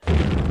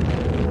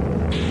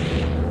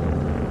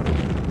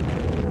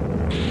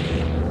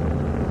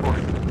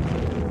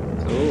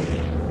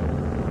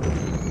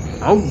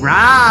All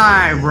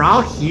right, we're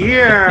all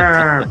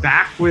here,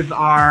 back with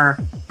our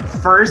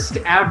first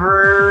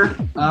ever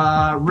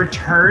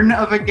return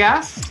of a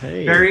guest.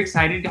 Hey. Very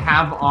excited to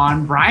have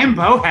on Brian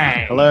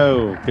Bohey.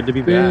 Hello, good to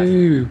be back.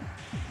 Boo.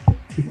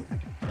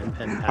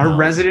 Our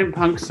resident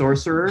punk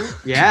sorcerer.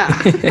 Yeah.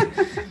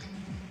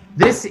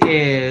 This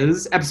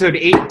is episode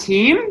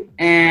 18,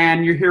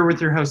 and you're here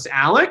with your host,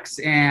 Alex,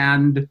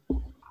 and...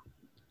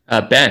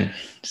 Ben.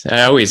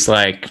 I always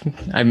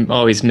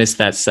miss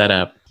that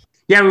setup.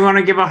 Yeah, we want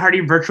to give a hearty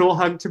virtual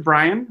hug to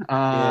Brian,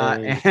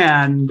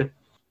 and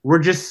we're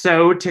just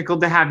so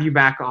tickled to have you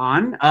back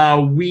on. I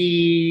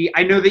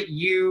know that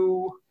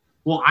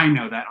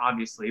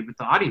obviously, but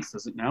the audience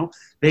doesn't know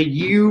that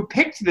you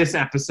picked this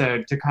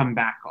episode to come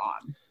back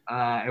on.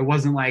 It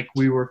wasn't like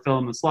we were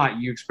filling the slot.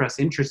 You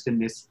expressed interest in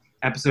this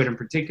episode in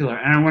particular,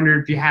 and I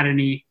wonder if you had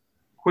any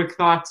quick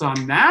thoughts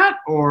on that,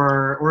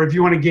 or if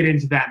you want to get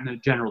into that in the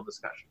general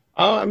discussion.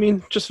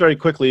 Just very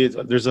quickly,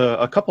 there's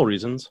a couple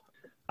reasons.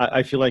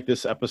 I feel like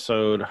this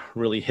episode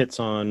really hits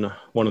on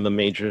one of the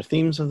major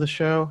themes of the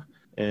show,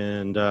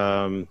 and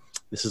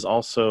this is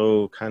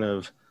also kind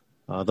of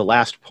the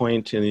last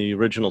point in the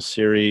original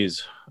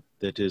series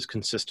that is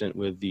consistent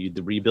with the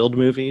Rebuild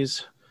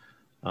movies.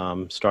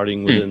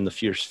 Starting within the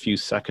first few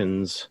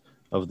seconds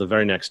of the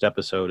very next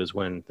episode is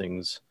when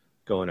things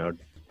go in a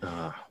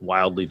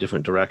wildly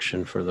different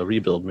direction for the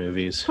Rebuild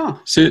movies. Huh.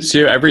 So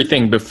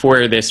everything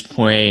before this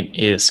point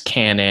is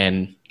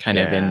canon, kind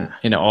of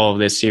in all of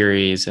this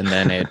series, and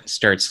then it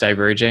starts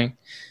diverging.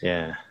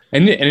 Yeah.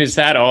 And is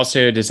that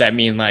also, does that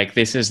mean like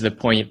this is the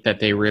point that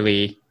they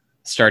really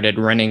started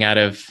running out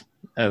of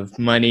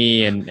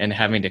money and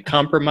having to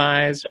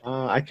compromise?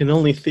 I can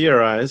only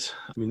theorize.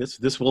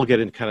 This will get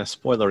into kind of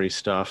spoilery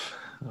stuff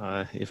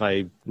if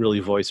I really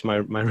voice my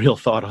real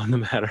thought on the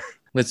matter.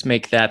 Let's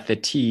make that the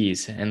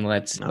tease, and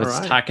let's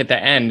right. talk at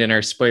the end in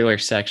our spoiler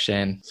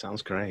section.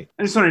 Sounds great.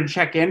 I just wanted to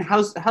check in.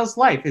 How's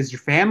life? Is your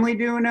family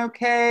doing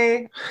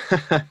okay?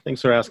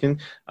 Thanks for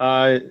asking.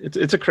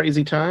 It's a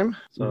crazy time.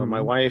 So my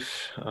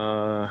wife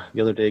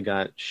the other day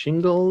got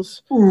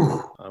shingles,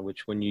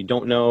 which when you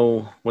don't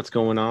know what's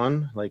going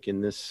on, like in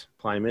this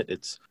climate,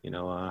 it's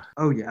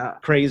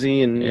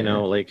crazy, and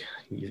you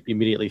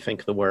immediately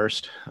think the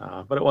worst,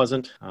 but it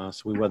wasn't.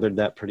 So we weathered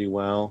that pretty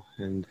well,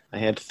 and I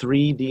had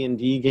 3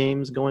 D&D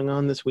games going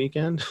on this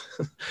weekend.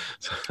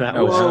 So that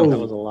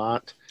was a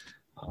lot.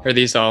 Are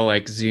these all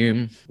like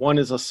Zoom? One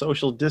is a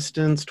social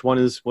distanced, one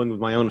is one with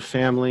my own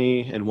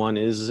family, and one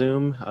is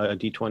Zoom, a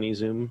D20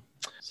 Zoom.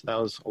 So that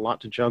was a lot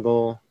to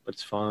juggle, but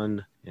it's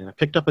fun. And I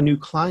picked up a new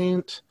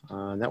client.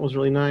 That was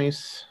really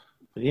nice.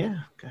 But yeah,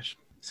 gosh,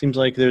 seems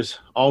like there's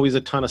always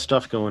a ton of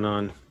stuff going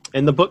on.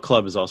 And the book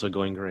club is also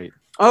going great.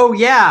 Oh,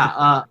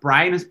 yeah.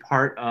 Brian is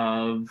part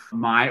of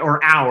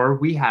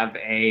we have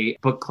a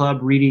book club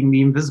reading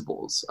The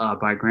Invisibles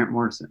by Grant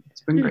Morrison.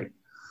 It's been great.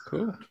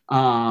 Cool.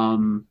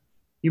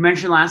 You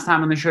mentioned last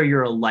time on the show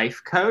you're a life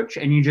coach,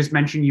 and you just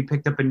mentioned you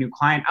picked up a new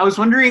client. I was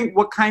wondering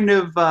what kind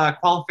of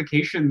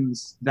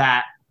qualifications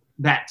that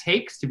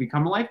takes to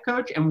become a life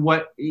coach, and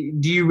what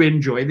do you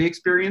enjoy the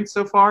experience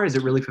so far? Is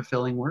it really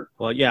fulfilling work?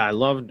 Well, yeah, I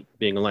loved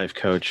being a life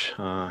coach.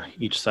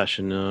 Each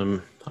session,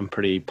 I'm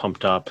pretty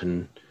pumped up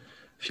and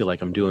feel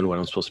like I'm doing what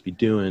I'm supposed to be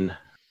doing.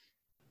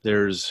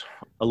 There's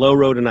a low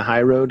road and a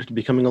high road to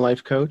becoming a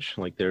life coach.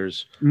 Like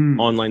there's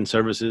online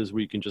services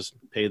where you can just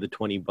pay the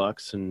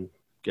 $20 and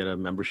get a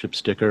membership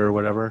sticker or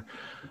whatever.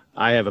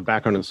 I have a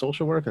background in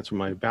social work. That's what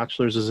my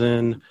bachelor's is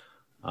in.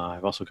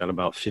 I've also got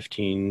about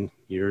 15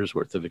 years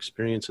worth of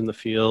experience in the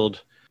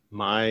field.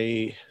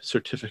 My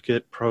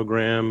certificate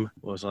program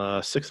was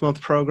a 6-month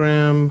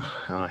program.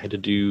 I had to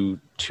do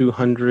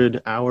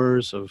 200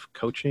 hours of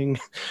coaching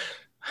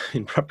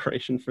in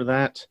preparation for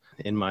that.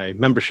 In my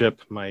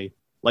membership, my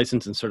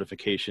license and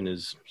certification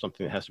is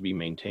something that has to be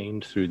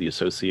maintained through the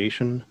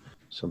association.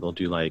 So they'll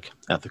do like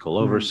ethical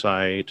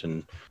oversight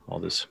and all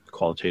this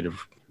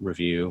qualitative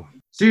review.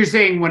 So you're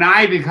saying when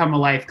I become a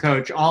life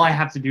coach, all I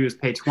have to do is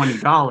pay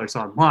 $20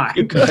 online.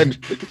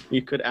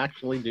 You could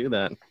actually do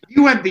that.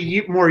 You went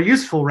the more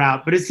useful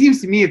route, but it seems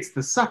to me it's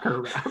the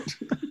sucker route.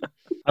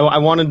 I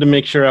wanted to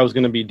make sure I was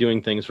going to be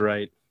doing things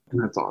right.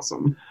 That's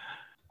awesome.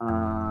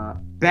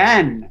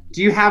 Ben,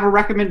 do you have a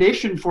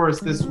recommendation for us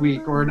this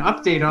week, or an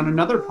update on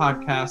another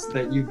podcast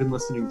that you've been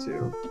listening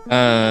to?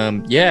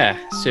 Yeah.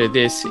 So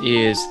this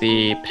is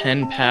the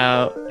Pen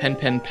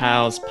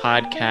Pals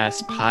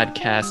podcast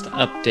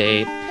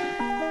update,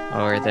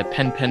 or the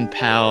Pen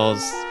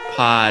Pals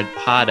pod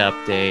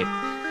update,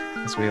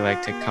 as we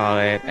like to call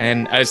it.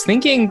 And I was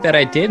thinking that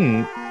I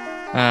didn't,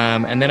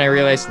 and then I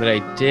realized that I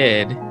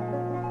did,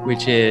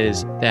 which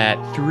is that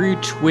through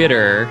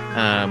Twitter,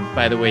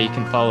 by the way, you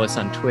can follow us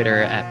on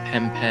Twitter at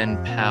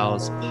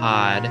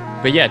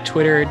PenPenPalsPod. But yeah,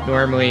 Twitter,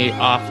 normally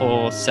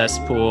awful,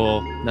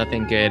 cesspool,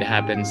 nothing good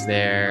happens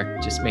there,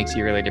 just makes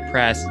you really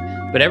depressed.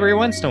 But every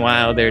once in a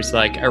while, there's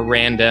like a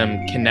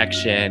random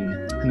connection.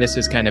 And this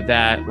is kind of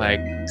that,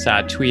 like saw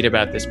a tweet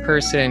about this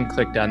person,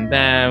 clicked on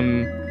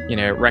them,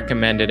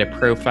 recommended a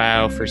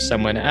profile for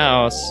someone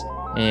else.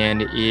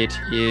 And it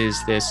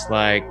is this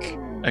like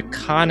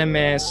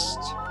economist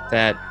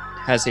that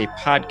has a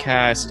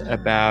podcast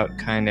about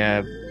kind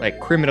of like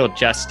criminal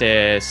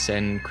justice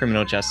and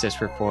criminal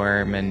justice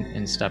reform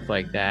and stuff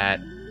like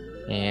that.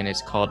 And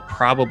it's called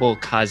Probable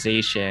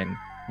Causation.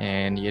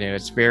 And,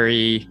 it's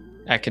very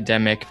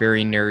academic,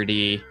 very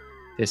nerdy.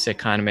 This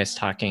economist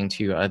talking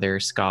to other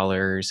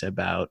scholars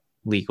about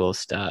legal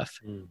stuff.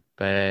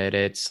 But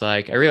it's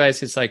like, I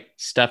realize it's like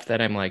stuff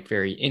that I'm like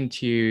very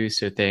into.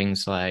 So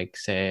things like,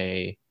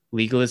 say,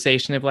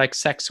 legalization of like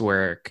sex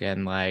work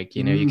and like,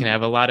 you can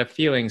have a lot of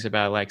feelings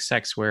about like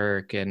sex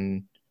work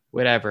and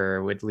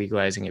whatever. Would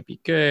legalizing it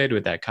be good?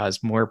 Would that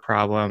cause more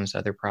problems,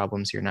 other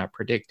problems you're not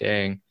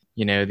predicting?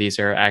 These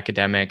are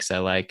academics that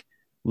like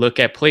look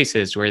at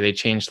places where they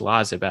changed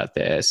laws about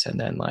this and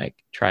then like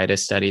try to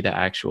study the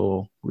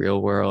actual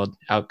real world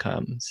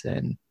outcomes.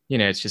 And,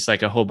 it's just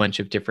like a whole bunch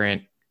of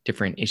different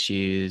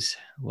issues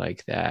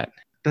like that.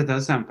 That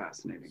does sound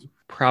fascinating.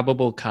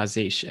 Probable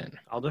Causation.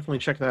 I'll definitely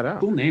check that out.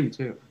 Cool name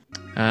too.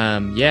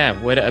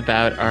 What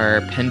about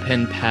our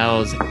Pen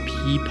Pals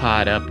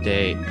Peapod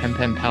update?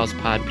 Pen Pals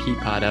Pod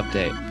Peapod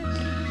update.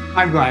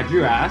 I'm glad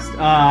you asked.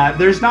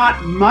 There's not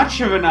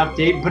much of an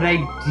update, but I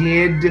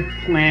did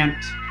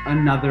plant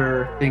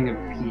another thing of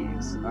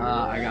peas.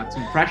 I got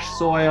some fresh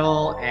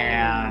soil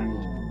and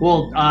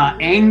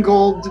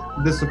angled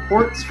the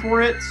supports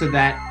for it so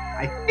that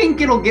I think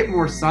it'll get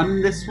more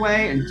sun this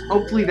way, and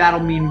hopefully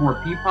that'll mean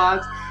more pea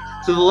pods.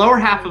 So the lower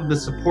half of the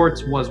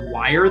supports was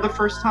wire the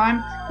first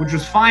time, which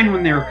was fine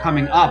when they were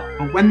coming up.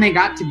 But when they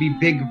got to be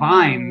big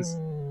vines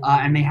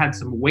and they had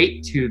some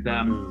weight to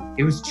them,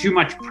 it was too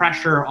much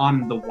pressure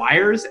on the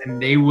wires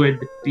and they would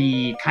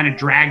be kind of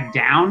dragged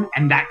down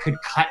and that could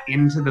cut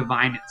into the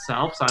vine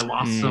itself. So I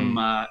lost some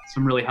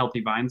really healthy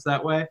vines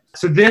that way.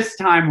 So this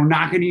time we're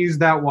not going to use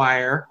that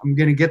wire. I'm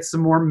going to get some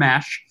more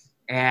mesh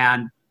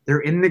and they're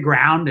in the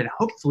ground and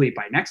hopefully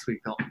by next week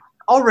they'll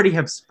already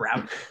have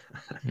sprouted.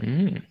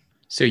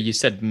 So you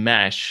said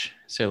mesh,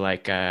 so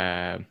like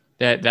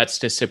that's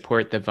to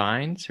support the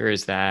vines, or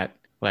is that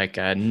like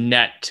a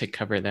net to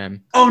cover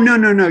them? Oh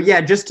no,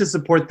 yeah, just to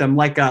support them,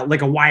 like a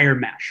wire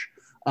mesh,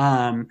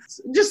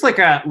 just like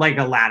a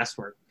lattice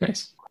work.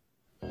 Nice.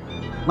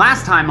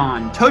 Last time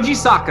on Toji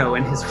Sako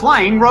and his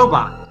flying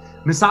robot,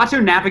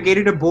 Misato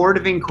navigated a board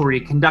of inquiry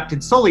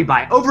conducted solely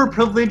by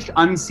overprivileged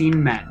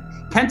unseen men.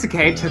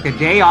 Kensuke took a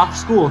day off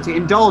school to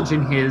indulge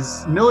in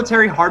his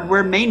military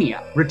hardware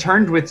mania,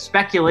 returned with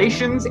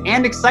speculations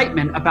and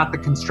excitement about the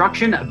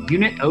construction of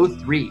Unit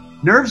 03.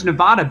 Nerve's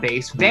Nevada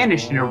base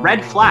vanished in a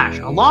red flash,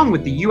 along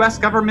with the US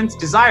government's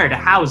desire to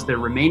house their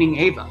remaining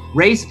Eva.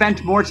 Rei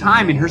spent more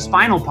time in her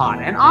spinal pod,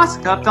 and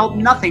Asuka felt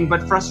nothing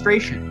but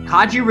frustration.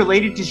 Kaji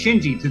related to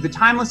Shinji through the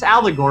timeless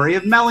allegory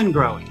of melon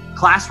growing.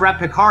 Class rep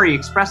Hikari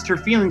expressed her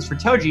feelings for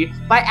Toji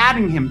by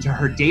adding him to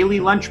her daily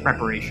lunch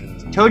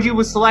preparations. Toji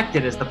was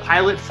selected as the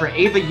pilot for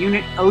Eva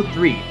Unit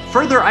 03,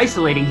 further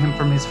isolating him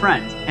from his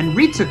friends, and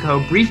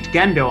Ritsuko briefed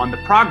Gendo on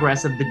the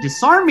progress of the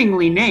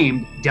disarmingly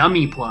named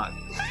Dummy Plug.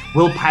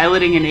 Will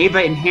piloting an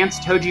Eva enhance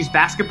Toji's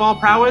basketball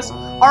prowess?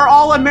 Are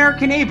all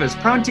American Evas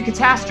prone to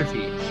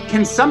catastrophe?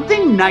 Can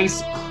something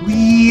nice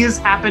please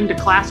happen to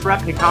class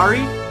rep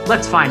Hikari?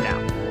 Let's find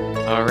out.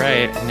 All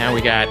right, now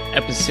we got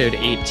episode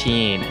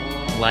 18.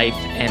 Life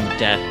and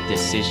death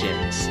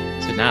decisions.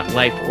 So not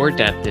life or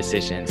death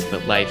decisions,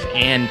 but life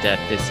and death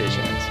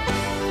decisions.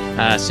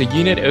 So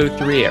Unit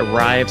 03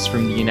 arrives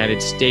from the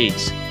United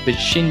States, but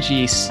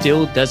Shinji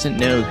still doesn't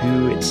know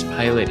who its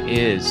pilot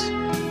is.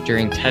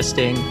 During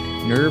testing,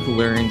 Nerve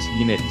learns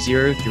Unit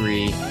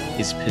 03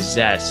 is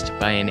possessed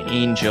by an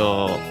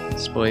angel.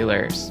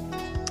 Spoilers.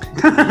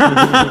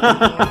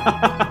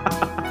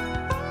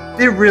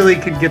 They really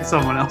could get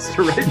someone else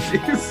to write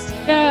these.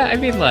 Yeah, I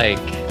mean, like,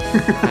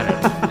 I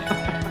don't know.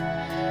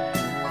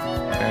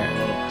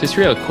 Just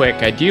real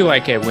quick, I do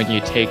like it when you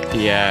take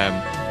the,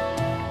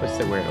 what's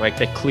the word? Like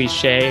the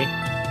cliche,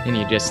 and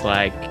you just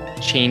like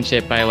change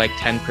it by like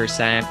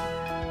 10%.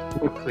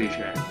 What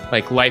cliche?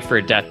 Like life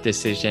or death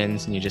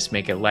decisions, and you just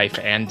make it life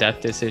and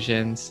death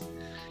decisions.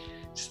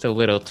 Just a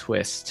little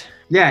twist.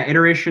 Yeah,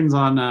 iterations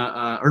on,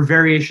 or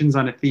variations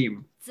on a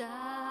theme.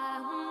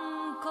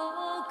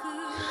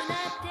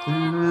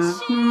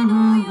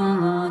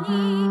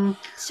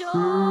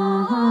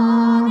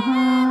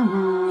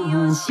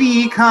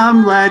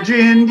 Become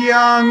legend,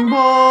 young boy.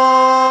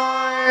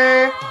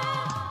 I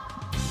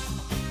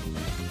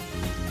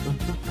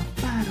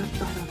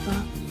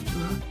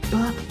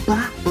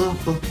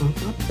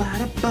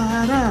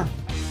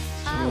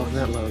love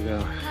that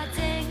logo.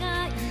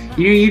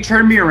 You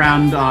turned me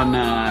around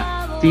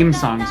on theme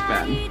songs,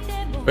 Ben.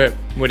 But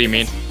what do you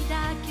mean?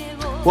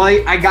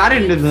 Well, I got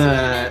into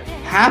the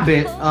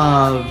habit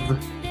of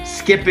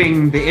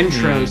skipping the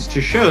intros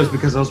to shows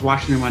because I was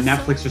watching them on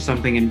Netflix or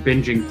something and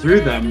binging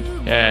through them.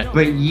 Yeah.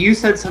 But you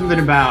said something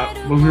about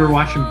when we were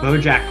watching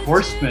BoJack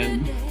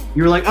Horseman,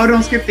 you were like, oh,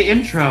 don't skip the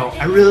intro.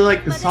 I really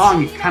like the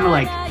song. It kind of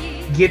like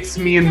gets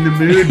me in the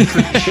mood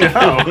for the show.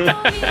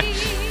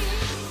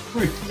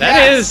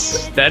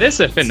 That is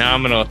a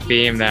phenomenal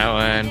theme, that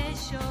one.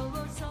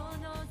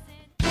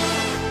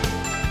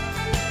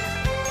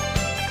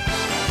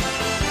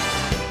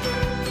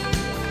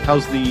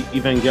 How's the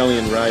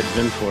Evangelion ride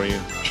been for you?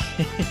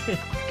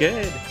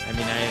 Good. I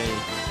mean,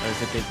 I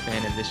was a big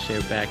fan of this show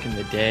back in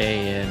the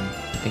day, and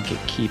I think it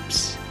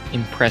keeps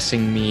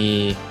impressing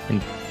me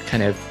and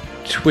kind of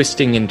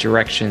twisting in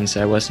directions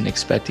I wasn't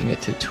expecting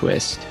it to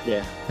twist.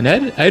 Yeah. And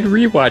I'd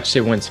rewatched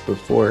it once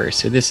before,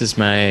 so this is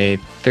my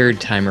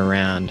third time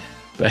around.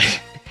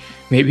 But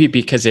maybe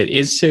because it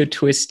is so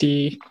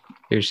twisty,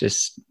 there's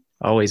just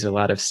always a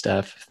lot of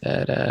stuff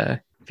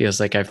that feels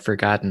like I've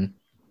forgotten.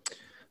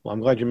 Well, I'm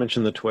glad you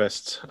mentioned the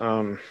twists.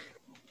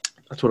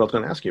 That's what I was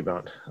going to ask you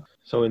about.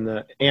 So in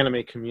the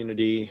anime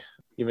community,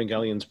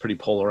 Evangelion's pretty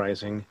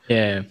polarizing.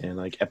 Yeah. And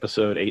like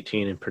episode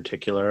 18 in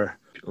particular,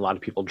 a lot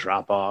of people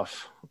drop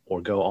off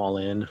or go all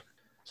in.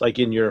 It's like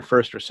in your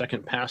first or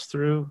second pass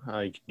through,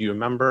 do you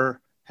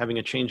remember having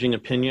a changing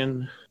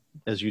opinion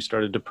as you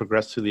started to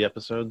progress through the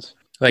episodes?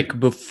 Like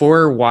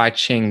before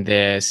watching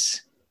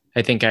this,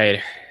 I think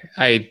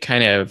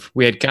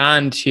we had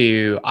gone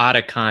to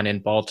Otakon in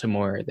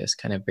Baltimore, this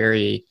kind of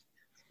very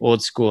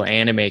old school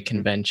anime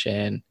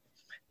convention.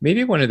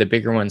 Maybe one of the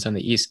bigger ones on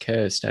the East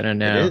Coast. I don't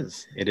know.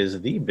 It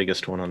is the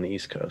biggest one on the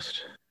East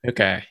Coast.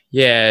 Okay.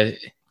 Yeah.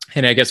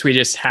 And I guess we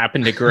just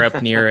happened to grow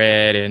up near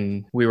it,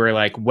 and we were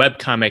like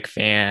webcomic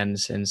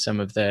fans, and some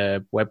of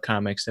the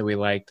webcomics that we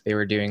liked, they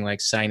were doing like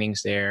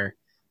signings there.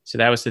 So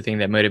that was the thing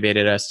that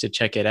motivated us to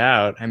check it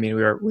out. I mean,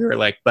 we were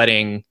like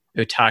budding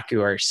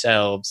otaku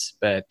ourselves,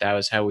 but that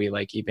was how we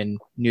like even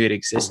knew it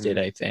existed,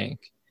 I think.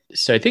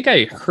 So I think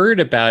I heard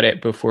about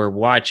it before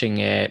watching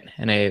it,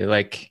 and I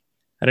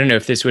don't know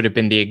if this would have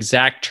been the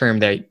exact term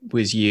that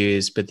was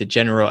used, but the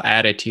general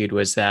attitude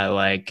was that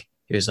like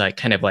it was like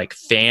kind of like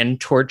fan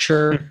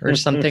torture or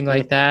something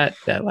like that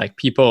like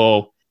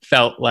people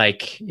felt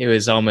like it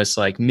was almost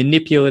like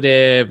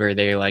manipulative, or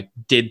they like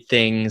did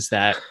things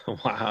that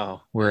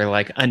were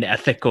like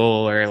unethical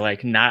or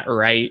like not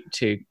right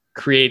to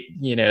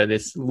create,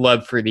 this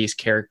love for these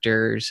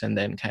characters and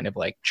then kind of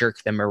like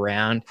jerk them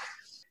around.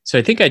 So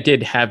I think I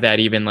did have that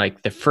even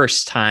like the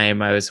first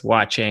time I was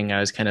watching. I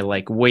was kind of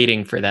like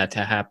waiting for that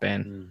to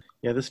happen.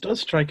 Yeah, this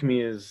does strike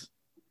me as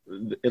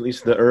at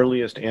least the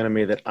earliest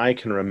anime that I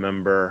can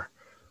remember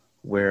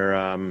where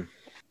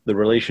the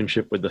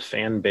relationship with the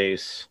fan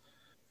base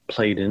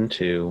played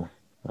into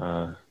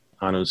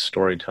Anno's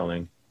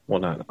storytelling.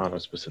 Well, not Anno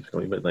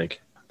specifically, but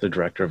like the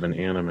director of an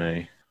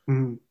anime.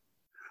 Mm-hmm.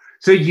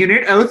 So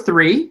Unit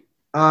 03,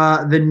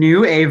 the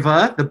new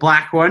Eva, the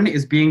black one,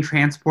 is being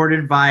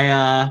transported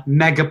via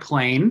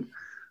megaplane.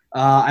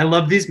 I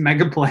love these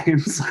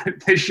megaplanes.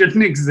 They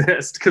shouldn't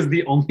exist because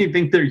the only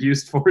thing they're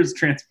used for is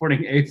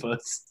transporting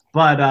Evas.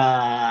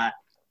 But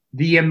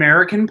the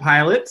American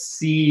pilots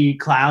see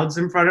clouds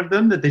in front of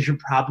them that they should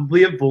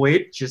probably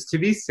avoid just to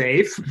be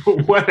safe.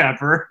 But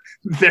whatever.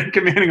 Their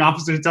commanding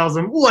officer tells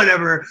them,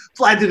 whatever,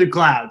 fly through the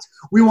clouds.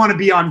 We want to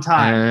be on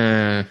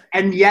time.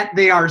 And yet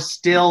they are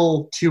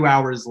still 2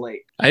 hours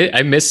late.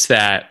 I missed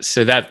that.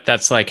 So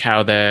that's like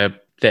how the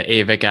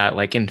Eva got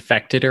like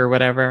infected or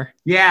whatever.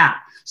 Yeah.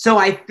 So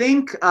I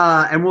think,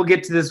 and we'll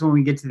get to this when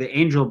we get to the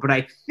angel, but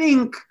I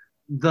think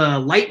the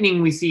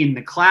lightning we see in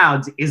the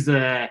clouds is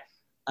a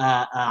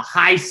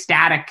high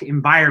static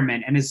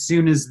environment, and as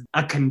soon as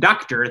a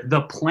conductor,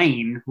 the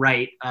plane,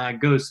 right,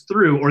 goes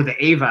through, or the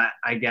Eva,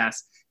 I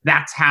guess,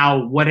 that's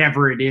how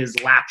whatever it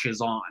is latches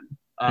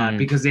on,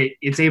 because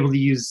it's able to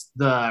use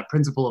the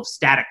principle of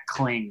static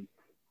cling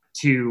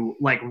to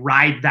like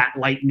ride that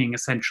lightning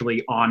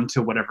essentially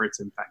onto whatever it's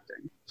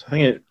infecting. So I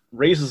think it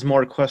raises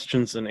more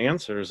questions than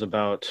answers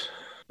about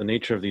the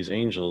nature of these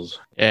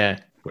angels. Yeah.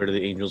 Where do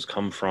the angels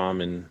come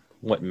from, and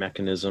what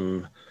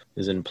mechanism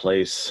is in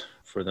place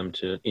for them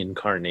to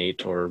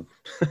incarnate or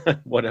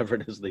whatever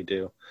it is they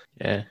do.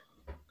 Yeah.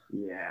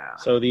 Yeah.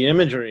 So the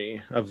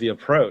imagery of the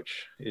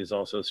approach is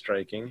also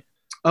striking.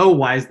 Oh,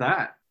 why is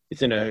that?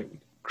 It's in a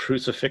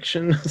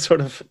crucifixion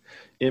sort of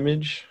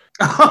image.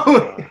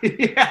 Oh,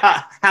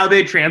 yeah. How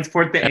they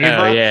transport the Eva.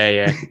 Oh,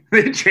 yeah.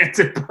 They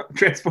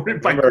transport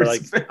it by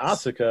crucifix. Like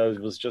Asuka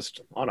was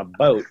just on a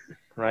boat,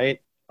 right?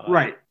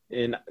 Right.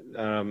 And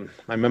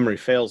my memory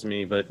fails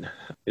me, but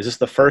is this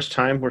the first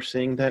time we're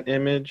seeing that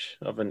image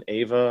of an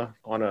Eva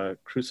on a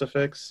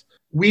crucifix?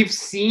 We've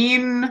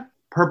seen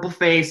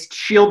purple-faced,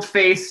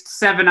 shield-faced,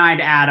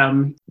 seven-eyed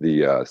Adam.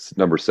 The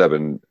number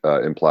 7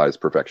 implies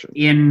perfection.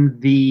 In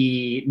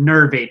the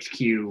Nerve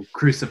HQ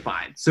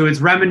crucified. So it's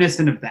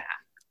reminiscent of that.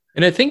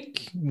 And I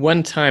think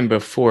one time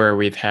before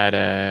we've had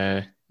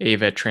a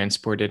Eva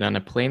transported on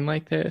a plane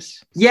like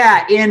this.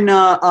 Yeah, in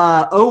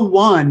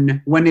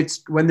 01,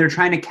 when they're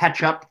trying to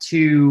catch up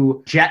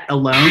to Jet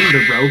Alone,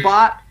 the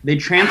robot, they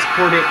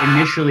transport it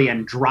initially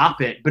and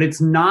drop it, but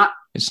it's not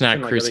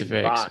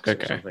crucifix.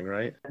 Okay. Something,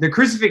 right? The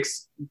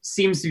crucifix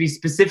seems to be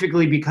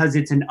specifically because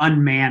it's an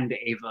unmanned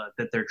Eva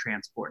that they're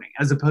transporting,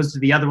 as opposed to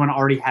the other one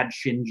already had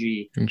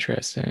Shinji.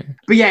 Interesting.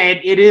 But yeah,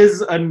 it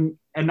is an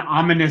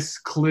ominous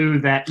clue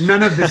that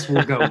none of this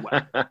will go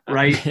well,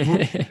 right?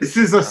 This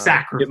is a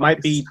sacrifice. It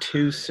might be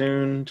too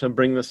soon to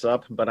bring this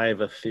up, but I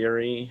have a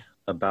theory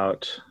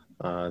about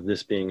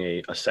this being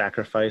a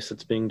sacrifice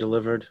that's being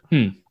delivered.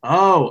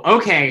 Oh,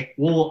 okay.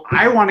 Well,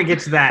 I want to get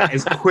to that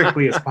as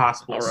quickly as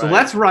possible. All So right.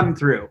 let's run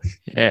through.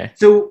 Yeah.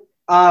 So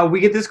we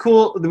get this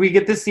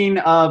scene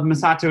of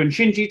Misato and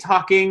Shinji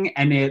talking,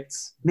 and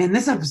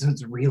this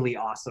episode's really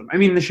awesome. I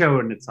mean, the show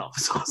in itself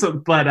is awesome,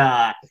 but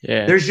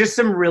Yeah. there's just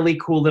some really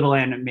cool little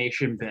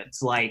animation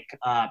bits. Like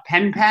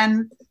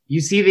Pen,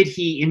 you see that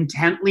he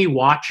intently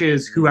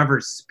watches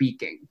whoever's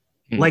speaking,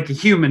 like a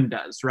human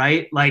does,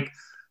 right? Like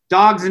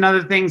dogs and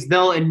other things,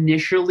 they'll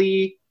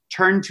initially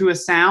turn to a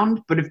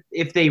sound, but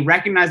if they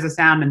recognize the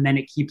sound and then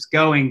it keeps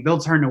going, they'll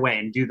turn away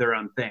and do their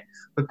own thing.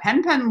 But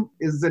Pen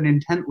is an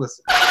intent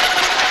listener.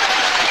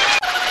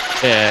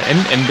 Yeah,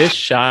 and this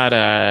shot,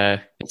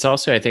 it's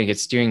also, I think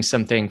it's doing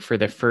something for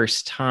the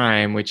first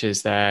time, which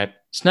is that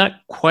it's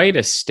not quite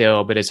a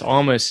still, but it's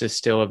almost a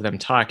still of them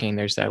talking.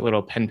 There's that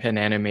little pen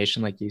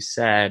animation, like you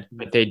said,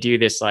 but they do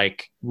this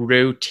like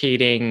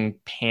rotating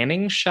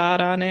panning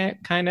shot on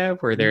it, kind of,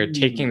 where they're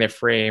taking the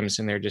frames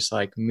and they're just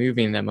like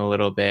moving them a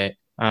little bit,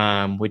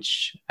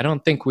 which I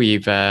don't think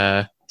we've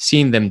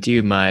seen them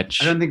do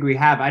much. I don't think we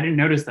have. I didn't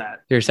notice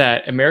that. There's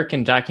that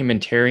American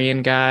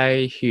documentarian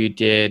guy who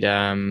did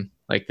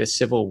like the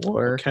Civil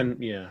War.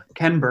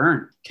 Ken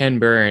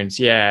Burns.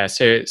 Yeah.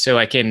 So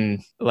like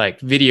in like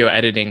video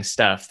editing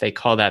stuff, they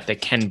call that the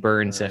Ken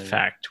Burns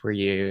effect, where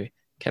you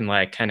can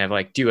like kind of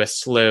like do a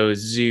slow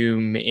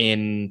zoom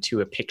into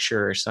a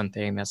picture or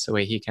something. That's the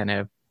way he kind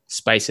of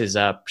spices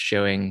up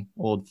showing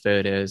old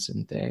photos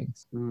and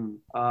things.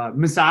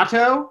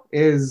 Misato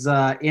is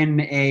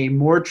in a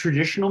more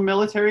traditional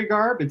military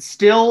garb. It's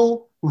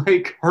still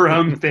like her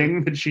own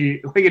thing that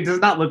she like. It does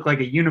not look like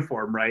a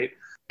uniform, right?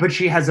 But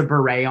she has a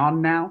beret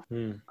on now.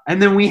 And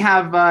then we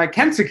have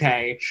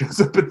Kensuke shows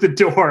up at the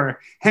door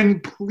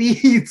and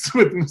pleads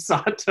with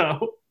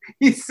Misato.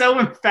 He's so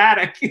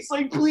emphatic. He's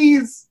like,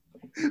 please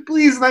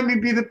let me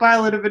be the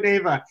pilot of an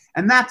Eva.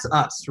 And that's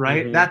us,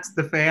 right? Mm-hmm. That's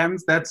the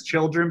fans. That's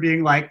children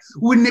being like,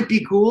 wouldn't it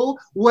be cool?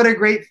 What a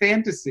great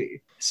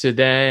fantasy. So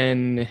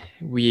then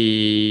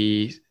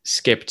we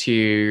skip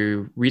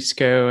to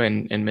Ritsuko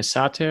and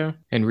Misato.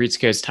 And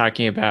Ritsuko is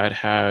talking about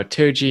how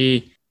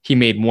Toji, he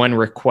made one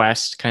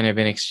request kind of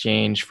in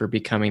exchange for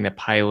becoming the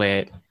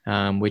pilot,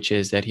 which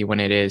is that he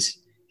wanted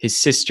his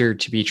sister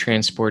to be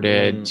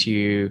transported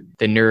to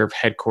the Nerve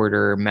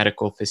headquarter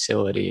medical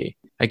facility.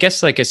 I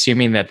guess like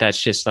assuming that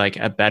that's just like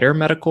a better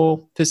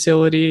medical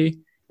facility.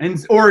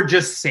 Or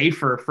just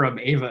safer from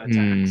Eva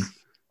attacks,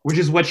 which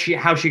is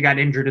how she got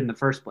injured in the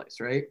first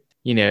place, right?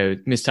 You know,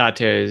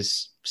 Misato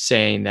is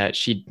saying that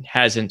she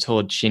hasn't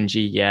told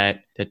Shinji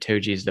yet that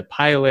Toji is the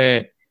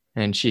pilot.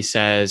 And she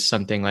says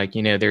something like,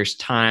 you know, there's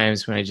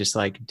times when I just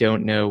like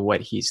don't know what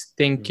he's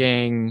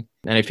thinking.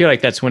 And I feel like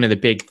that's one of the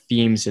big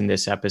themes in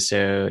this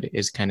episode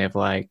is kind of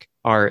like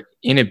our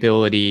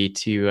inability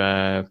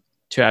to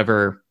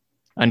ever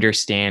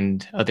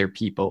understand other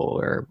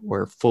people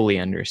or fully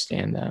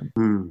understand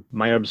them.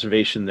 My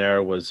observation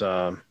there was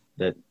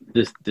that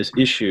this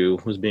issue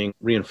was being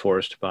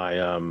reinforced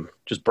by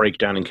just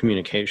breakdown in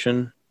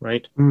communication,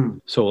 right?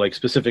 So like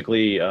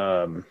specifically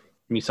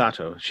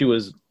Misato, she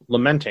was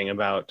lamenting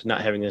about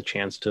not having a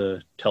chance to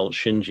tell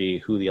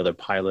Shinji who the other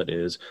pilot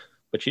is,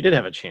 but she did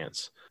have a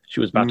chance. She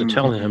was about to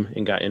tell him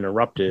and got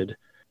interrupted.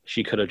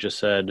 She could have just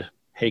said,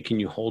 hey, can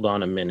you hold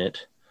on a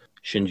minute?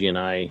 Shinji and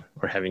I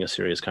are having a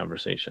serious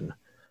conversation.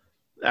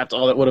 That's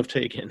all it would have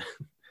taken.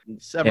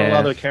 Several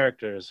other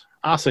characters.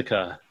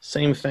 Asuka,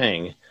 same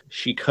thing.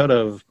 She could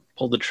have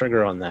pulled the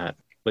trigger on that,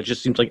 but it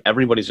just seems like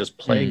everybody's just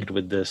plagued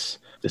with this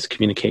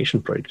communication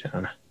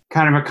breakdown.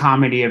 Kind of a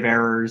comedy of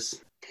errors.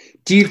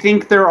 Do you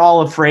think they're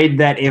all afraid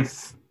that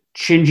if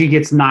Shinji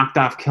gets knocked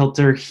off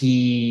kilter,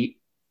 he'll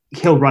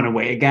run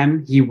away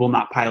again? He will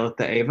not pilot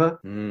the Eva?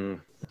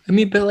 I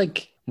mean, but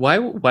like, why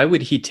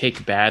would he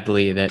take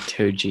badly that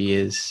Toji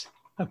is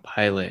a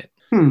pilot?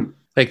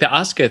 Like the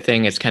Asuka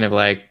thing is kind of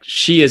like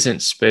she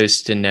isn't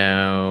supposed to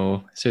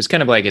know. So it's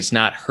kind of like it's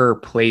not her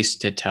place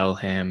to tell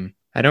him.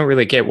 I don't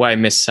really get why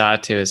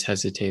Misato is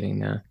hesitating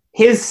now.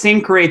 His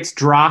sync rates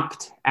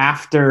dropped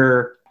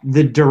after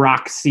the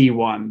Dirac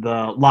one,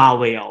 the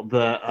Laliel,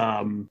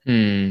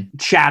 the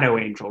Shadow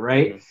Angel,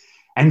 right?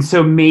 And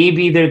so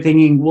maybe they're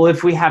thinking, well,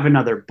 if we have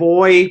another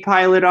boy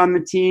pilot on the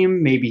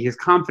team, maybe his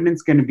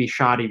confidence going to be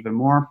shot even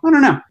more. I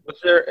don't know. Was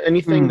there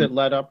anything that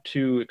led up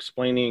to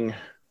explaining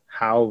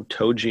how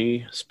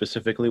Toji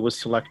specifically was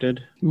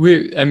selected?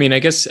 I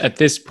guess at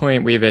this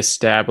point we've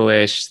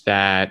established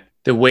that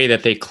the way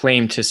that they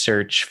claim to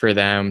search for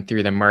them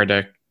through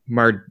the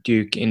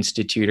Marduk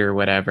Institute or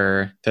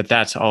whatever,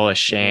 that's all a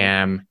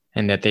sham,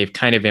 and that they've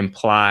kind of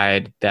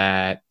implied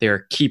that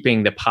they're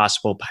keeping the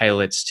possible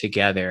pilots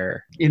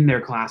together in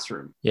their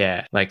classroom.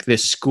 Yeah, like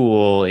this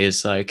school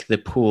is like the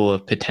pool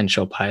of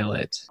potential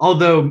pilots.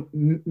 Although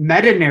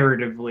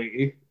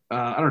meta-narratively,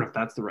 I don't know if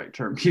that's the right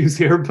term to use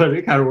here, but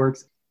it kind of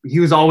works. He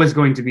was always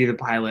going to be the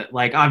pilot.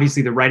 Like,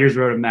 obviously, the writers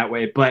wrote him that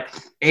way,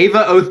 but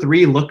Ava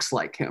 03 looks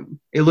like him.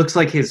 It looks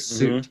like his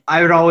suit.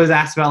 I would always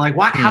ask about, like,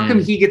 how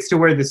come he gets to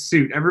wear the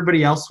suit?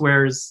 Everybody else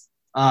wears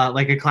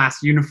like a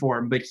class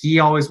uniform, but he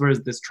always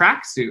wears this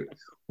tracksuit.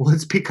 Well,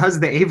 it's because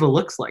the Ava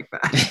looks like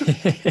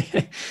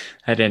that.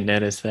 I didn't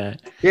notice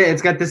that. Yeah,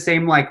 it's got the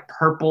same like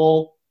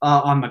purple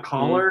on the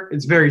collar.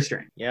 It's very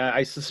strange. Yeah,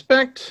 I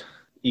suspect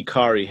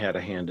Ikari had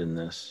a hand in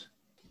this.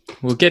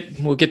 We'll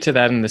get to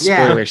that in the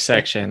spoiler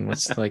section.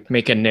 Let's like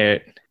make a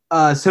note.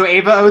 So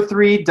Ava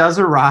 03 does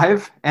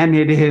arrive, and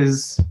it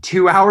is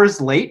 2 hours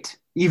late,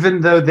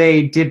 even though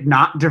they did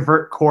not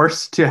divert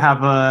course to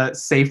have a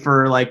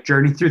safer like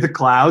journey through the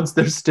clouds.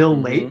 They're still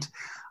late.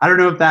 I don't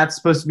know if that's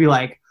supposed to be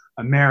like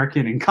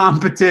American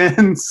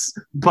incompetence,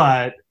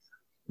 but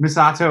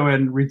Misato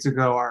and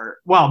Ritsuko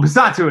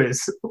Misato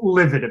is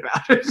livid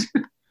about it.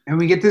 And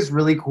we get this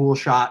really cool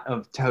shot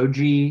of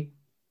Toji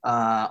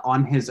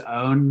on his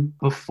own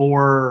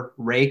before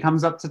Rei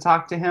comes up to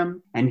talk to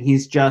him, and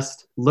he's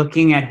just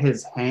looking at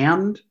his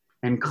hand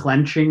and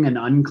clenching and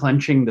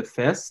unclenching the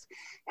fist.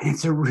 And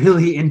it's a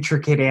really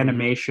intricate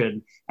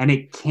animation, and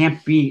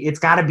it's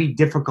got to be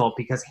difficult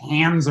because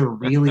hands are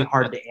really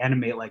hard to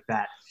animate like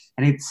that.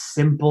 And it's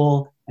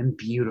simple and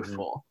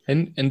beautiful.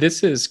 And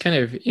this is kind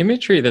of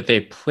imagery that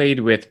they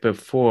played with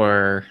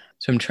before.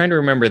 So I'm trying to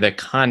remember the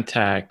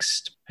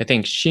context. I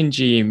think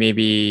Shinji,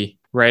 maybe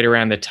right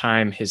around the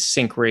time his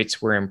sync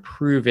rates were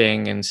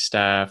improving and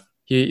stuff,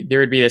 there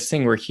would be this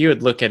thing where he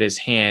would look at his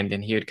hand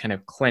and he would kind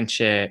of clench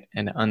it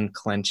and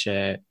unclench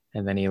it.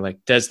 And then he like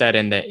does that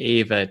in the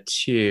Ava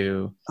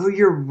too. Oh,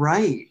 you're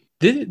right.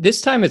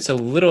 This time it's a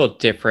little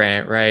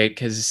different, right?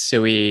 Because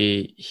so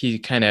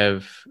he kind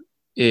of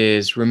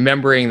is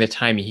remembering the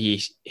time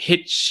he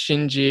hit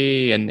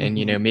Shinji and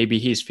you know, maybe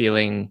he's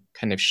feeling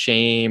kind of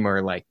shame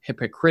or like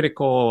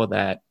hypocritical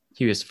that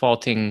he was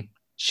faulting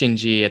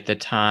Shinji at the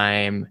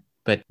time,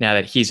 but now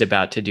that he's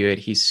about to do it,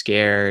 he's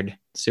scared.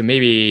 So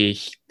maybe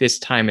this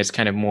time it's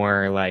kind of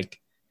more like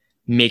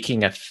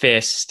making a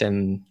fist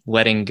and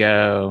letting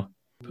go.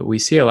 But we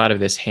see a lot of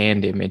this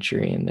hand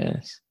imagery in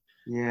this.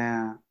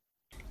 Yeah.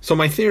 So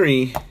my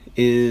theory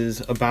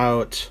is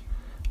about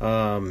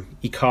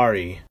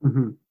Ikari.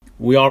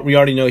 We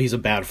already know he's a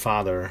bad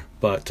father,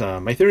 but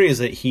my theory is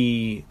that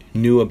he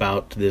knew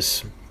about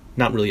this,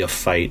 not really a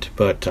fight,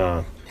 but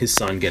his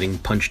son getting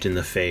punched in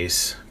the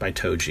face by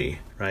Toji,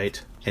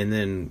 right? And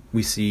then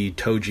we see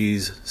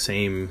Toji's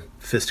same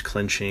fist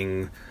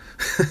clenching,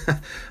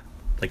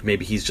 like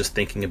maybe he's just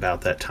thinking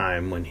about that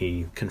time when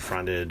he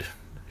confronted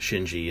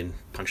Shinji and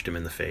punched him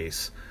in the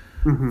face.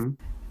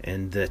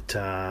 And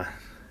that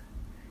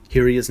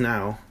here he is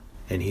now,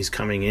 and he's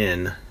coming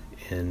in,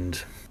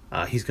 and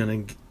he's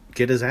going to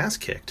get his ass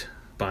kicked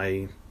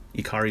by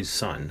Ikari's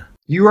son.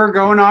 You are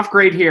going off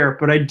great here,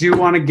 but I do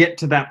want to get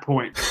to that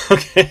point.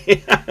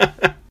 Okay.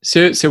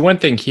 So one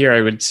thing here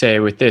I would say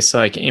with this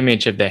like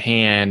image of the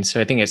hand,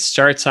 so I think it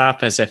starts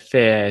off as a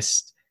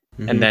fist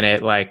and then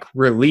it like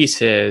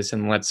releases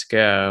and lets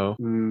go,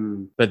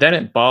 but then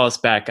it balls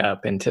back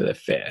up into the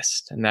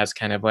fist, and that's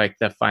kind of like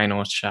the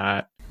final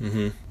shot.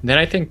 Then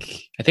I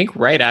think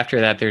right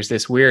after that there's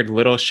this weird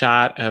little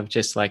shot of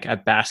just like a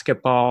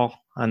basketball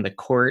on the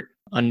court,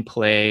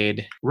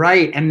 unplayed.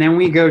 Right, and then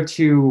we go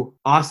to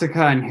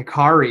Asuka and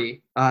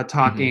Hikari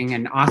talking,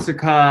 and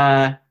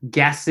Asuka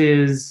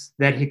guesses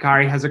that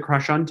Hikari has a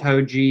crush on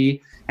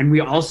Toji, and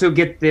we also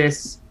get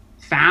this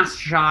fast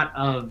shot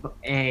of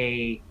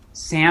a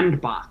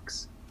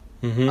sandbox,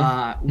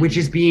 which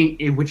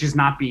is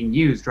not being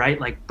used, right?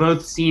 Like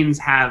both scenes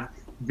have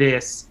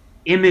this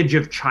image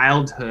of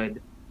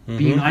childhood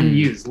being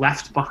unused,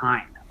 left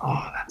behind.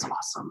 Oh, that's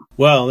awesome.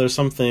 Well, there's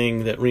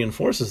something that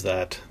reinforces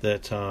that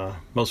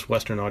most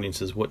Western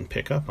audiences wouldn't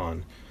pick up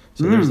on.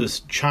 So there's this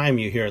chime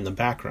you hear in the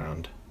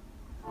background.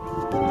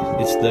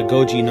 It's the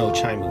Goji no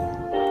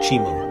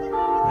Chimu,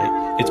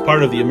 right? It's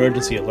part of the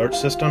emergency alert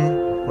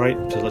system, right?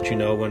 To let you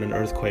know when an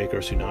earthquake or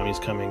tsunami is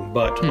coming.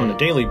 But on a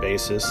daily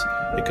basis,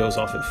 it goes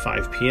off at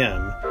 5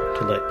 p.m.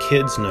 to let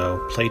kids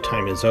know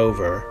playtime is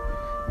over,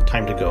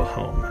 time to go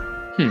home.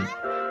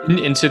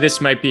 And so this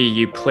might be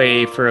you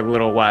play for a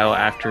little while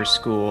after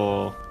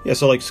school. Yeah,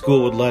 so like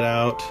school would let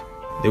out,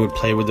 they would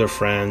play with their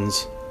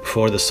friends.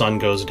 Before the sun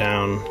goes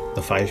down,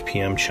 the 5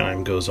 p.m.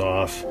 chime goes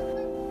off.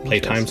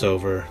 Playtime's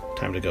over,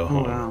 time to go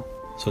home. Wow.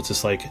 So it's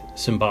this like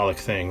symbolic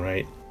thing,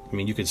 right? I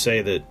mean, you could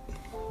say that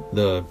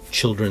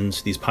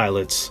these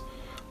pilots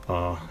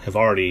have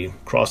already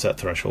crossed that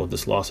threshold,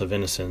 this loss of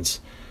innocence.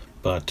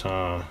 But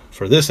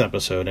for this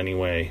episode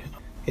anyway,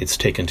 it's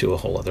taken to a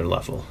whole other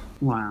level.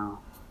 Wow.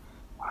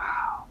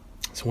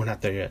 So we're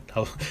not there yet.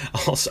 I'll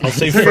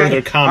save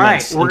further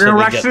comments. All right, we're going to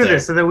rush through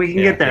this so that we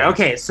can get there. Yeah.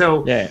 Okay,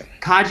 so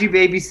Kaji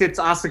babysits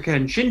Asuka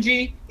and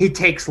Shinji. He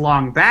takes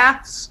long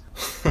baths.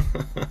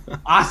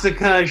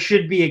 Asuka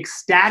should be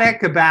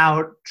ecstatic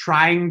about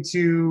trying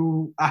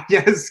to, I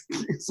guess,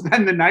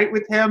 spend the night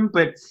with him,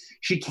 but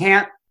she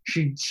can't.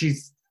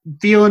 She's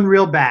feeling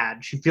real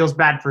bad. She feels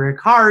bad for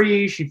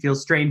Hikari. She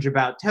feels strange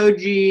about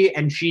Toji,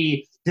 and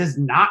she does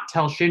not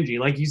tell Shinji.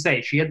 Like you say,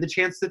 she had the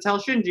chance to tell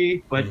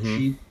Shinji, but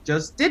she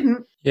just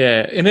didn't.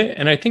 Yeah,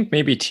 and I think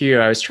maybe too,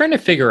 I was trying to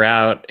figure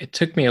out, it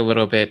took me a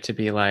little bit to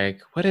be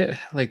like,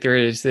 there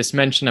is this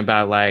mention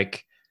about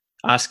like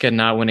Asuka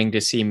not wanting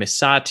to see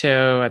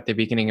Misato at the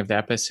beginning of the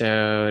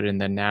episode,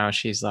 and then now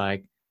she's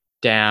like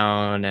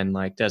down and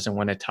like doesn't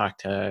want to talk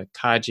to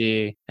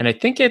Kaji. And I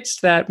think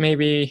it's that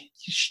maybe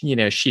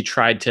she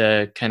tried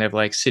to kind of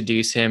like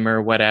seduce him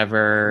or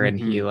whatever, and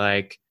he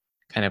like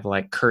kind of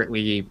like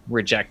curtly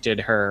rejected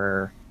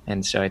her.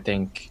 And so I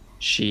think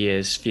she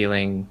is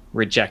feeling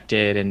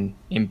rejected and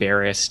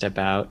embarrassed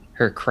about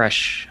her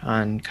crush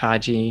on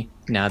Kaji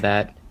now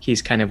that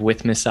he's kind of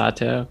with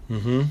Misato.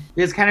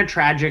 It's kind of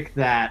tragic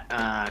that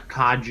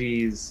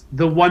Kaji's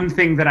the one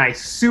thing that I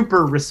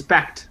super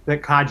respect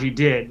that Kaji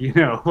did,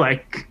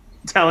 like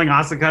telling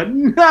Asuka,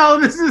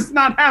 no, this is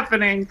not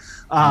happening,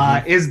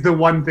 is the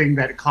one thing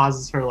that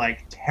causes her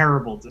like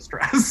terrible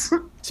distress.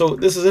 So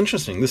this is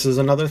interesting. This is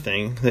another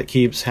thing that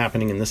keeps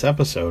happening in this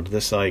episode.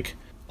 This like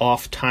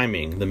off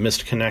timing, the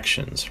missed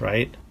connections,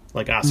 right?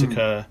 Like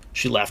Asuka,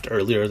 she left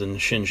earlier than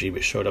Shinji,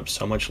 but showed up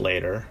so much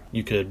later.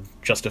 You could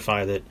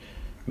justify that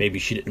maybe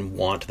she didn't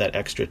want that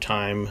extra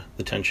time,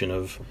 the tension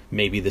of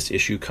maybe this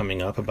issue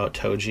coming up about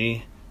Toji.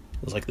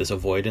 It was like this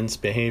avoidance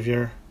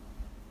behavior,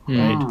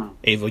 right?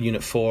 Ava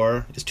Unit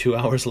 4 is 2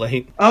 hours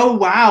late. Oh,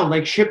 wow,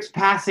 like ships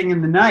passing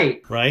in the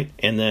night. Right?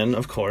 And then,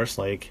 of course,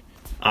 like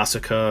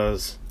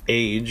Asuka's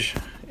age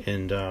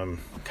and,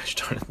 gosh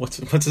darn it, what's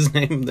his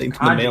name? The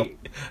male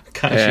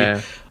Kaji.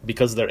 Yeah.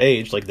 Because of their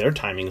age, like their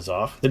timing is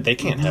off. They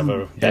can't have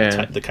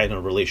the kind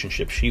of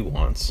relationship she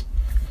wants.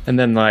 And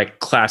then like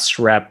class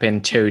rep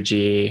and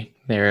Toji,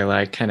 they're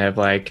like kind of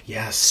like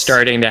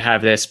starting to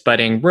have this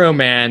budding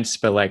romance,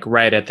 but like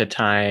right at the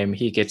time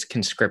he gets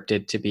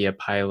conscripted to be a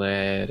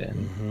pilot.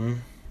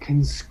 And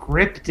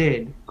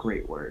Conscripted,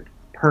 great word,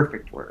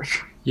 perfect word.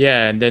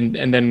 Yeah, and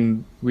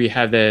then we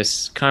have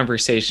this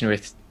conversation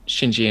with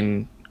Shinji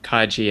and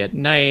Kaji at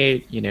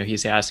night.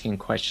 He's asking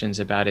questions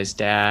about his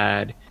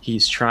dad.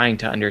 He's trying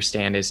to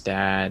understand his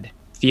dad.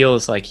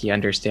 Feels like he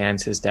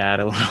understands his dad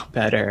a little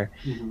better.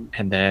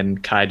 And then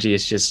Kaji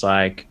is just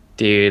like,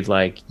 dude,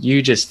 like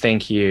you just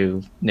think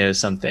you know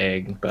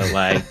something, but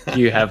like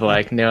you have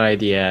like no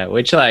idea.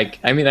 Which like,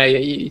 I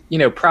mean,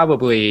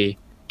 probably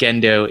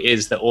Gendo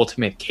is the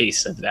ultimate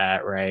case of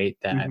that, right?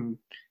 That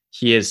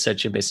he is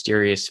such a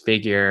mysterious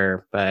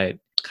figure, but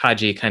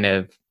Kaji kind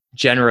of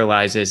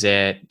generalizes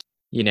it.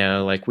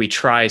 Like we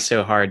try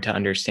so hard to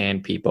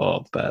understand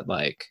people, but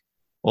like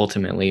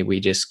ultimately we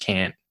just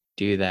can't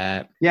do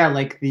that. Yeah,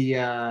 like the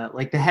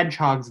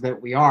hedgehogs that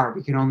we are,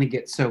 we can only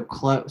get so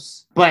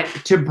close. But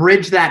to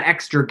bridge that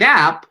extra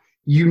gap,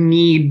 you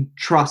need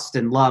trust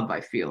and love,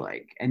 I feel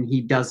like. And he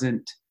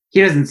doesn't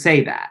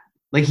say that.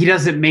 Like he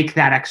doesn't make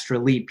that extra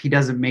leap. He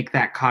doesn't make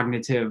that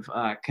cognitive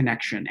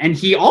connection. And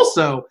he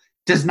also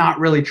does not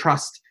really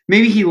trust.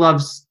 Maybe he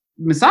loves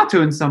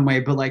Misato in some way,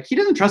 but like he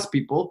doesn't trust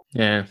people.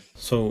 Yeah.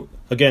 So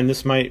again,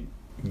 this might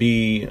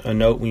be a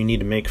note we need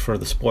to make for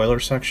the spoiler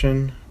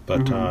section,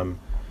 but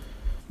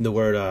the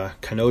word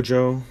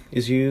kanojo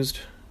is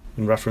used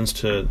in reference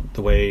to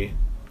the way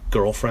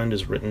girlfriend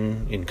is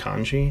written in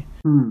kanji.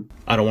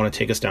 I don't want to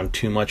take us down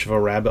too much of a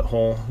rabbit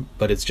hole,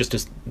 but it's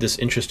just this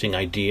interesting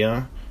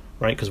idea,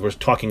 right? Because we're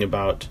talking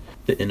about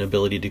the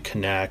inability to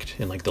connect,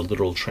 and like the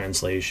literal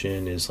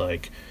translation is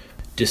like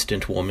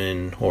distant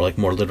woman, or like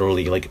more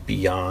literally like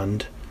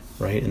beyond,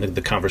 right? And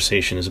the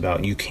conversation is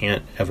about you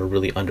can't ever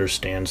really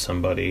understand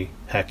somebody.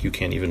 Heck, you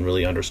can't even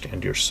really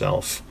understand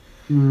yourself.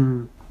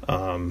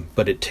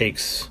 But it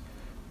takes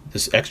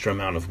this extra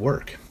amount of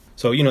work.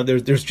 So,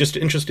 there's just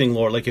interesting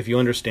lore. Like if you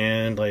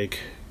understand like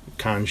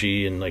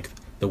kanji and like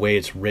the way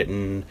it's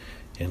written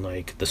and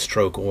like the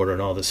stroke order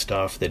and all this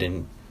stuff, that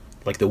in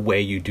like the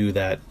way you do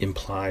that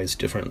implies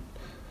different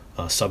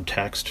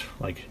subtext,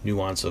 like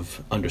nuance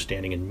of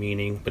understanding and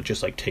meaning, but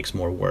just like takes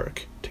more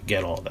work to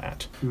get all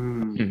that.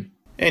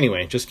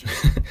 Anyway, just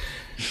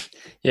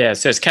yeah,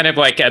 so it's kind of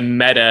like a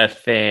meta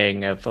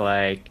thing of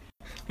like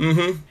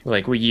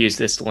like we use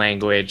this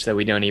language that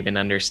we don't even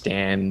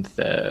understand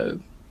the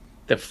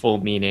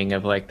full meaning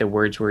of like the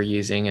words we're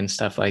using and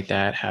stuff like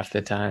that half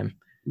the time.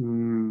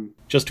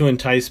 Just to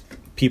entice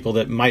people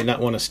that might not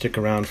want to stick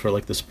around for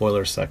like the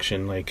spoiler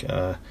section, like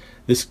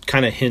this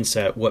kind of hints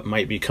at what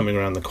might be coming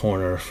around the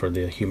corner for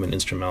the human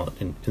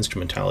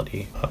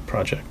instrumentality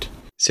project.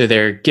 So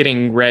they're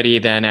getting ready.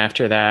 Then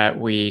after that,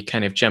 we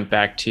kind of jump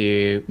back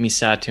to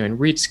Misato and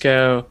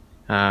Ritsuko,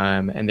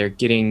 and they're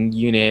getting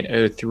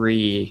Unit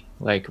 03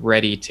 like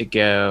ready to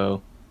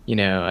go.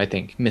 I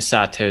think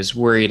Misato's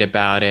worried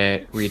about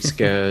it.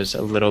 Ritsuko's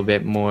a little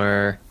bit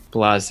more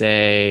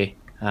blasé.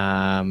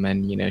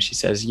 And, she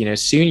says,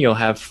 soon you'll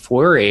have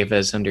 4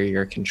 Avas under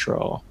your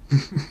control.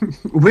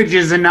 Which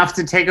is enough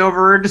to take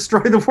over or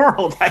destroy the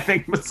world. I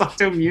think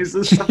Misato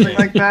muses something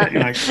like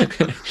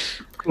that.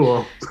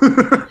 Cool.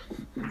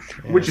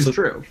 Which is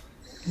true.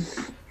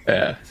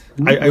 Yeah.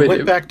 I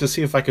went back to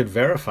see if I could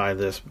verify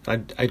this. I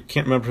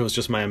can't remember if it was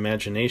just my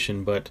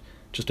imagination, but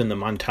just in the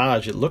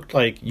montage, it looked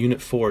like Unit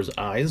 4's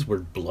eyes were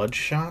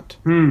bloodshot.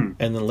 And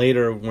then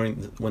later,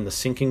 when the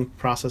sinking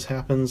process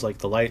happens, like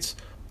the lights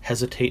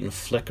hesitate and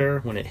flicker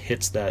when it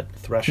hits that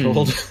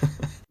threshold.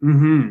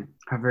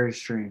 How very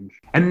strange.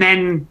 And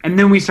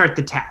then we start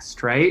the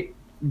test, right?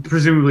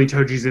 presumably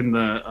Toji's in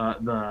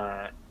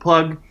the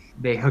plug.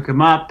 They hook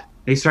him up.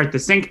 They start the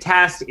sync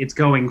test. It's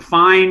going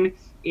fine.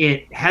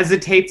 It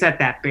hesitates at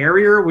that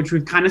barrier, which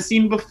we've kind of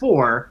seen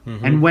before.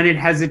 Mm-hmm. And when it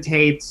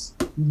hesitates,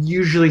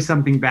 usually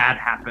something bad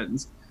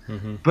happens.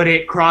 Mm-hmm. But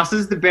it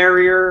crosses the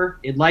barrier.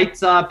 It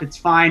lights up. It's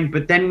fine.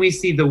 But then we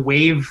see the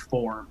wave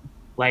form,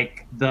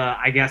 like the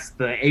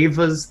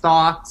Ava's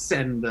thoughts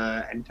and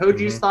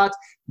Toji's thoughts.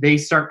 They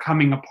start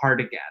coming apart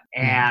again.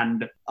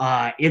 And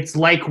it's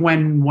like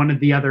when one of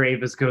the other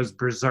Avas goes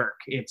berserk.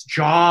 Its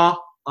jaw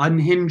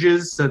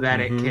unhinges so that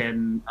it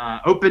can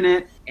open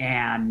it,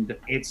 and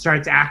it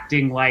starts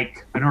acting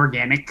like an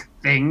organic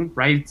thing,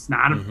 right? It's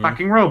not a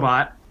fucking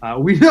robot.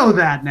 We know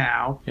that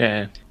now.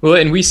 Yeah. Well,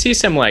 and we see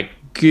some like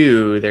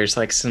goo. There's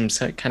like some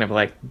kind of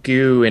like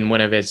goo in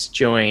one of its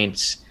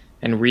joints,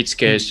 and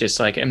Ritsuko is just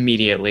like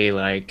immediately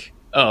like,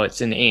 oh, it's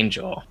an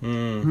angel.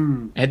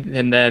 And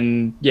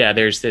then, yeah,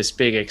 there's this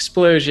big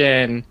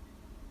explosion,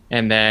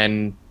 and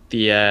then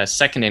the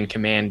second in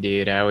command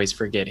dude, I always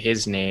forget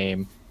his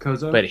name,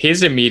 Kozo? but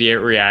his immediate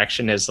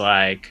reaction is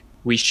like,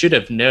 we should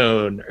have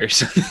known, or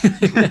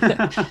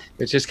something.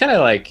 Which is kind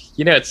of like,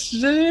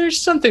 there's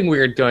something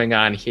weird going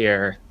on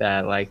here,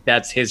 that like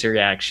that's his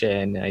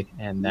reaction,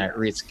 and that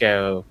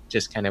Ritsuko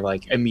just kind of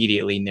like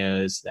immediately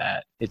knows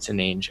that it's an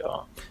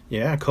angel.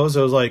 Yeah,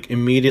 Kozo's like,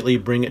 immediately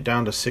bring it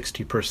down to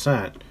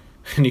 60%.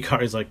 And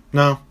Ikari's like,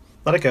 no,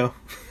 let it go.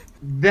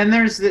 Then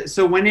there's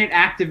so when it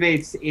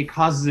activates, it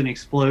causes an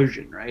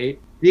explosion, right?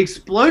 The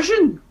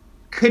explosion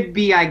could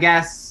be, I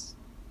guess,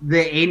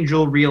 the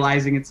angel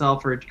realizing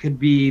itself, or it could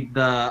be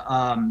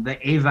the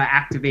Ava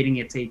activating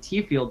its AT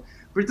field.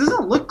 But it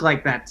doesn't look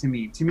like that to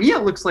me. To me,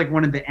 it looks like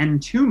one of the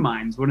N2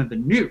 mines, one of the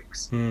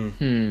nukes.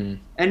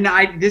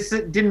 And this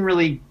didn't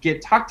really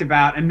get talked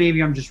about, and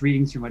maybe I'm just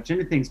reading too much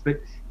into things, but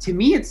to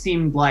me it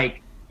seemed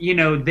like,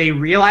 they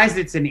realized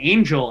it's an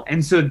angel,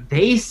 and so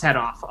they set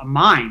off a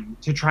mine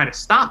to try to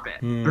stop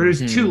it. But it was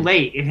too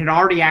late. It had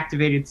already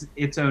activated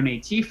its own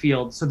AT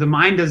field, so the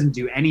mine doesn't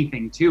do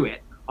anything to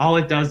it. All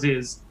it does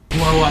is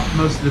blow up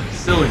most of the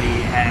facility,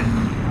 and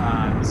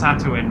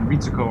Misato and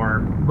Ritsuko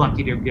are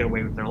lucky to get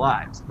away with their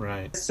lives.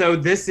 Right. So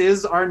this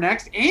is our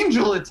next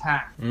angel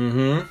attack.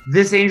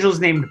 This angel is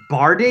named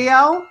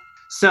Bardiel.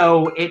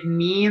 So it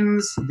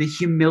means the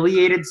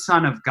humiliated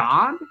son of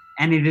God,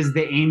 and it is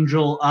the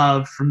angel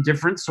of, from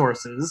different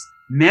sources,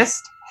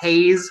 mist,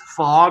 haze,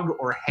 fog,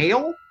 or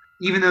hail.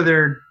 Even though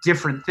they're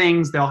different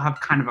things, they'll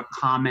have kind of a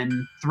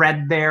common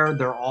thread there.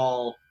 They're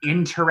all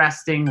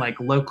interesting, like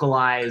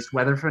localized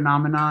weather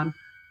phenomenon.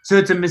 So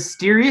it's a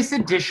mysterious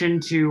addition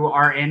to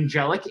our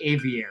angelic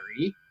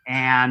aviary,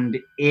 and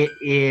it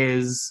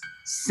is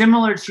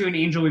similar to an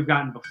angel we've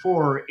gotten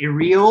before,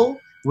 Iriel,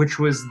 which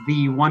was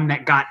the one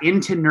that got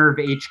into Nerve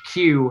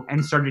HQ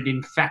and started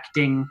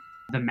infecting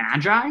the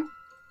Magi.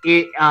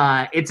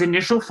 Its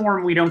initial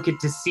form we don't get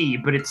to see,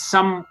 but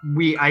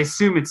I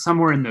assume it's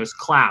somewhere in those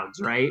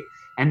clouds, right?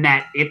 And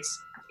that it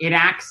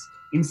acts,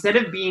 instead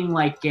of being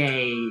like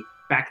a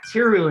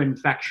bacterial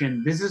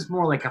infection, this is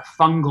more like a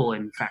fungal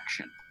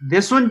infection.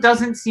 This one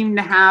doesn't seem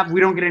to have, we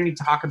don't get any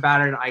talk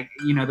about it.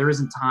 There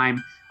isn't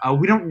time.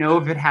 We don't know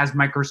if it has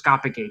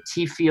microscopic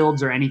AT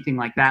fields or anything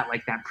like that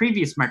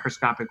previous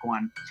microscopic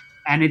one.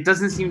 And it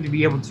doesn't seem to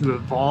be able to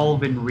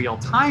evolve in real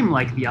time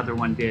like the other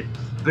one did.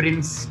 But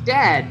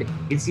instead,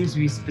 it seems to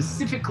be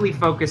specifically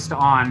focused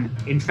on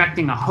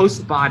infecting a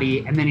host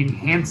body and then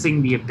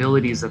enhancing the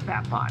abilities of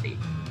that body.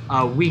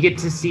 We get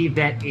to see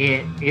that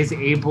it is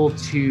able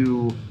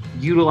to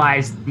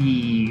utilize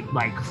the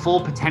full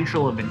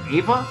potential of an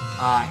Ava.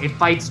 It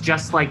fights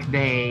just like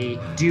they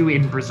do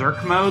in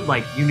Berserk mode,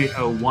 like Unit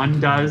 01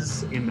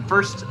 does in the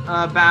first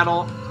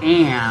battle.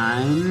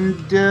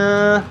 And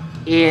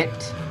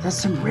it does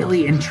some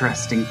really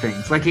interesting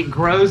things. Like, it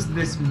grows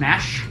this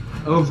mesh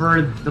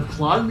over the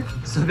plug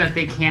so that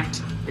they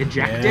can't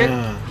eject it.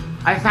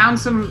 I found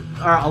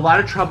a lot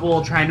of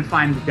trouble trying to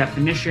find the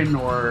definition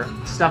or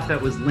stuff that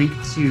was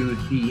linked to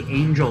the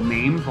angel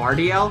name,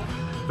 Bardiel.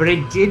 But I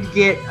did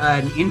get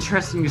an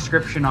interesting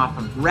description off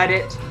of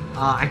Reddit.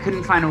 I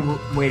couldn't find a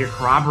way to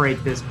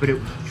corroborate this, but it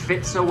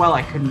fit so well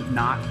I couldn't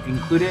not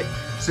include it.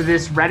 So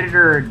this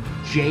Redditor,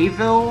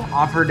 Jayville,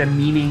 offered a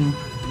meaning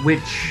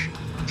which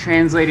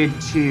translated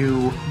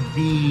to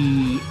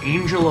the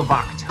Angel of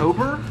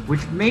October,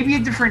 which may be a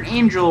different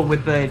angel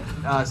with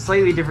a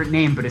slightly different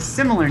name, but a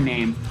similar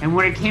name. And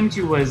what it came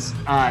to was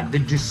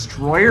the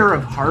destroyer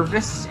of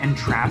harvests and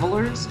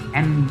travelers,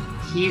 and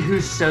he who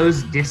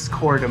sows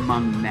discord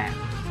among men,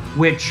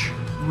 which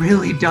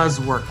really does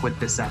work with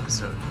this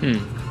episode.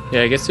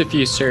 Yeah, I guess if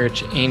you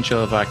search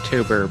Angel of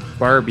October,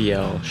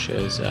 Barbiel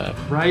shows up.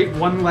 Right?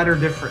 One letter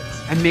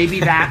difference. And maybe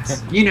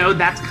that's,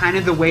 that's kind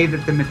of the way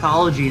that the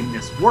mythology in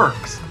this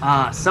works.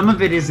 Some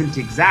of it isn't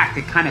exact.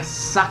 It kind of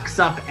sucks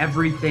up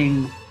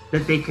everything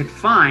that they could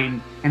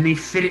find, and they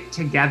fit it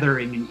together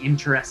in an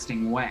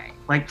interesting way.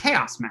 Like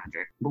chaos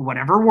magic, but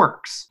whatever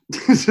works.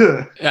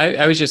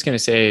 I was just going to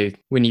say,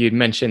 when you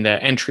mentioned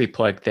the entry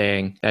plug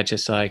thing, that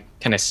just kind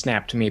of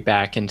snapped me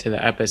back into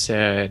the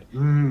episode.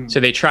 So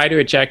they try to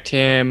eject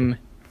him.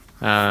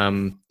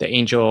 The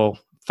angel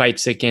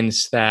fights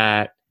against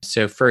that.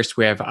 So first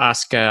we have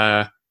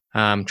Asuka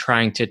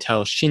trying to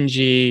tell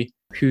Shinji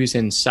who's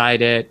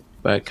inside it,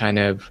 but kind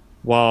of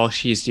while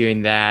she's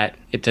doing that,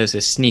 it does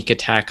a sneak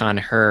attack on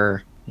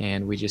her,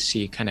 and we just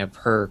see kind of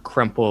her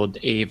crumpled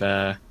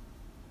Ava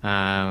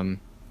and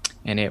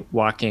it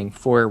walking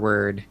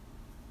forward.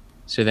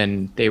 So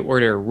then they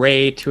order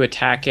Rei to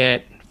attack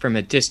it from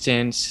a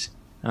distance,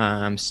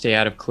 stay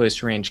out of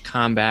close range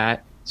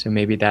combat. So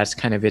maybe that's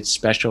kind of its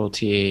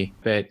specialty.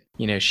 But,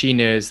 she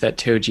knows that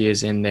Toji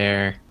is in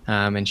there,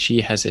 and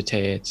she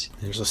hesitates.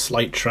 There's a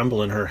slight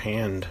tremble in her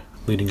hand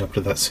leading up to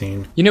that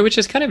scene. Which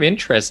is kind of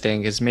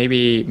interesting, because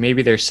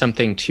maybe there's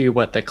something to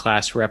what the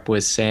class rep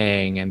was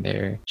saying,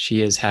 and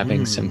she is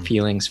having some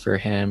feelings for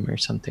him or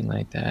something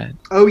like that.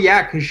 Oh,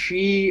 yeah, because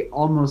she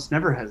almost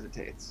never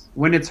hesitates.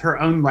 When it's her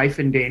own life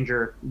in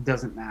danger, it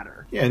doesn't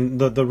matter. Yeah, and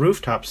the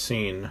rooftop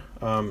scene,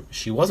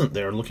 she wasn't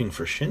there looking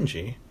for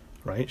Shinji,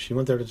 right? She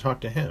went there to talk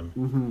to him.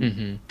 Mm-hmm.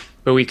 Mm-hmm.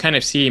 But we kind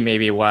of see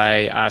maybe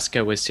why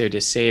Asuka was so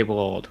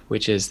disabled,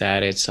 which is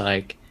that it's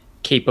like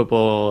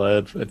capable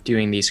of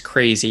doing these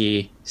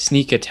crazy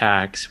sneak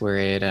attacks where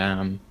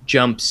it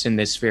jumps in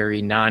this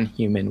very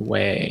non-human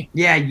way.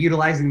 Yeah,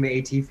 utilizing the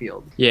AT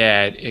field.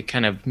 Yeah, it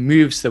kind of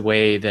moves the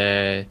way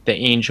the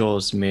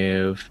angels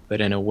move, but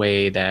in a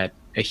way that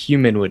a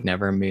human would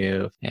never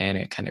move, and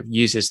it kind of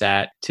uses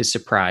that to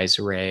surprise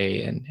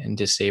Rei and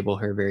disable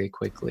her very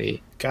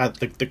quickly. God,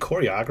 the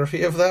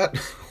choreography of that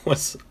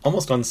was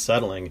almost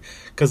unsettling,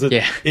 because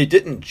it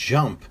didn't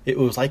jump. It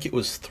was like it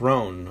was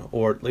thrown,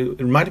 or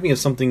it reminded me of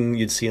something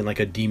you'd see in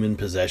like a demon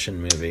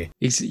possession movie.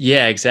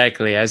 Yeah,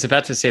 exactly. I was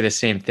about to say the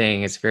same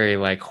thing. It's very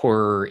like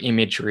horror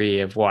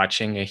imagery of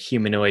watching a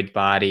humanoid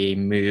body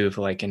move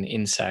like an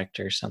insect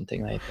or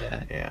something like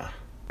that. Yeah.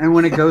 And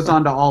when it goes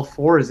on to all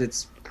fours,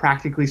 it's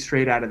practically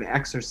straight out of The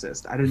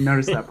Exorcist. I didn't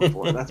notice that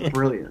before. That's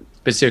brilliant.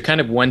 But so kind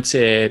of once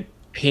it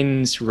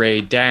pins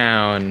Rei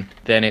down,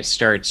 then it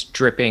starts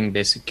dripping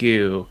this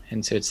goo.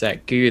 And so it's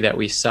that goo that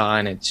we saw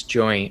in its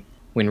joint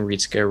when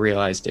Ritsuko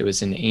realized it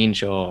was an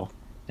angel.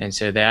 And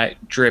so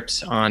that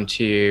drips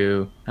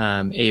onto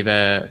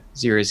Ava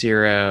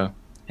 00,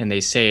 and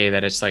they say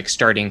that it's like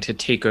starting to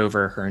take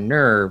over her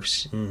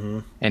nerves. Mm-hmm.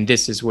 And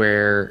this is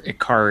where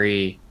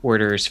Ikari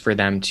orders for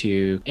them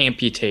to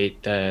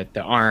amputate the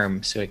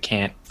arm so it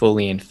can't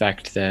fully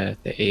infect the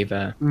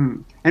Ava.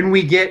 And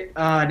we get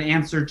an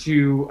answer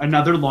to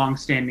another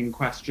long-standing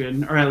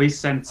question, or at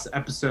least since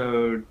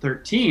episode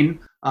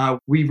 13.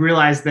 We've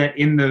realized that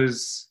in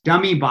those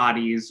dummy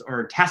bodies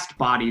or test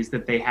bodies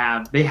that they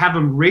have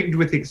them rigged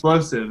with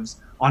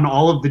explosives on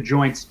all of the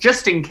joints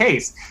just in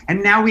case.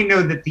 And now we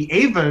know that the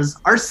Avas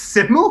are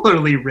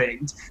similarly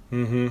rigged,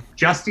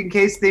 just in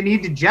case they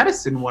need to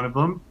jettison one of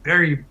them.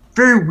 Very,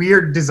 very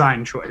weird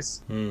design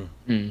choice.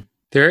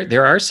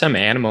 There are some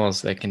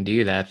animals that can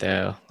do that,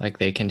 though. Like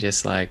they can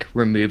just like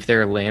remove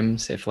their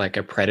limbs if like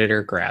a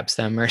predator grabs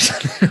them or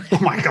something. Oh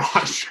my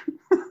gosh.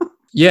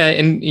 Yeah,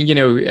 and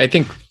I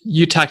think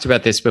you talked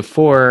about this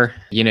before.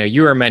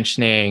 You were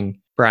mentioning,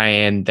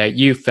 Brian, that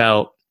you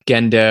felt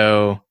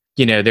Gendo,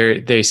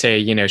 they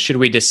say, should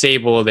we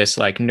disable this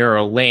like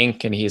neural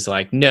link? And he's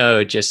like,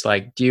 no, just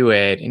like do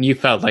it. And you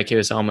felt like it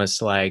was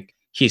almost like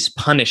he's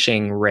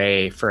punishing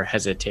Rei for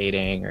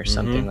hesitating or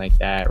something like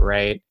that,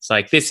 right? It's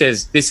like this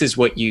is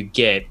what you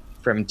get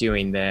from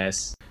doing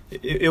this.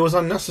 It was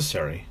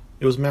unnecessary.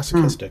 It was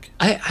masochistic.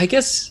 I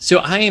guess so.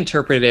 I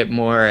interpret it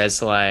more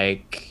as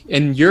like,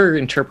 and your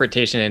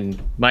interpretation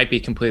might be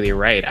completely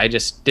right. I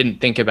just didn't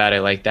think about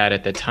it like that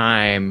at the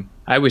time.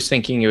 I was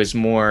thinking it was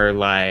more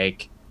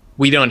like,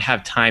 we don't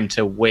have time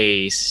to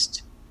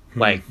waste.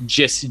 Like,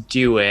 just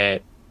do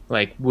it.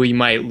 Like, we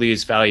might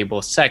lose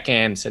valuable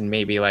seconds and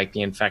maybe like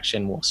the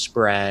infection will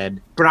spread.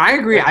 But I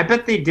agree. I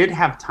bet they did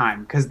have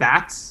time, because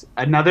that's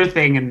another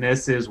thing in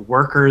this is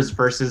workers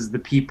versus the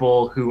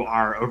people who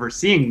are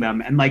overseeing them.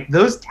 And like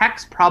those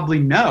techs probably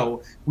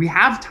know we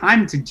have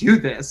time to do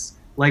this.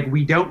 Like,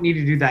 we don't need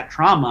to do that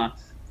trauma.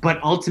 But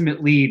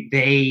ultimately,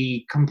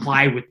 they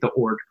comply with the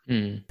order.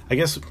 I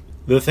guess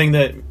the thing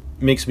that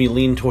makes me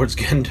lean towards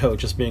Gendo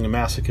just being a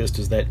masochist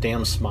is that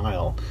damn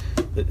smile,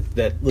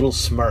 that little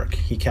smirk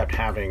he kept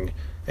having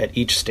at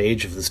each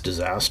stage of this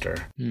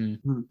disaster.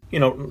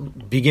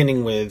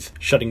 Beginning with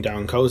shutting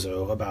down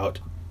Kozo about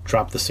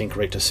drop the sync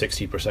rate to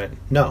 60%.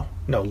 No,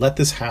 let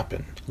this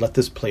happen. Let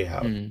this play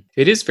out.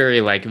 It is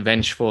very like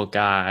vengeful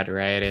God,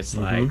 right? It's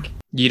like,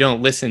 you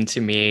don't listen to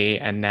me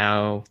and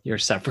now you're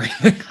suffering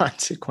the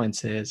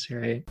consequences,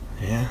 right?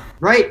 Yeah.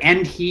 Right,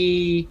 and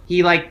he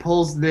like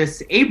pulls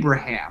this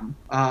Abraham.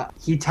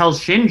 He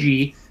tells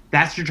Shinji,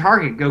 that's your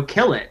target, go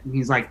kill it. And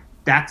he's like,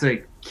 that's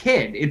a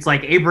kid. It's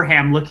like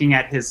Abraham looking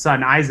at his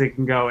son Isaac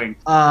and going,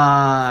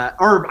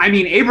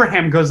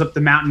 Abraham goes up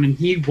the mountain and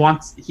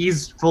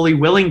he's fully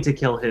willing to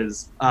kill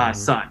his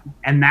son.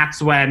 And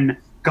that's when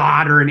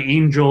God or an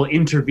angel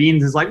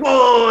intervenes, is like,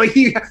 whoa,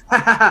 you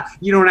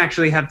don't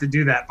actually have to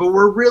do that. But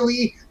we're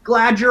really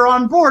glad you're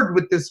on board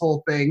with this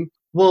whole thing.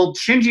 Well,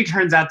 Shinji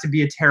turns out to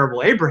be a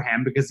terrible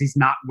Abraham because he's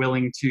not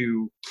willing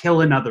to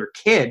kill another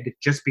kid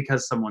just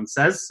because someone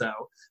says so.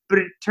 But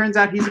it turns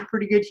out he's a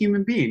pretty good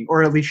human being,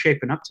 or at least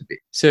shaping up to be.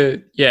 So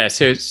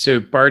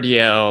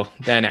Bardiel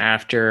then,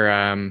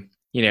 after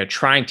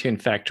trying to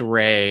infect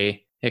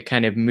Rei, it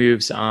kind of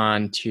moves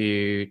on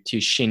to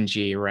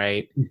Shinji,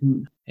 right?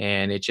 Mm-hmm.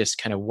 And it just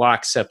kind of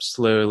walks up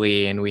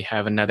slowly, and we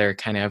have another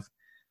kind of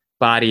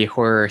body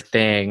horror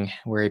thing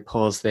where he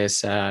pulls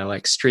this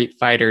like Street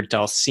Fighter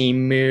Dalsim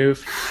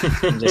move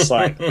and just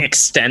like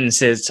extends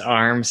his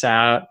arms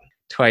out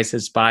twice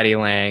his body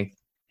length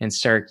and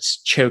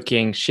starts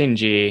choking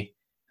Shinji.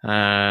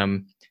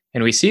 And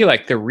we see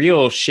like the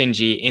real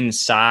Shinji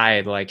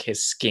inside, like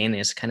his skin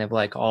is kind of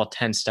like all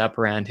tensed up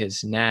around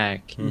his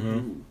neck.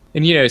 Mm-hmm.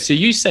 And so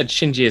you said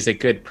Shinji is a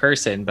good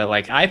person, but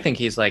like I think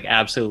he's like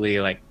absolutely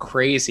like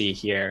crazy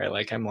here.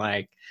 Like I'm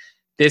like,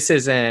 this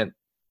isn't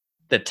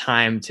the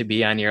time to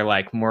be on your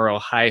like moral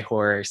high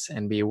horse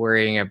and be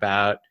worrying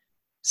about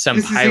some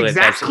this pilot is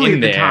exactly that's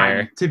in the there.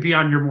 Time to be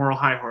on your moral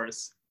high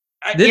horse.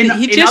 In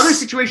other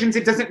situations,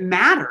 it doesn't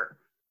matter.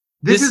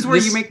 This is where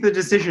you make the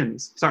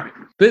decisions. Sorry.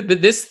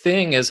 But this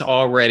thing has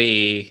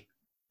already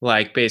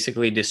like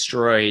basically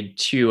destroyed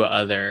 2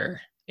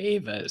 other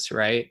Avas,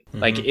 right? Mm-hmm.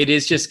 Like it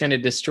is just going to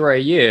destroy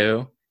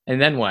you.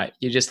 And then what?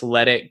 You just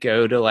let it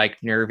go to like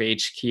Nerve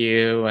HQ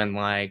and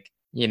like,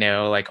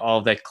 like all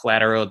the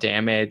collateral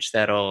damage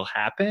that'll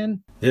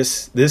happen.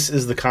 This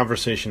is the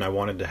conversation I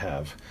wanted to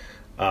have.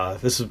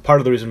 This is part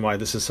of the reason why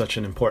this is such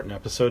an important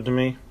episode to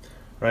me,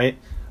 right?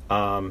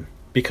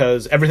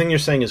 Because everything you're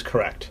saying is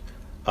correct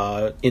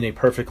in a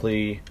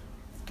perfectly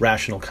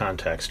rational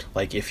context.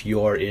 Like if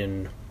you're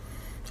in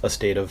a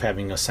state of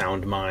having a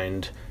sound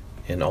mind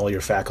and all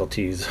your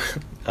faculties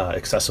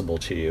accessible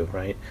to you,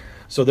 right?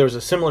 So there's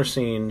a similar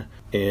scene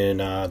in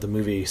the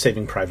movie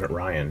Saving Private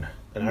Ryan.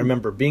 And I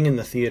remember being in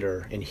the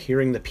theater and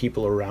hearing the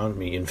people around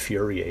me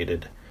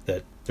infuriated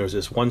that there was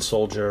this one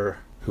soldier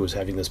who was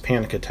having this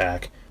panic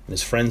attack and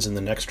his friend's in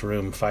the next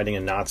room fighting a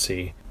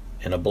Nazi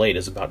and a blade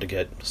is about to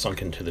get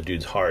sunk into the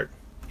dude's heart.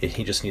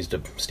 He just needs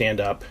to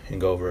stand up and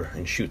go over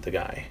and shoot the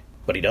guy.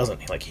 But he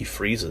doesn't. He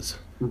freezes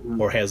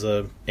or has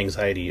a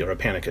anxiety or a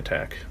panic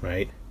attack,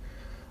 right?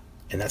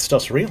 And that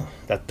stuff's real.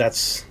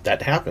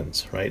 That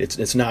happens, right?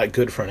 It's not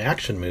good for an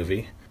action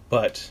movie,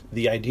 but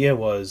the idea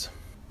was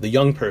the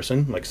young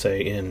person, like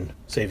say in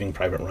Saving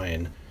Private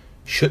Ryan,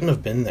 shouldn't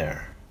have been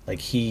there. Like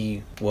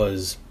he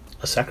was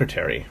a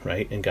secretary,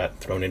 right, and got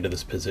thrown into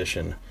this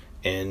position.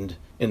 And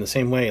in the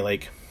same way,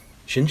 like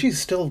Shinji's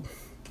still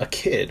a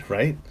kid,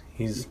 right?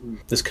 He's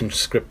this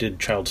conscripted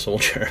child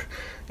soldier,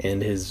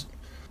 and his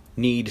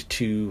need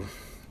to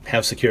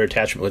have secure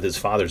attachment with his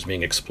father is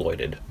being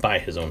exploited by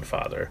his own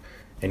father.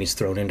 And he's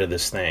thrown into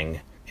this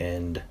thing,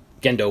 and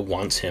Gendo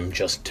wants him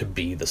just to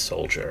be the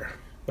soldier,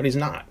 but he's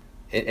not.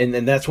 And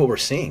that's what we're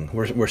seeing.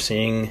 We're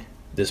seeing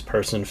this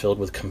person filled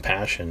with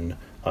compassion,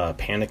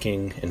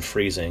 panicking and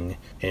freezing.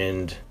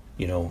 And,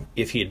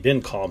 if he had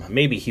been calm,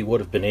 maybe he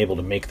would have been able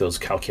to make those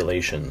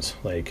calculations.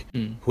 Like,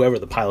 whoever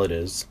the pilot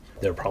is,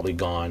 they're probably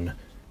gone.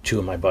 2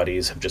 of my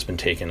buddies have just been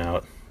taken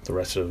out. The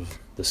rest of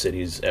the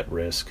city's at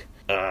risk.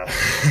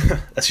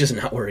 That's just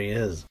not where he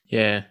is.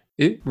 Yeah.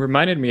 It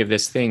reminded me of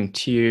this thing,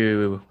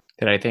 too,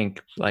 that I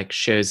think like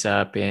shows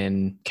up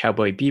in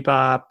Cowboy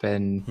Bebop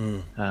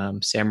and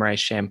Samurai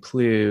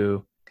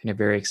Champloo kind of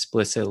very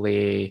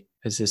explicitly.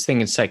 There's this thing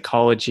in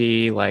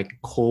psychology, like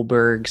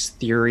Kohlberg's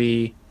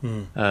theory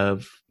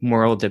of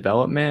moral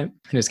development.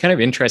 And it's kind of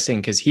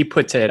interesting because he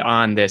puts it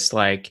on this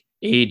like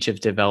age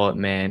of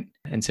development.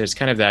 And so it's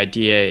kind of the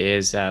idea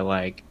is that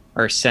like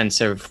our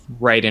sense of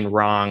right and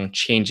wrong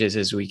changes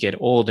as we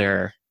get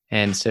older.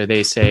 And so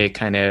they say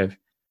kind of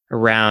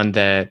around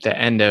the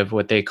end of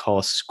what they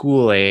call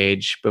school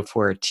age,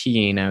 before a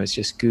teen, I was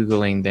just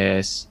Googling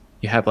this,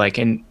 you have like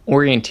an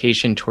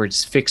orientation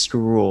towards fixed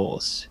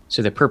rules.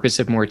 So the purpose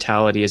of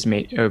morality is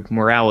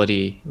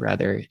maintaining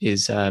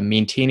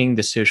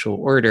the social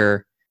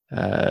order.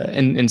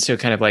 And so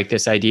kind of like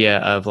this idea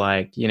of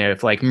like,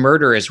 if like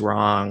murder is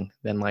wrong,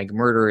 then like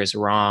murder is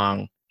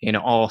wrong in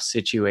all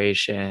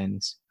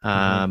situations.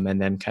 And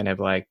then kind of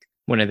like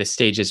one of the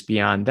stages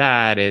beyond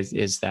that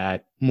is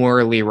that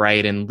morally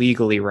right and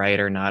legally right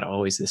are not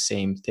always the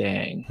same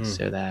thing.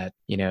 So that,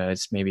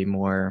 it's maybe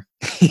more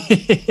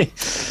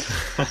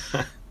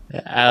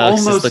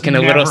Alex almost is looking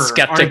a little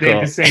skeptical. Are they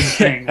the same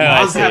thing?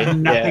 Laws have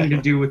nothing to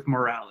do with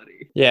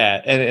morality.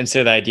 Yeah. And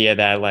so the idea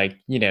that like,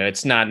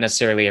 it's not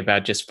necessarily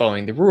about just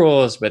following the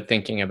rules, but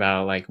thinking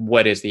about like,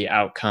 what is the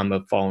outcome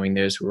of following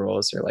those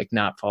rules or like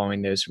not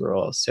following those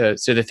rules. So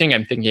the thing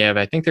I'm thinking of,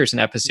 I think there's an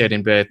episode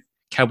in both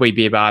Cowboy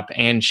Bebop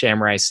and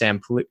Samurai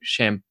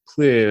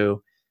Champloo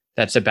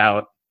that's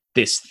about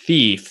this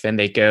thief, and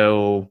they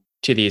go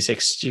to these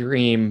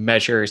extreme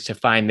measures to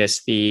find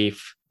this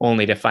thief,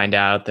 only to find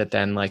out that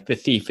then like the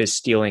thief is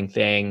stealing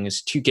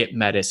things to get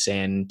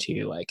medicine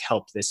to like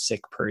help this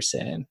sick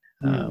person.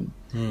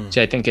 Which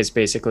I think is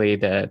basically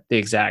the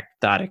exact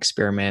thought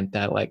experiment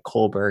that like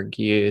Kohlberg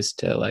used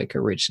to like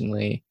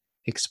originally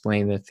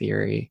explain the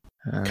theory.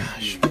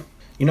 Gosh,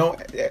 You know,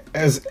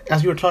 as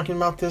you were talking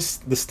about this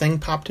thing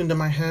popped into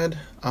my head.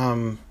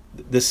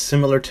 This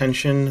similar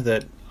tension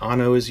that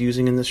Anno is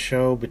using in this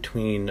show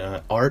between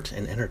art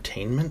and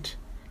entertainment,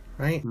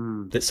 right?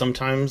 That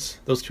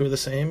sometimes those two are the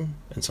same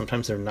and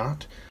sometimes they're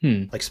not.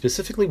 Like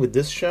specifically with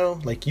this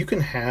show, like you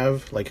can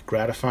have like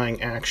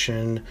gratifying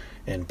action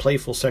and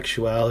playful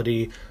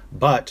sexuality,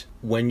 but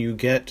when you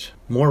get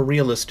more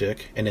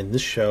realistic, and in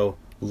this show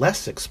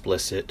less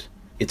explicit,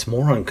 it's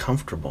more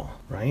uncomfortable,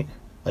 right?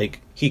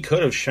 Like he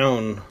could have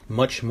shown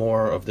much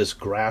more of this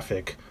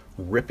graphic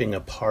ripping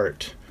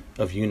apart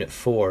of Unit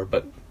 4,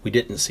 but we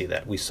didn't see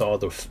that. We saw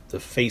the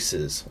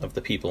faces of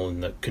the people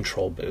in the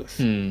control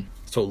booth.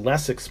 So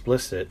less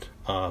explicit,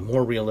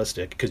 more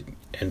realistic,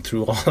 and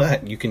through all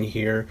that, you can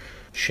hear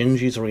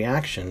Shinji's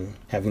reaction,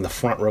 having the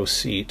front row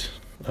seat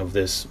of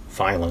this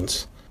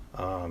violence.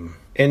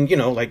 And, you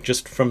know, like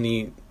just from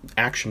the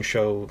action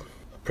show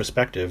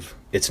perspective,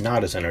 it's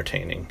not as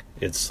entertaining.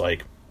 It's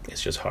like,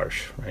 it's just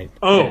harsh, right?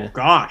 Oh,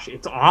 gosh,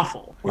 it's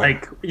awful. Yeah.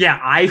 Like, yeah,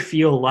 I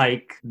feel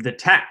like the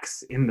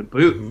techs in the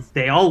booth,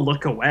 they all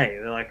look away.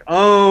 They're like,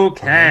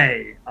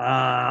 okay,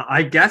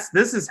 I guess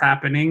this is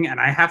happening and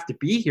I have to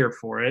be here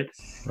for it.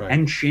 Right.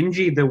 And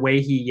Shinji, the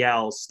way he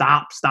yells,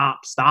 stop,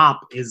 stop,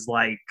 stop, is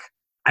like,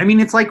 I mean,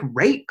 it's like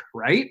rape,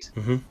 right?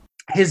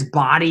 His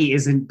body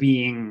isn't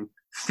being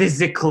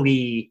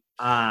physically,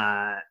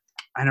 I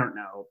don't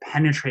know,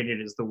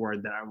 penetrated is the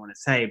word that I want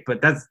to say,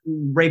 but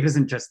rape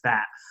isn't just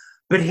that.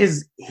 But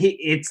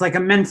it's like a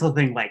mental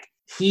thing. Like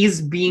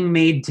he's being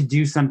made to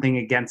do something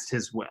against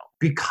his will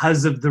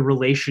because of the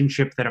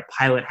relationship that a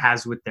pilot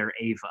has with their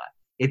Ava.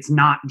 It's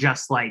not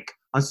just like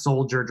a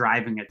soldier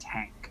driving a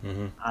tank.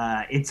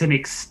 It's an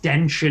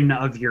extension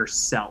of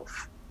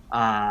yourself.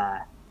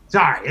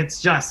 Sorry, it's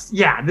just,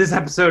 this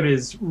episode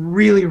is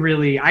really,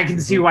 really, I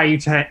can see why you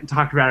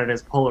talked about it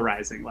as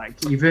polarizing.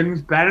 Like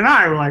even Ben and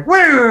I were like,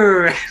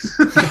 woo!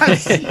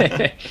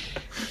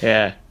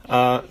 Yeah.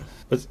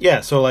 But yeah,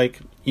 so like,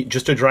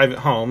 just to drive it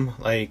home,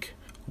 like,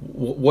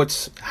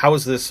 how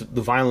is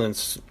the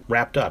violence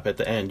wrapped up at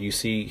the end? You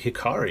see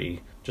Hikari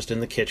just in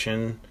the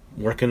kitchen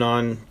working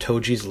on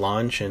Toji's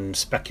lunch and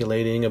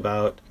speculating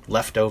about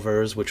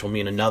leftovers, which will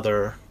mean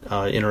another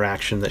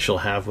interaction that she'll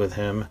have with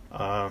him.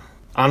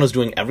 Anno's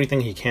doing everything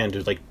he can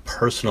to like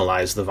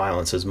personalize the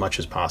violence as much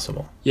as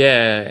possible.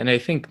 Yeah, and I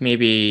think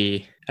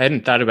maybe I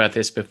hadn't thought about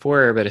this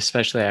before, but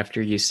especially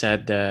after you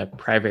said the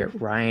Private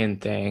Ryan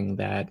thing,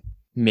 that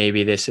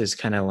maybe this is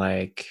kind of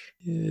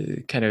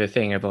a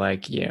thing of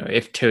like, you know,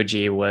 if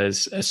Toji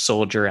was a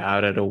soldier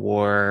out at a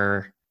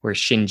war, or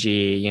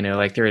Shinji, you know,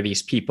 like there are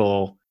these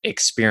people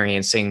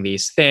experiencing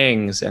these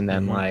things, and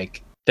then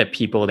like the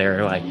people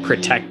they're like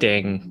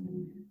protecting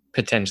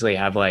potentially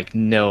have like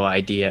no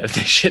idea of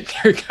the shit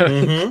they're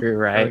going through,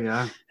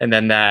 right? And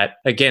then that,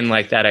 again,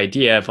 like that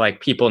idea of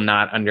like people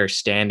not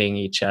understanding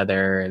each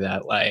other,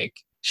 that like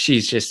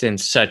she's just in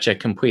such a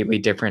completely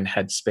different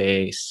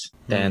headspace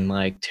than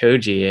like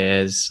Toji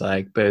is,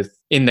 like both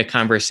in the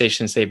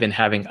conversations they've been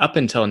having up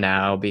until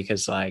now,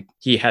 because like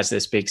he has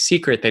this big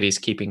secret that he's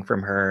keeping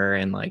from her,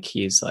 and like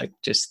he's like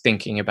just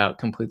thinking about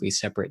completely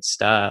separate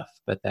stuff.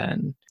 But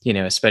then, you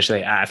know,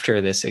 especially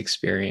after this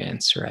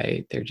experience,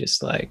 right, they're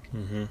just like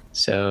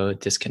so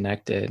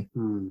disconnected.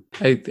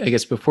 I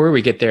guess before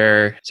we get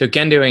there, so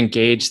Gendo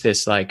engaged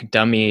this like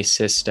dummy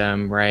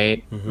system,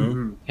 right?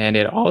 And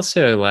it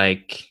also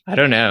like, I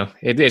don't know,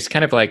 it's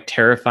kind of like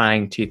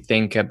terrifying to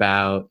think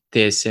about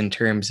this in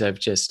terms of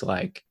just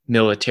like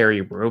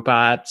military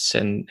robots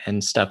and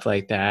stuff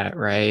like that,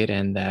 right?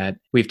 And that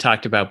we've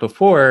talked about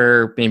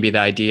before, maybe the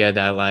idea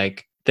that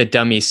like the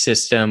dummy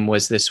system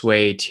was this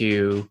way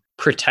to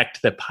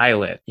protect the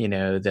pilot. You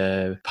know,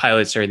 the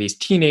pilots are these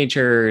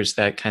teenagers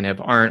that kind of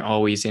aren't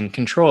always in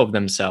control of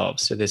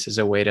themselves. So this is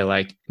a way to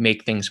like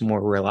make things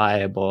more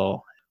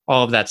reliable.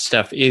 All of that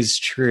stuff is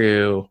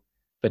true.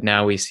 But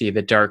now we see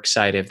the dark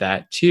side of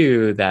that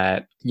too,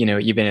 that, you know,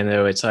 even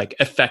though it's like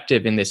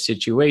effective in this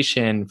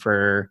situation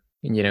for,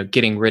 you know,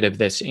 getting rid of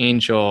this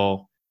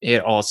angel,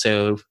 it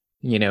also,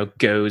 you know,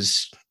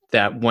 goes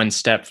that one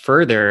step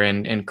further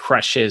and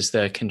crushes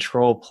the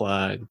control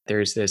plug.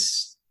 There's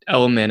this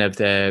element of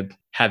the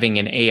having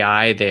an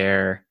AI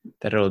there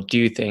that'll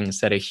do things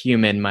that a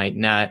human might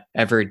not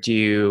ever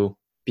do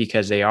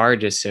because they are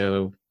just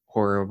so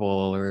horrible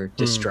or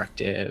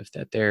destructive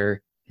that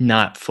they're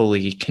not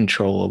fully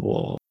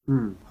controllable.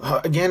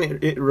 Again,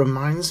 it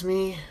reminds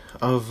me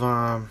of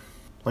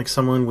like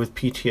someone with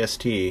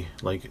PTSD,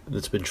 like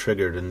that's been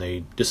triggered and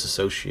they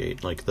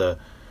disassociate, like the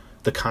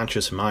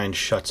conscious mind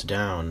shuts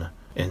down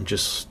and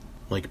just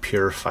like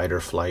pure fight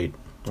or flight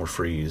or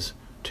freeze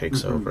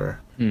takes over.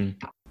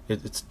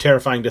 It's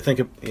terrifying to think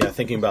of,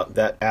 thinking about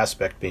that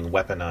aspect being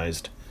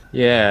weaponized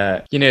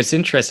Yeah. It's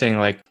interesting.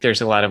 Like,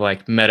 there's a lot of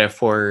like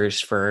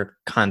metaphors for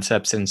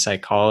concepts in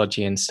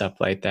psychology and stuff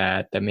like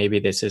that, that maybe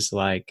this is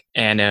like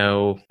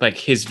Anno, like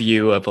his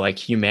view of like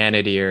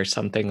humanity or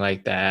something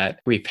like that.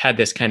 We've had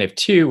this kind of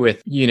too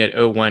with Unit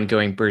 01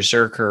 going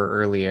berserker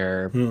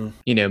earlier.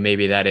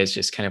 Maybe that is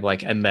just kind of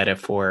like a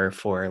metaphor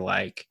for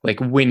like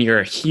when you're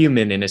a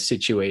human in a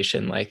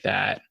situation like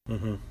that,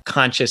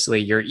 consciously,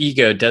 your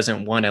ego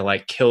doesn't want to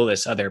like kill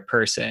this other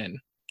person.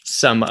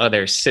 Some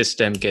other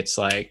system gets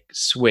like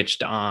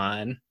switched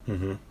on,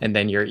 and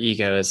then your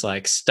ego is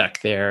like stuck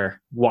there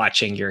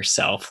watching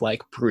yourself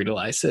like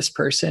brutalize this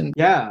person.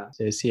 Yeah.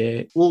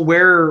 Associate. Well,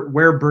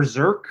 where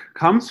berserk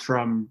comes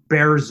from,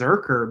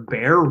 berserker,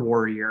 bear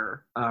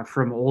warrior,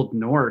 from Old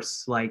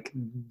Norse, like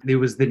it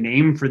was the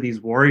name for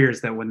these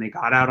warriors that when they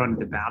got out onto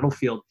the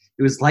battlefield,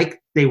 it was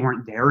like they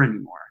weren't there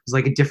anymore. It was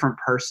like a different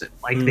person,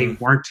 like they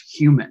weren't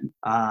human.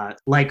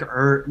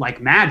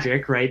 Like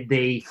magic, right?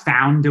 They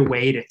found a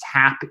way to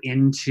tap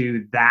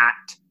into that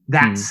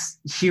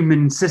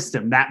human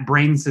system, that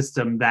brain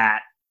system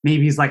that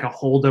maybe is like a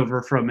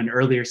holdover from an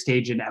earlier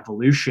stage in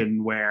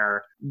evolution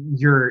where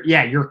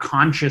your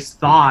conscious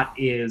thought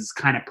is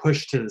kind of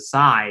pushed to the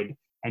side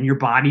and your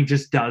body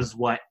just does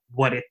what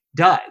it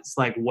does,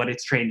 like what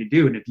it's trained to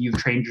do. And if you've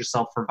trained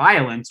yourself for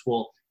violence,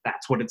 well,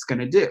 that's what it's going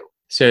to do.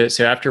 So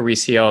after we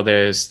see all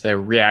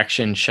the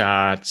reaction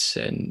shots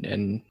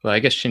and well, I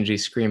guess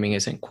Shinji's screaming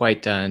isn't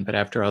quite done, but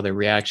after all the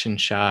reaction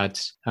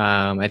shots,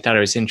 I thought it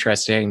was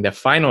interesting. The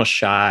final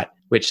shot,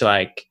 which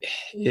like,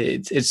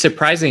 it's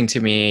surprising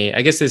to me.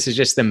 I guess this is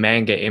just the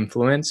manga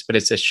influence, but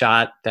it's a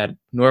shot that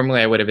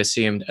normally I would have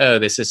assumed, oh,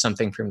 this is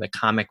something from the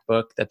comic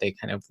book that they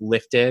kind of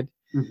lifted.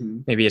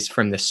 Maybe it's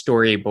from the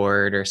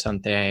storyboard or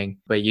something,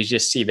 but you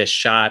just see this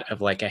shot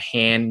of like a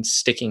hand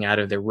sticking out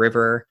of the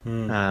river.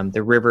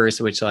 The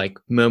rivers, which like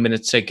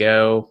moments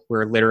ago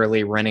were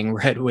literally running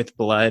red with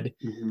blood.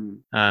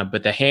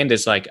 But the hand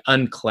is like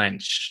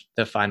unclenched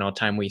the final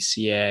time we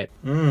see it.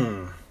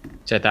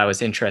 So I thought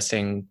was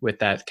interesting with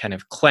that kind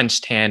of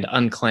clenched hand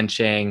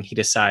unclenching. He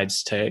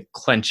decides to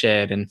clench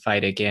it and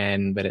fight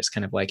again, but it's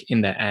kind of like in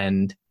the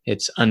end,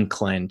 it's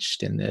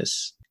unclenched in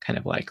this kind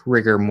of like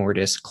rigor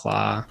mortis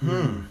claw.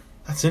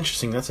 That's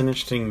interesting. That's an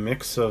interesting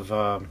mix of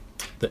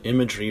the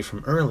imagery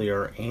from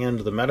earlier and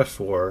the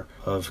metaphor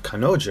of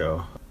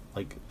Kanojo,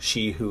 like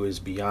she who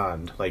is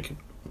beyond, like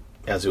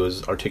as it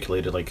was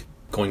articulated, like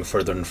going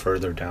further and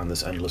further down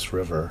this endless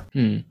river.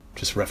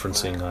 Just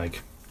referencing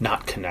like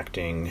not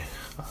connecting,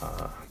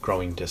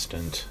 growing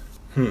distant.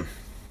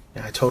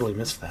 Yeah, I totally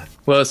missed that.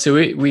 Well, so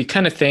we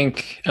kind of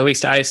think, at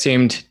least I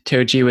assumed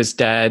Toji was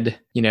dead.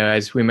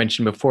 As we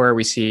mentioned before,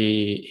 we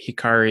see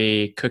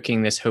Hikari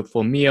cooking this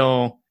hopeful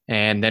meal,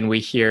 and then we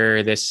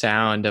hear this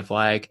sound of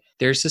like,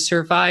 there's a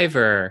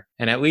survivor.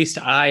 And at least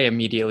I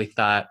immediately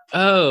thought,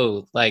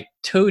 oh, like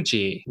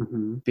Toji,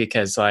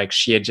 because like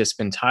she had just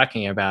been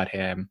talking about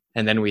him.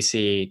 And then we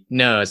see,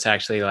 no, it's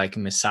actually like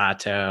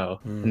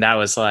Misato. And that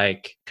was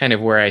like kind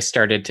of where I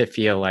started to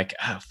feel like,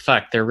 oh,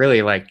 fuck, they're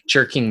really like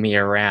jerking me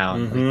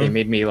around. Like, they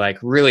made me like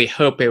really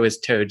hope it was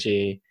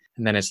Toji.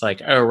 And then it's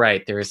like, oh,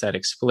 right, there was that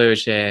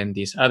explosion,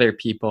 these other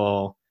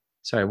people.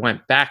 So I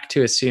went back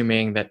to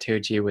assuming that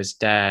Toji was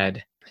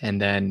dead. And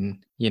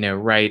then,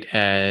 right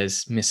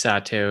as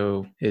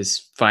Misato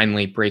is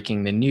finally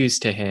breaking the news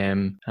to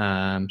him,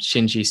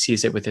 Shinji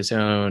sees it with his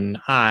own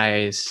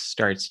eyes,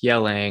 starts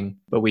yelling,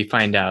 but we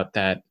find out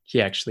that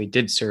he actually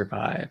did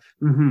survive.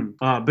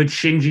 But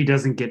Shinji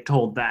doesn't get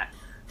told that.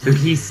 So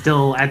he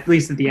still, at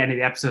least at the end of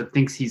the episode,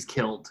 thinks he's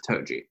killed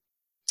Toji.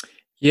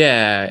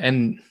 Yeah,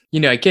 and,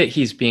 I get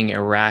he's being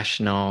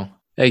irrational.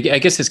 I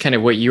guess it's kind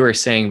of what you were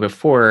saying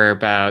before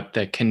about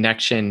the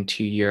connection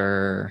to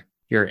your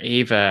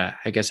Ava.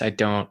 I guess I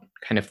don't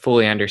kind of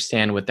fully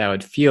understand what that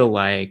would feel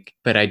like,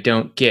 but I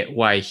don't get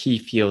why he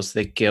feels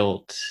the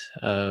guilt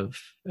of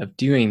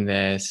doing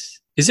this.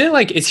 Is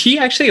he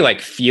actually like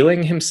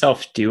feeling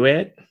himself do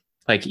it?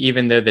 Like,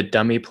 even though the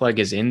dummy plug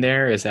is in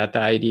there, is that the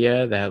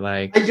idea that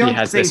like he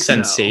has this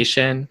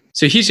sensation?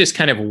 So he's just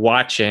kind of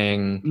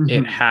watching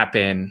it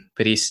happen,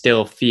 but he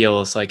still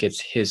feels like it's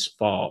his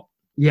fault.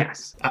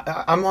 Yes.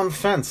 I'm on the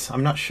fence.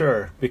 I'm not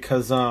sure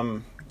because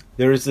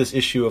there is this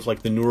issue of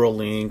like the neural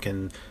link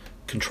and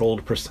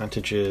controlled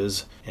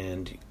percentages,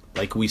 and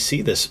like we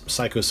see this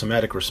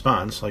psychosomatic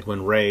response, like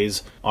when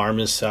Ray's arm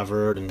is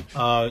severed, and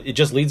it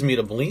just leads me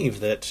to believe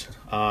that,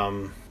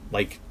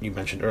 like you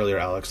mentioned earlier,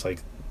 Alex,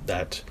 like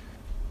that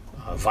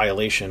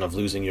violation of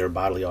losing your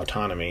bodily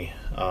autonomy,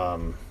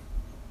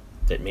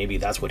 that maybe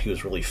that's what he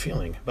was really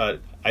feeling. But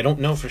I don't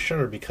know for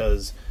sure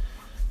because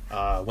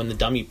when the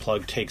dummy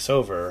plug takes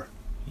over,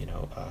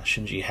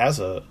 Shinji has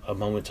a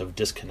moment of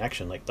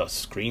disconnection, like the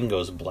screen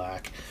goes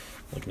black,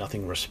 like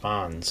nothing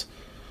responds.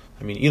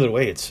 I mean, either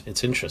way,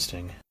 it's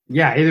interesting.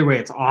 Yeah, either way,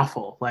 it's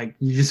awful. Like,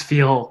 you just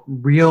feel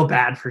real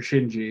bad for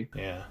Shinji.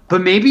 Yeah.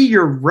 But maybe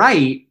you're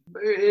right.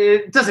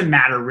 It doesn't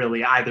matter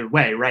really either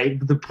way, right?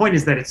 The point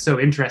is that it's so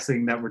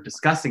interesting that we're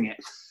discussing it.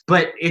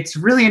 But it's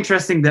really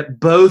interesting that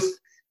both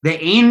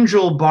the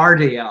angel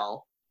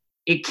Bardiel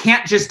it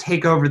can't just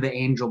take over the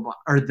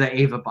or the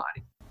Eva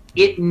body.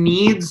 It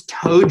needs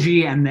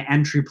Toji and the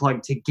entry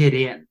plug to get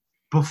in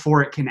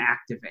before it can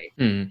activate.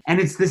 And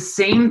it's the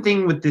same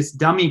thing with this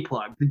dummy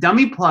plug. The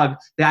dummy plug,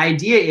 the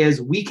idea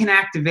is we can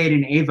activate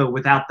an Eva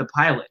without the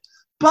pilot.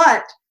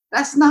 But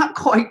that's not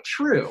quite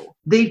true.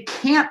 They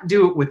can't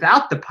do it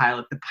without the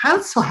pilot. The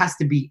pilot still has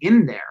to be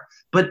in there,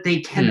 but they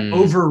can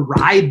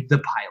override the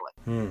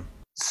pilot.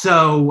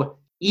 So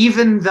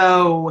even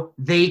though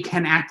they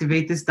can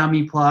activate this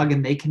dummy plug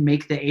and they can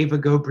make the Eva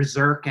go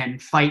berserk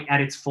and fight at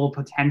its full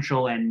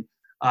potential and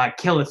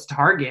kill its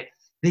target,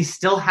 they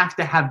still have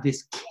to have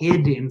this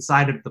kid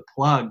inside of the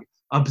plug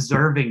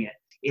observing it.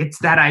 It's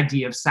that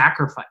idea of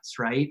sacrifice,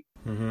 right?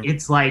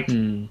 It's like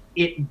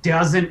it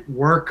doesn't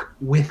work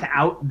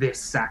without this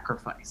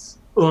sacrifice.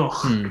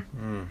 Ugh.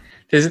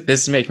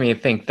 This make me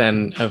think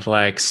then of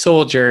like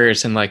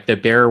soldiers and like the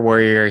bear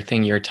warrior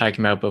thing you were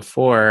talking about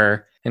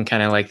before, and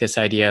kind of like this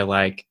idea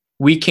like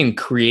we can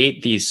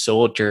create these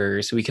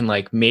soldiers, we can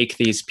like make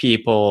these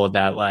people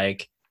that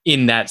like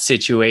in that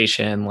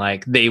situation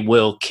like they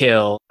will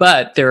kill,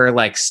 but there are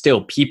like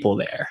still people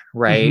there,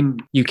 right?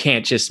 You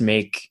can't just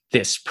make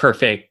this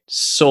perfect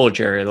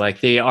soldier.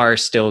 Like they are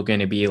still going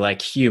to be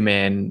like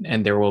human,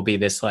 and there will be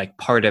this like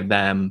part of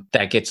them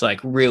that gets like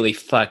really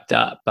fucked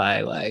up by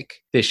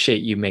like the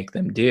shit you make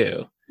them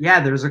do. Yeah,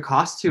 there's a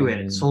cost to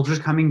it. Soldiers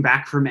coming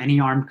back from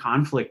any armed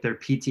conflict, they're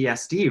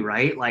PTSD,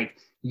 right? Like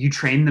you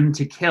train them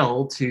to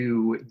kill,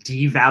 to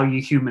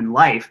devalue human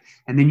life,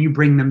 and then you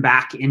bring them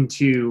back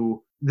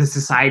into the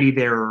society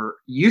they're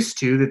used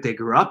to, that they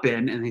grew up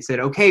in, and they said,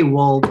 okay,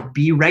 well,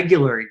 be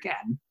regular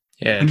again.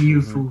 Yeah. And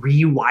you've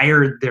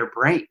rewired their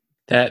brain.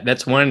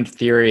 That's one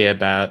theory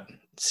about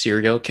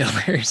serial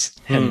killers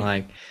and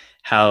like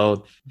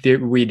how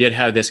we did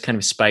have this kind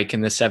of spike in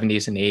the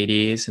 70s and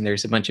 80s, and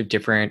there's a bunch of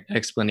different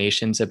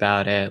explanations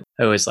about it.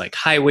 It was like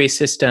highway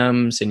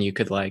systems, and you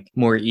could like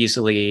more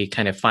easily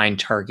kind of find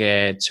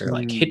targets, or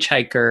like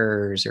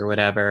hitchhikers or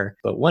whatever.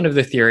 But one of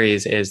the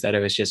theories is that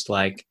it was just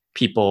like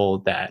people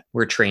that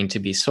were trained to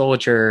be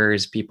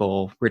soldiers,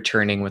 people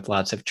returning with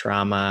lots of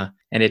trauma.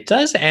 And it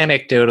does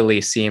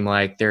anecdotally seem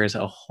like there's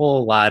a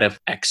whole lot of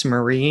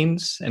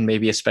ex-Marines, and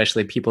maybe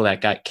especially people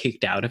that got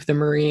kicked out of the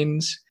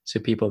Marines.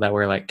 So people that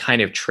were like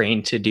kind of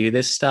trained to do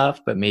this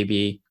stuff, but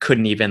maybe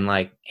couldn't even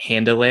like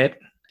handle it,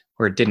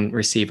 or didn't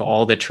receive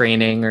all the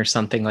training or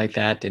something like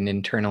that,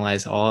 didn't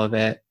internalize all of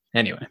it.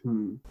 Anyway.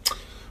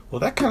 Well,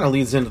 that kind of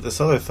leads into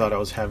this other thought I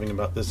was having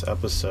about this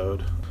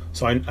episode.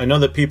 So I know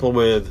that people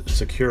with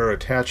secure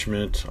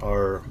attachment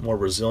are more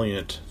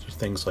resilient to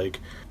things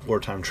like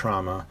wartime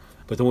trauma.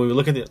 But then when we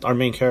look at our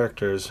main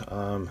characters,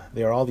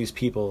 they are all these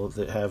people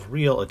that have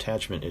real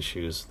attachment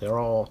issues. They're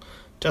all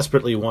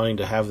desperately wanting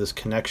to have this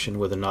connection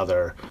with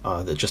another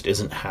that just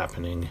isn't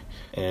happening.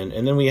 And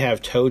then we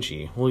have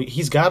Toji. Well,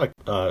 he's got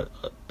a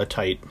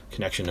tight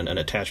connection and an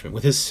attachment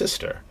with his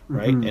sister,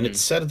 right? And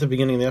it's said at the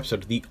beginning of the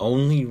episode, the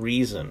only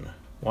reason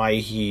why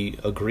he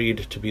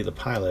agreed to be the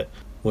pilot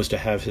was to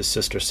have his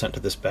sister sent to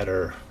this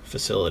better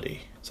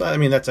facility. So, I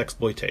mean, that's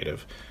exploitative.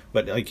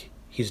 But, like,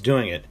 he's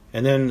doing it.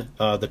 And then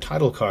the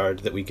title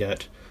card that we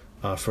get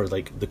for,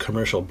 like, the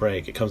commercial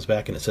break, it comes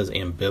back and it says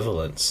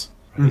ambivalence.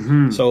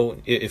 Right? So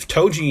if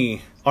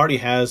Toji already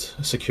has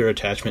a secure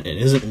attachment and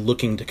isn't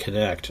looking to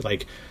connect,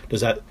 like,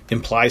 does that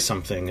imply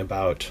something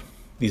about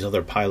these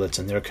other pilots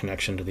and their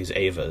connection to these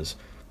Evas?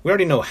 We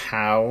already know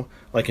how,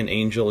 like, an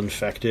Angel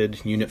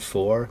infected Unit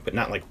 4, but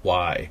not, like,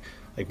 why.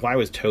 Like, why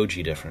was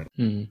Toji different?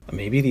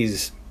 Maybe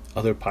these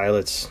other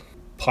pilots,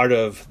 part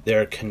of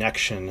their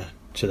connection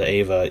to the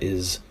Eva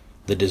is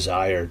the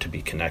desire to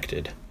be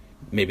connected.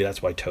 Maybe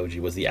that's why Toji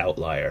was the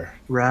outlier.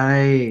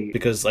 Right.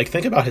 Because, like,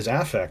 think about his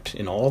affect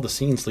in all the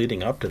scenes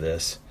leading up to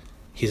this.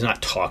 He's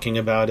not talking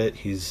about it.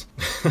 He's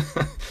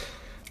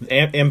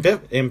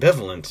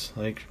ambivalent.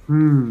 Like,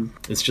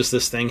 it's just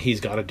this thing he's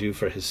got to do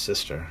for his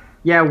sister.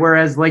 Yeah,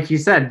 whereas, like you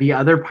said, the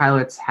other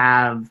pilots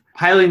have...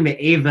 Piloting the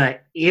Eva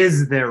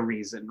is their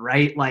reason,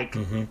 right? Like,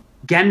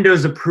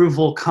 Gendo's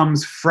approval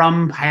comes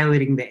from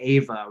piloting the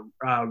Eva.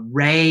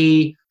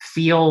 Rey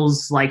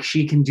feels like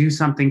she can do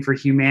something for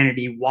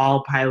humanity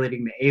while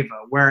piloting the Eva,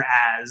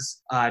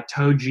 whereas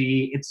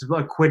Toji, it's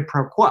a quid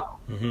pro quo.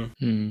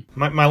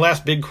 My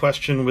last big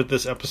question with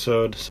this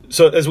episode,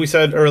 so as we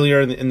said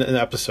earlier in the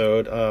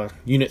episode,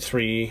 Unit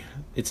 3,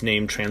 its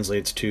name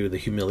translates to the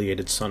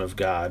humiliated son of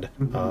God.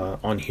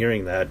 On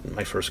hearing that,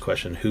 my first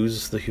question,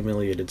 who's the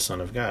humiliated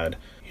son of God?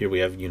 Here we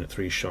have Unit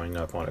 3 showing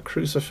up on a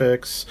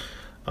crucifix.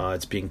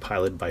 It's being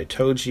piloted by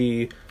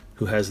Toji,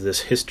 who has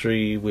this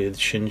history with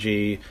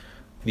Shinji.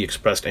 The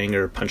expressed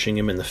anger punching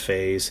him in the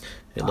face.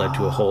 It led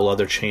to a whole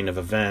other chain of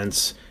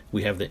events.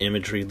 We have the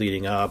imagery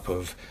leading up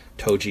of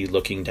Toji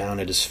looking down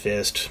at his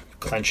fist,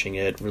 clenching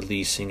it,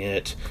 releasing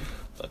it.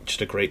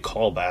 Just a great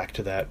callback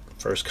to that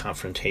first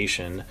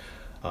confrontation.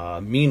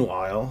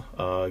 Meanwhile,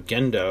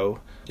 Gendo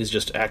is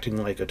just acting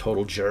like a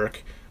total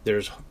jerk.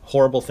 There's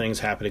horrible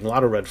things happening, a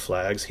lot of red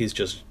flags. He's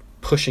just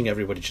pushing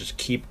everybody to just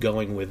keep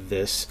going with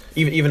this.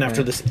 Even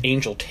after this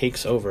Angel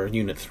takes over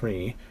Unit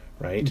 3,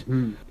 right?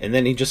 Mhm. And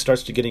then he just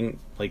starts to getting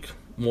like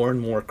more and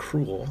more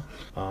cruel,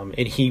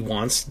 and he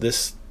wants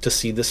to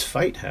see this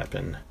fight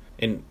happen.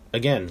 And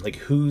again, like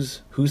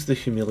who's the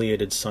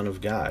humiliated son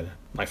of God?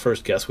 My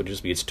first guess would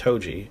just be it's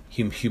Toji.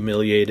 He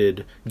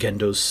humiliated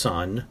Gendo's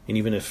son, and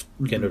even if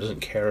Gendo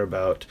doesn't care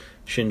about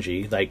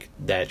Shinji, like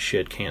that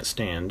shit can't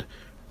stand.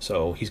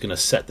 So he's gonna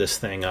set this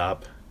thing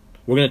up.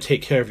 We're gonna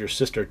take care of your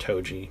sister,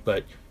 Toji,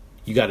 but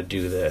you got to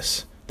do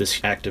this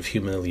act of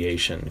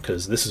humiliation,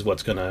 because this is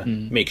what's gonna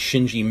make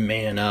Shinji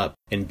man up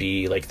and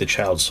be like the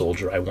child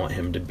soldier I want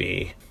him to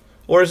be.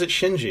 Or is it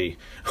Shinji?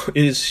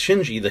 Is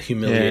Shinji the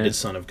humiliated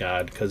son of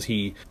God because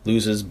he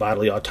loses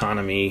bodily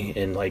autonomy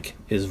and like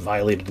is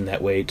violated in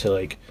that way to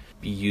like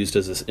be used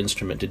as this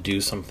instrument to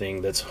do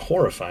something that's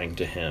horrifying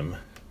to him?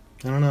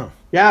 I don't know.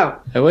 Yeah.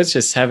 I was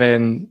just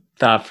having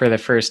thought for the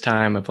first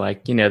time of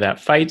like, that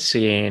fight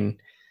scene,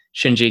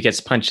 Shinji gets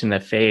punched in the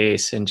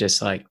face and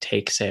just like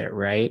takes it,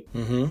 right?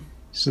 Mm-hmm.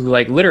 So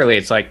like literally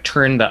it's like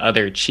turn the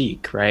other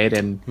cheek, right?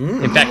 And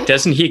in fact,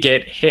 doesn't he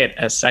get hit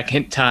a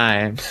second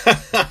time?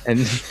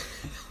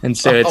 And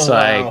so it's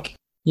like,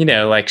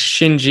 like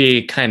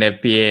Shinji kind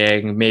of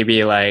being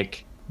maybe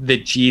like the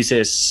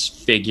Jesus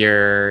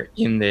figure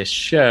in this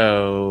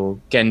show.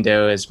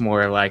 Gendo is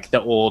more like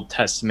the Old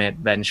Testament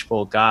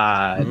vengeful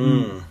God.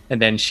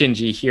 And then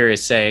Shinji here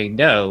is saying,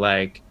 no,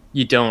 like,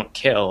 you don't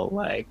kill.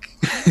 Like,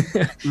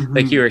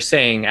 like you were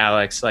saying,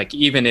 Alex, like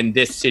even in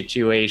this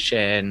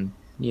situation,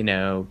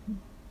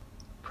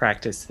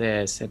 practice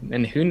this.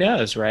 And who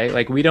knows, right?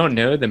 Like we don't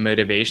know the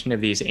motivation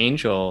of these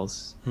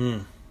angels.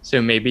 So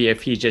maybe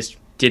if he just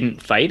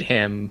didn't fight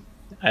him,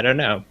 I don't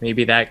know,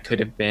 maybe that could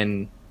have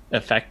been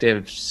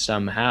effective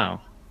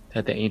somehow,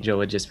 that the angel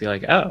would just be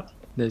like, oh,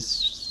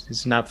 this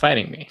is not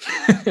fighting me.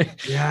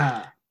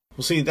 Yeah.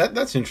 Well, see,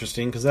 that's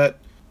interesting, because that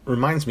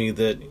reminds me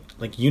that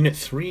like Unit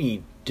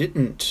 3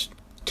 didn't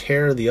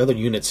tear the other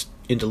units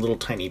into little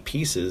tiny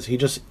pieces. He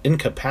just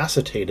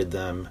incapacitated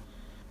them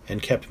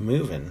and kept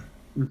moving.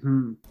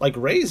 Like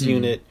Ray's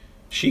unit,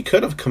 she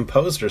could have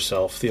composed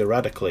herself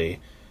theoretically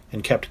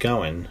and kept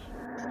going.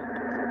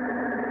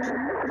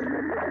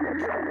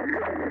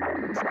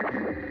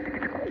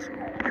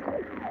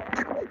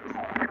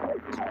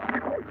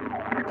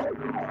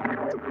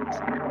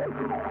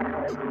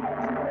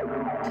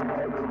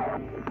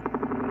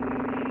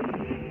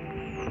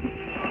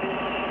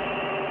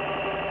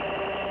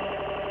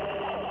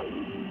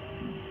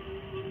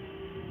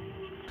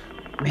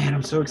 Man,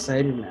 I'm so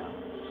excited now.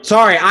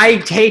 Sorry,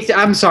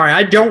 I'm sorry.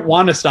 I don't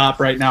want to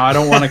stop right now. I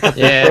don't want to cut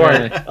this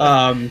short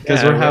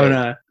because we're having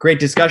a great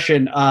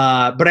discussion.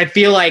 But I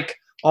feel like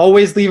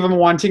always leave them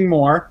wanting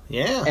more.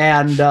 Yeah.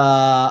 And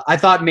I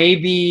thought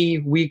maybe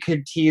we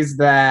could tease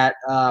that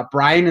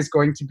Brian is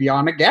going to be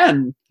on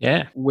again.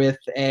 Yeah. With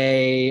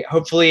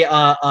hopefully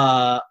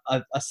a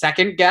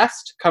second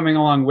guest coming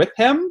along with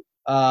him.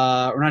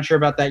 We're not sure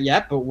about that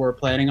yet, but we're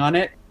planning on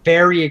it.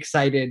 Very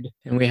excited.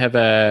 And we have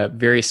a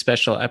very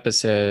special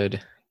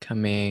episode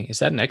coming. Is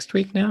that next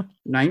week now?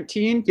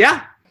 19?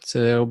 Yeah.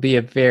 So there'll be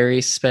a very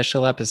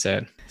special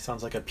episode.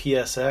 Sounds like a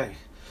PSA.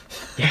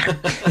 Yeah.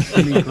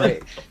 It'll be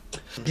great.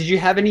 Did you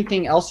have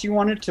anything else you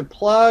wanted to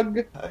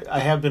plug? I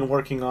have been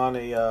working on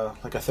a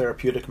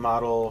therapeutic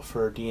model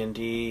for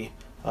D&D.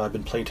 I've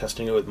been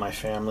playtesting it with my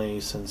family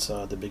since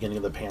the beginning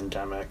of the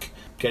pandemic.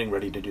 Getting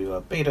ready to do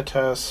a beta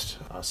test.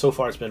 So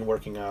far it's been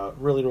working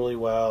out really, really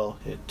well.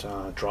 It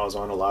draws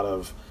on a lot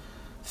of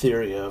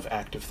theory of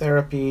active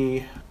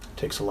therapy.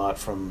 Takes a lot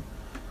from,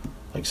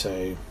 like,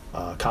 say,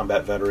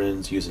 combat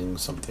veterans using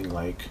something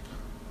like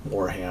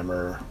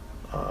Warhammer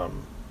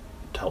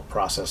to help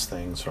process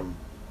things from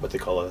what they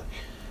call a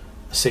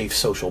safe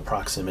social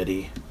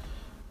proximity.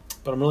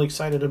 But I'm really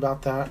excited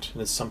about that,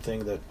 and it's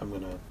something that I'm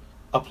going to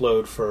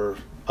upload for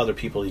other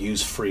people to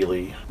use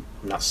freely.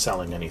 I'm not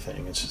selling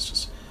anything. It's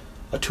just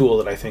a tool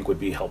that I think would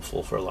be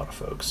helpful for a lot of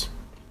folks.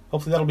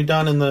 Hopefully that'll be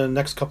done in the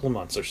next couple of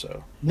months or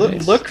so.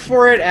 Look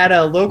for it at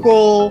a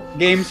local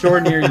game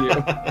store near you.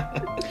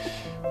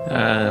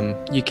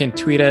 You can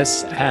tweet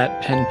us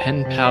at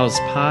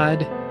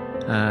penpenpalspod.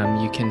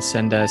 You can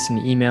send us an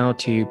email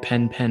to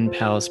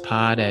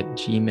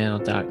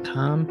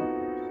penpenpalspod@gmail.com.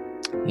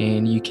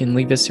 And you can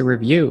leave us a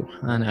review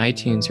on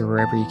iTunes or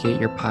wherever you get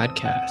your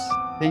podcasts.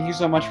 Thank you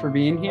so much for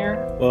being here.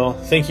 Well,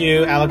 thank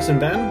you, Alex and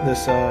Ben.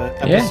 This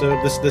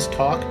episode, this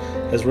talk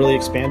has really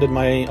expanded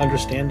my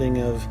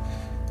understanding of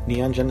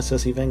Neon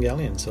Genesis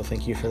Evangelion, so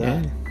thank you for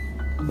that. Yeah.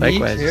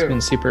 Likewise, it's been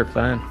super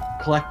fun.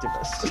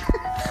 Collectivist.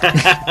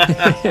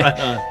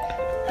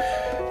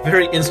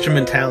 Very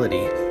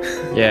instrumentality.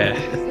 Yeah,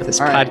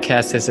 this All right.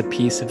 podcast is a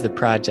piece of the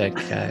project,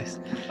 guys.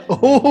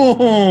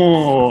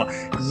 Oh,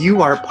 you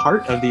are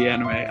part of the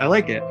anime. I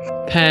like it.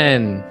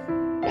 Pen.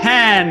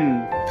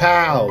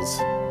 Pals.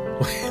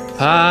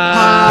 Pod.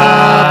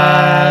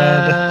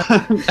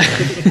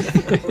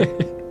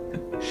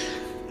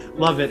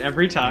 Love it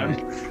every time.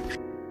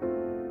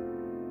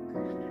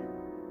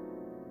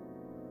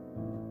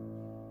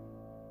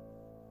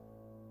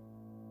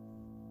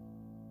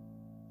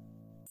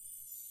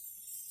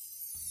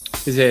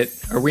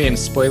 Are we in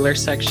spoiler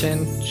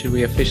section? Should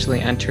we officially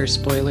enter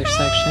spoiler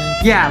section?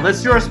 Yeah,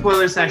 let's do our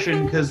spoiler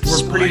session because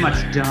we're pretty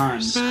much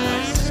done.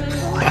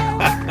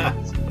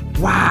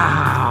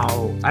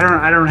 Wow.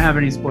 I don't have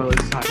any spoilers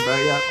to talk about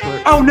yet.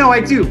 But... Oh no,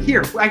 I do.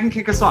 Here, I can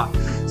kick us off.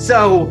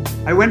 So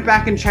I went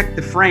back and checked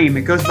the frame.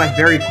 It goes by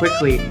very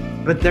quickly,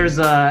 but there's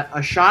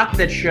a shot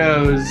that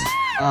shows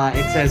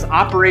it says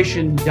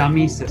Operation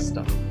Dummy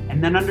System,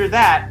 and then under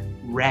that,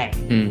 Ray.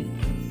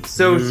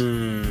 So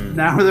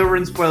now that we're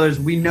in spoilers,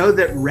 we know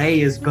that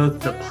Ray is both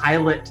the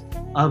pilot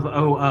of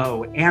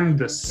OO and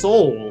the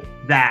soul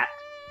that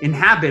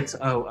inhabits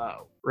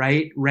OO,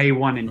 right? Ray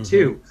 1 and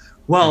 2.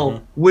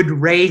 Well, would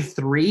Ray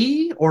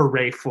 3 or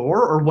Ray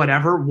 4 or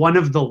whatever, one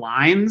of the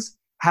lines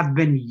have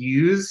been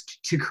used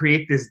to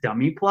create this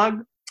dummy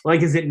plug?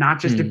 Like, is it not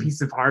just a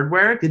piece of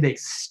hardware? Did they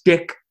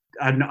stick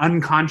an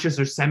unconscious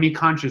or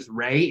semi-conscious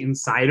Ray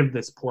inside of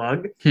this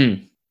plug?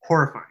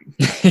 Horrifying.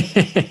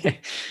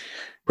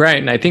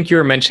 Brian, I think you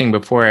were mentioning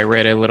before, I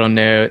read a little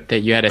note that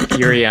you had a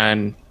theory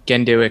on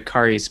Gendo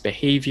Ikari's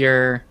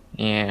behavior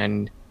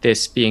and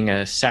this being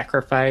a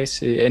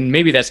sacrifice. And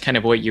maybe that's kind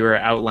of what you were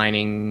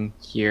outlining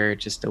here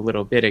just a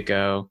little bit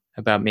ago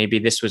about maybe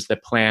this was the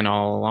plan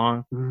all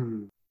along.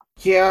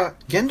 Yeah,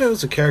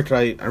 Gendo's a character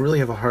I really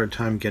have a hard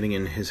time getting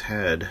in his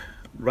head.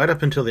 Right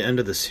up until the end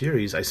of the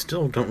series, I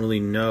still don't really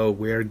know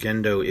where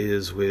Gendo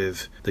is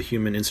with the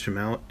Human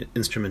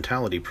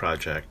Instrumentality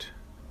Project.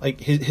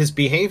 Like, his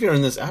behavior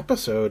in this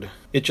episode,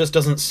 it just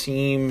doesn't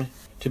seem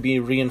to be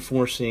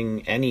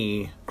reinforcing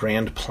any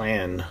grand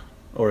plan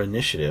or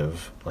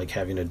initiative, like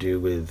having to do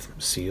with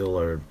Seal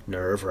or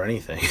Nerve or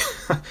anything.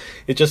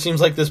 It just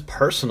seems like this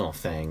personal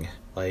thing.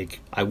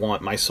 Like, I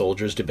want my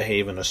soldiers to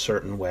behave in a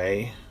certain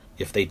way.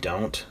 If they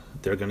don't,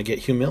 they're going to get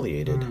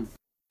humiliated.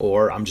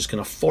 Or I'm just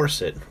going to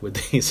force it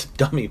with these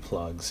dummy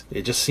plugs.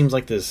 It just seems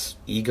like this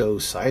ego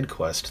side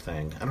quest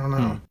thing. I don't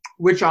know.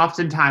 Which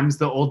oftentimes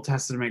the Old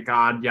Testament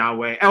God,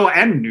 Yahweh,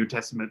 and New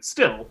Testament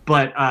still,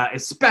 but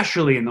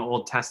especially in the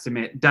Old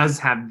Testament, does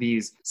have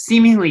these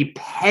seemingly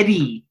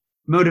petty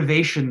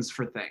motivations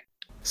for things.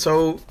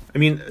 So, I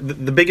mean,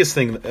 the biggest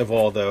thing of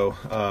all, though,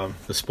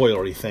 the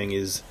spoilery thing,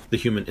 is the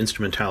Human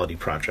Instrumentality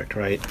Project,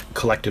 right?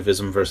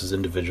 Collectivism versus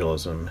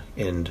individualism.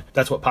 And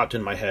that's what popped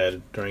in my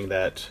head during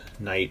that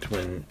night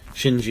when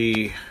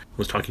Shinji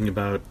was talking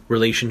about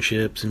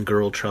relationships and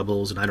girl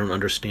troubles, and I don't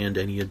understand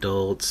any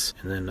adults.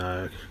 And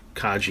then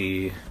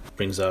Kaji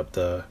brings up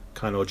the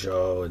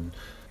Kanojo, and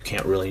you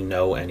can't really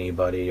know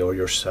anybody or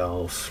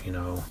yourself, you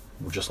know,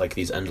 we're just like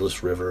these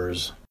endless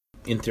rivers.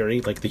 In theory,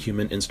 like the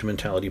Human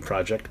Instrumentality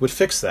Project would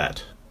fix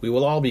that. We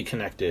will all be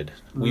connected.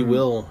 We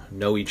will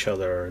know each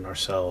other and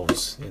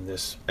ourselves in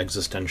this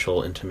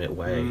existential, intimate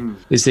way.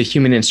 Is the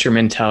Human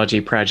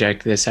Instrumentality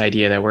Project this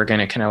idea that we're going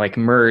to kind of like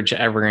merge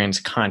everyone's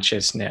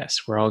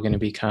consciousness? We're all going to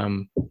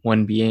become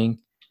one being?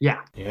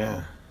 Yeah.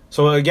 Yeah.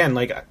 So again,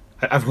 like,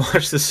 I've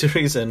watched this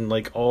series and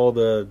like all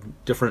the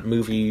different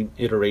movie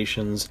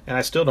iterations, and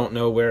I still don't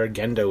know where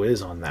Gendo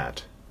is on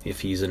that. If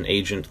he's an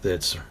agent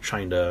that's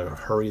trying to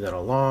hurry that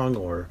along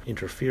or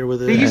interfere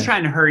with it. I think he's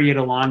trying to hurry it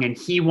along, and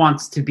he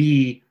wants to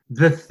be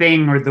the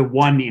thing or the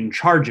one in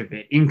charge of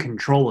it, in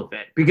control of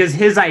it. Because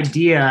his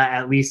idea,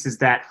 at least, is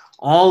that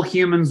all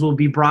humans will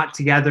be brought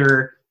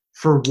together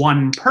for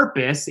one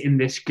purpose in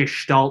this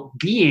Gestalt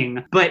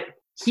being. But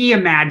he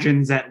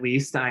imagines, at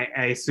least, I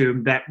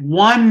assume, that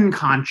one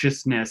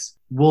consciousness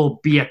will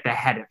be at the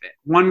head of it.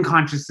 One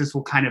consciousness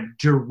will kind of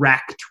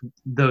direct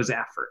those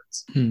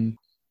efforts.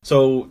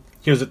 So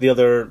here's the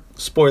other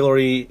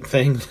spoilery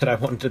thing that I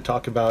wanted to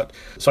talk about.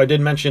 So I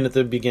did mention at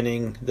the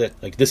beginning that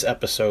like this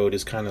episode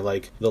is kind of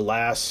like the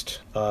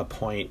last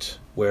point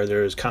where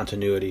there's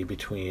continuity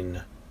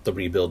between the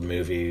Rebuild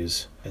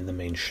movies and the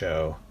main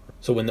show.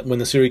 So when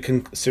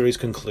the series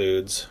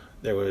concludes,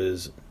 there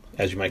was,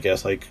 as you might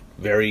guess, like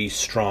very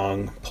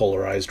strong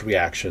polarized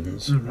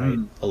reactions, right?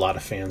 A lot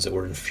of fans that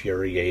were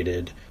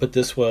infuriated. But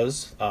this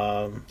was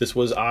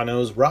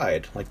Anno's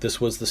ride. Like, this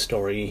was the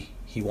story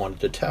he wanted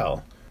to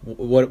tell.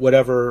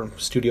 Whatever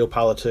studio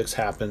politics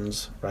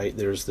happens, right?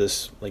 There's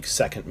this like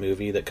second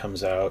movie that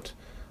comes out,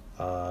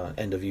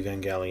 End of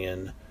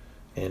Evangelion,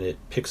 and it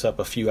picks up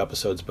a few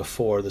episodes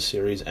before the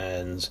series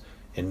ends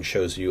and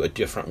shows you a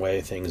different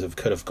way things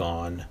could have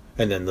gone.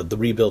 And then the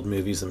Rebuild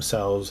movies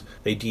themselves,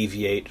 they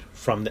deviate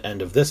from the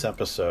end of this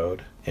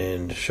episode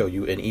and show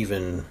you an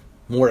even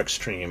more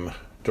extreme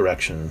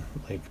direction.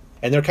 Like,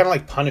 and they're kind of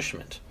like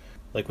punishment.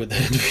 Like with the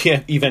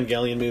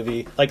Evangelion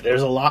movie, like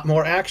there's a lot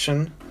more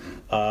action.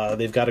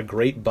 They've got a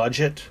great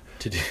budget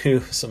to do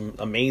some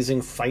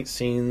amazing fight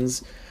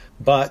scenes,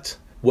 but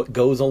what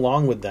goes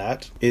along with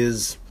that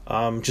is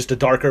just a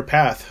darker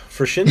path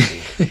for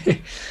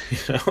Shinji.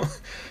 You know,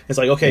 it's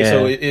like, okay,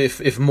 so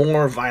if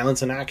more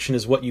violence and action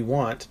is what you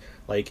want,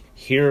 like,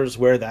 here's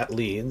where that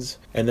leads.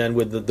 And then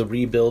with the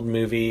Rebuild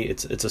movie,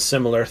 it's a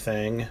similar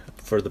thing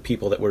for the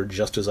people that were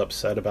just as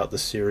upset about the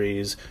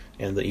series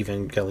and the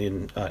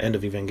Evangelion end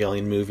of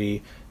Evangelion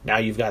movie. Now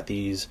you've got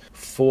these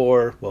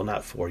 4, well,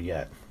 not 4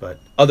 yet, but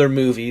other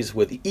movies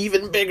with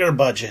even bigger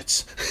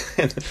budgets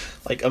and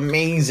like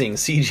amazing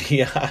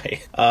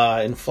CGI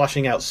and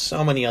flushing out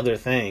so many other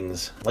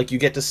things. Like, you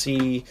get to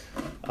see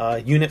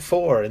Unit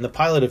 4 and the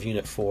pilot of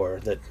Unit 4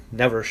 that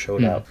never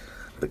showed up.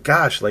 But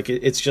gosh, like,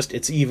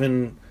 it's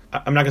even,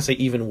 I'm not gonna say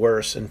even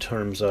worse in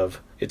terms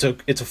of it's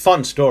a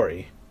fun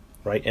story,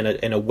 right,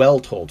 and a well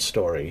told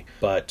story,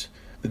 but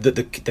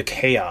the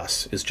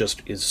chaos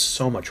is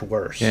so much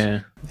worse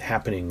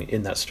happening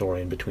in that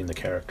story and between the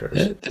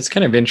characters. That's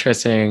kind of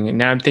interesting.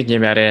 Now I'm thinking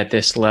about it at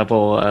this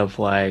level of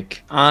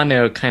like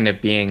Ano kind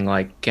of being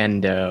like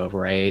Gendo,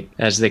 right?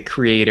 As the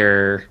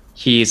creator,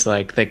 he's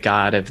like the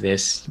god of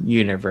this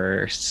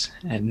universe,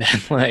 and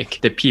then like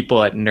the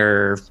people at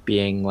Nerve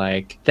being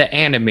like the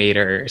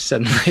animators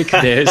and like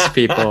those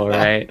people,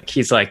 right?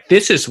 He's like,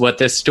 this is what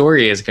this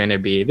story is going to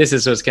be, this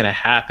is what's going to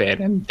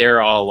happen, and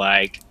they're all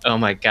like, oh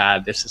my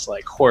god, this is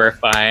like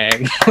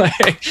horrifying.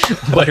 Like,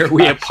 what are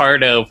we a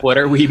part of, what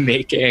are we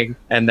making?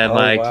 And then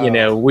you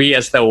know, we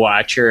as the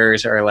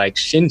watchers are like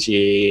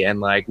Shinji, and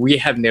like we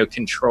have no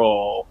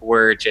control,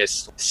 we're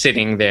just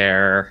sitting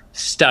there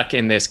stuck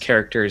in this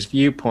character's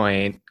viewpoint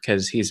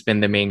because he's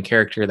been the main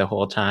character the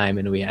whole time,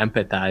 and we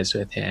empathize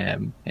with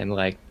him, and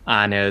like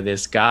Ano,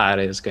 this god,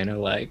 is gonna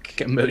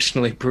like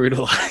emotionally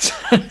brutalize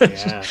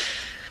us. Yeah.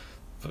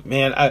 But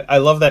man, I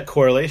love that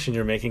correlation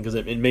you're making, because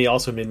it may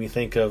also made me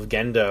think of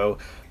Gendo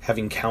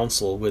having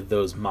counsel with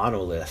those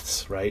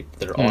monoliths, right?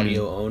 That are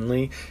audio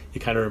only. It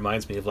kind of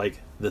reminds me of like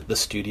the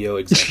studio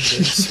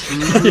executives.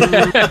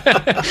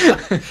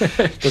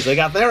 Because they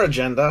got their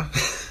agenda.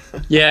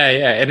 Yeah,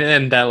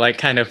 and that like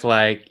kind of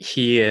like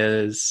he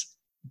is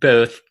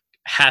both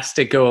has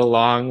to go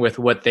along with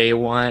what they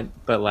want,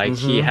 but like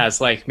he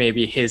has like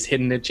maybe his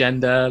hidden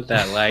agenda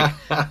that like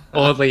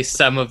only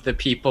some of the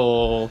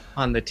people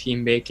on the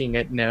team making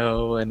it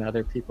know and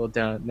other people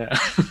don't know.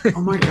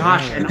 Oh my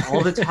gosh, and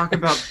all the talk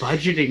about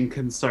budgeting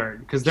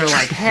concern, because they're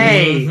like,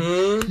 hey,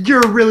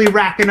 you're really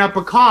racking up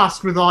a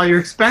cost with all your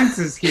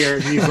expenses here.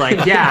 And he's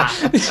like, yeah,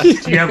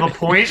 do you have a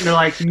point? And they're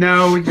like,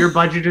 no, your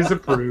budget is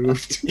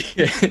approved.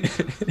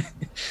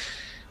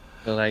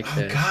 I like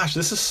that. Gosh,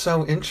 this is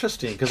so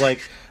interesting, because like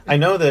I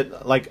know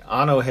that like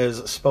Ano has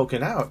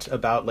spoken out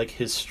about like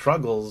his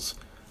struggles,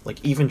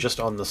 like even just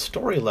on the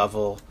story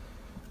level,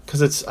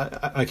 because it's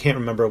I can't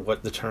remember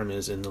what the term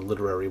is in the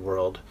literary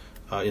world,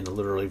 in the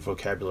literary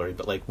vocabulary,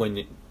 but like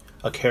when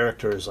a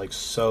character is like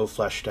so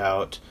fleshed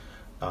out,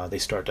 they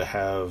start to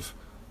have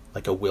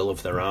like a will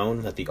of their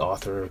own that the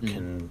author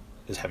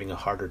is having a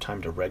harder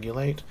time to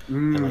regulate.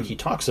 And like he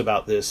talks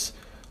about this,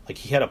 like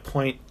he had a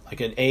point,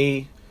 like an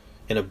A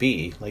and a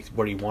B, like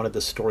where he wanted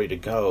the story to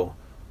go,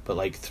 but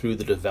like through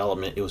the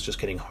development it was just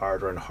getting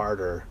harder and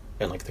harder,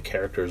 and like the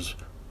characters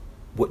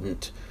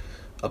wouldn't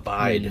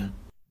abide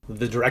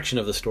the direction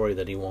of the story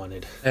that he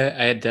wanted. I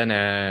had done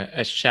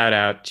a shout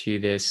out to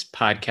this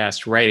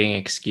podcast, Writing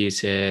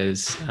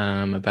Excuses,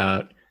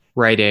 about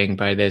writing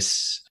by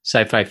this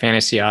sci-fi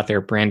fantasy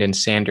author Brandon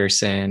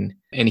Sanderson,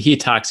 and he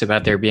talks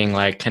about there being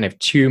like kind of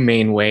 2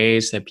 main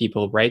ways that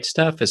people write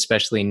stuff,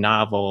 especially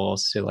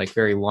novels, so like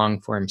very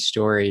long form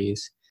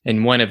stories.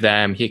 And one of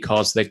them he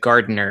calls the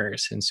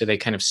gardeners. And so they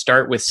kind of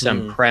start with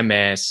some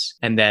premise,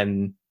 and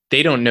then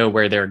they don't know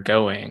where they're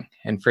going.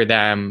 And for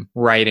them,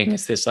 writing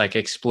is this like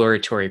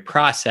exploratory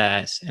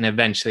process. And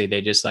eventually they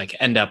just like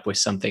end up with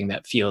something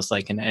that feels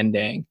like an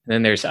ending. And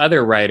then there's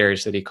other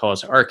writers that he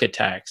calls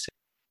architects.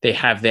 They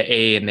have the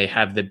A and they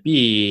have the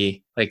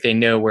B, like they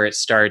know where it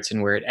starts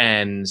and where it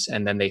ends.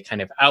 And then they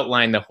kind of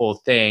outline the whole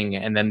thing,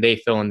 and then they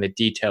fill in the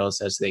details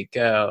as they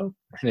go.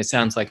 And it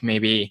sounds like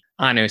maybe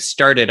Ano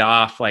started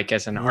off like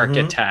as an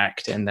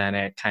architect, and then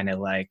it kind of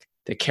like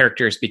the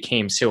characters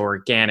became so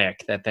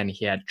organic that then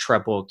he had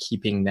trouble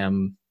keeping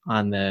them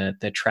on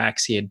the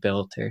tracks he had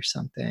built or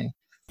something.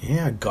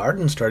 Yeah, a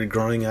garden started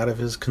growing out of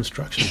his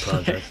construction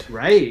project.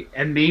 Right.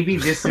 And maybe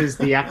this is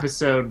the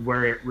episode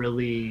where it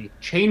really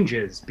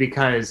changes,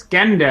 because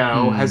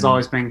Gendo has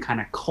always been kind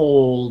of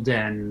cold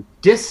and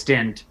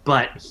distant,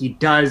 but he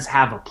does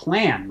have a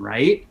plan,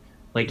 right?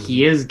 Like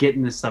he is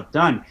getting this stuff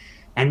done.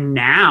 And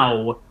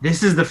now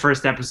this is the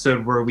first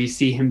episode where we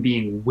see him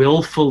being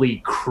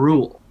willfully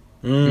cruel.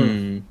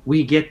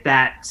 We get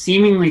that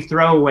seemingly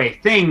throwaway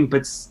thing,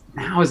 but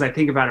now as I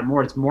think about it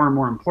more, it's more and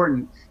more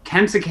important.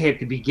 Kensuke at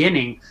the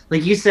beginning,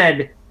 like you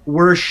said,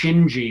 we're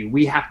Shinji.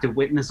 We have to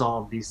witness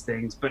all of these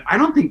things. But I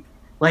don't think,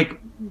 like,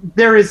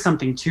 there is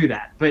something to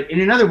that. But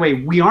in another way,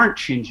 we aren't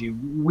Shinji.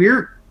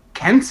 We're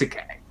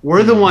Kensuke.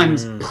 We're the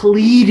ones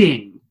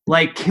pleading.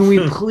 Like, can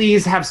we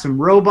please have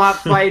some robot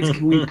fights?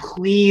 Can we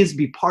please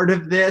be part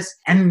of this?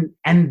 And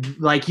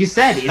like you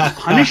said, it's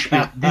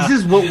punishment. This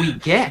is what we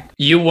get.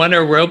 You want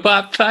a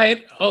robot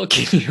fight? I'll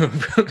give you a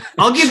robot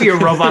I'll give you a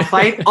robot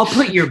fight. I'll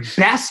put your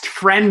best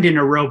friend in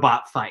a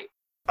robot fight.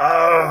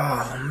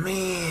 Oh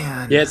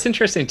man. Yeah, it's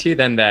interesting too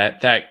then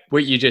that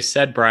what you just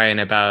said, Brian,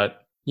 about,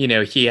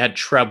 he had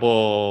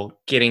trouble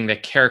getting the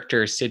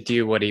characters to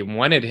do what he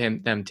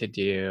wanted them to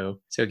do.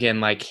 So again,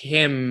 like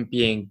him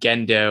being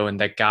Gendo and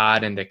the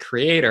god and the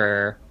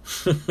creator,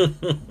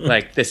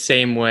 like the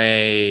same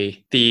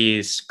way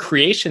these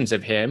creations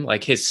of him,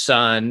 like his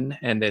son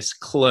and this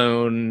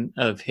clone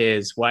of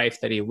his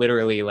wife that he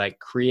literally like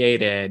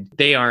created,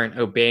 they aren't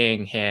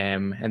obeying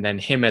him. And then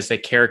him as the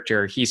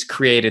character, he's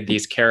created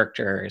these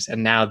characters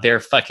and now they're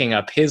fucking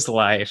up his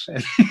life.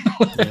 And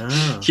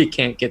he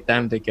can't get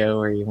them to go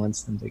where he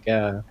wants them to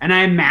go. And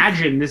I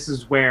imagine this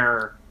is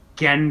where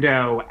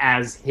Gendo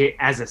as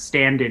a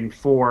stand-in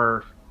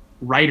for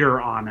writer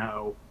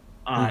Anno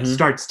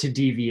starts to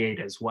deviate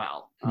as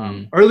well.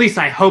 Or at least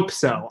I hope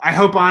so. I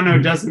hope Anno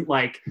doesn't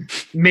like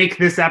make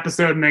this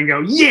episode and then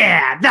go,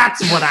 yeah,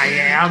 that's what I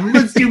am.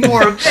 Let's do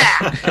more of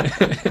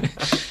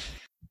that.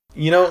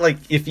 Like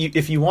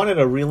if you wanted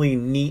a really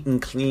neat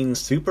and clean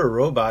super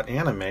robot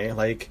anime,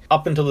 like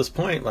up until this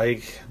point,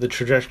 like the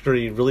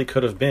trajectory really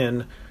could have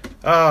been,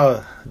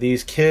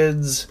 these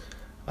kids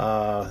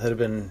that have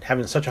been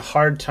having such a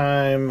hard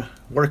time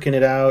working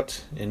it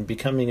out and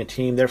becoming a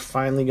team, they're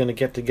finally going to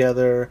get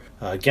together.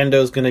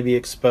 Gendo's going to be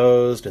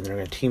exposed, and they're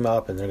going to team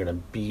up, and they're going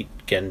to beat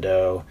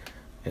Gendo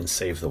and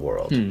save the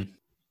world.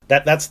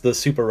 That's the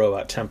super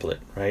robot template,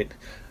 right?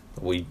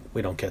 We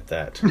don't get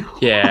that.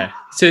 Yeah.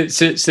 So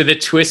the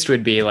twist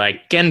would be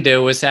like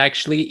Gendo was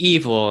actually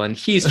evil, and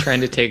he's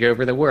trying to take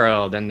over the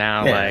world, and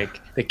now like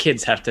the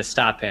kids have to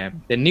stop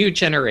him. The new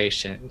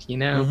generation,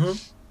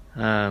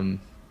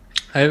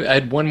 I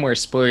had one more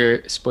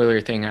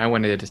spoiler thing I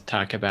wanted to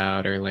talk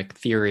about, or like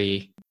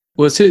theory.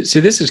 Well, so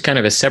this is kind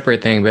of a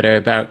separate thing, but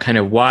about kind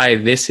of why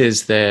this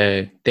is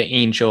the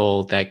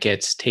angel that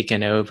gets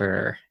taken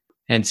over.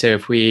 And so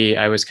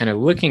I was kind of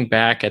looking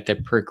back at the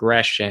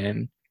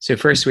progression. So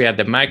first we had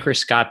the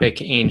microscopic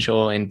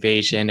angel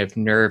invasion of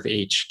Nerve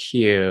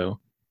HQ.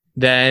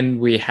 Then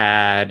we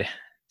had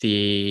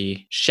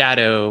the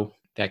shadow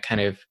that kind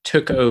of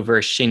took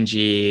over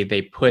Shinji.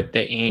 They put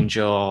the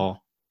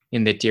angel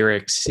in the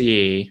Dirk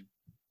Sea.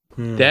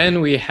 Then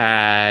we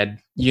had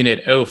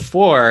Unit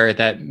 04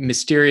 that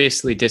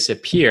mysteriously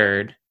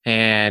disappeared,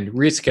 and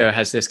Ritsuko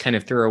has this kind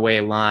of throwaway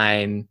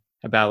line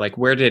about like,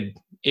 where did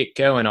it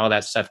go and all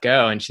that stuff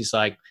go? And she's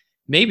like,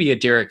 maybe a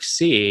Dirk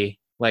Sea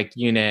like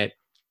Unit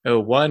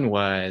 01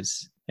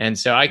 was. And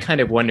so I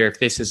kind of wonder if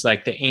this is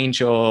like the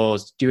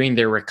angels doing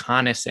their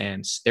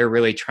reconnaissance. They're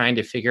really trying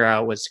to figure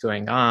out what's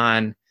going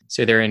on.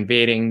 So they're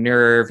invading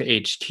Nerve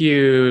HQ,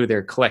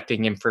 they're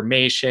collecting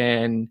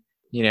information,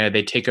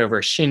 they take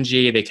over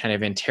Shinji, they kind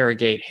of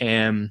interrogate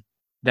him.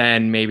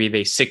 Then maybe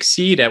they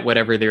succeed at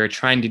whatever they were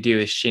trying to do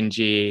with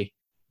Shinji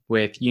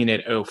with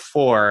Unit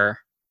 04.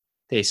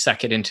 They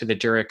suck it into the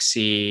Dirk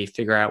Sea,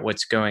 figure out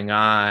what's going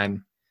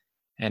on.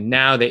 And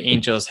now the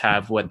angels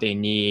have what they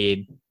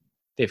need.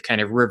 They've kind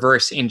of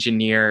reverse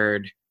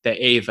engineered the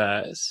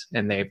Avas,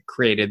 and they've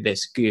created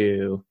this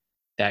goo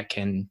that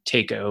can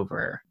take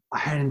over. I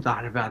hadn't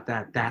thought about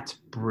that. That's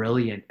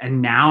brilliant. And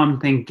now I'm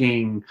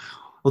thinking,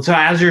 well, so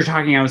as you're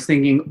talking, I was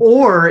thinking,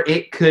 or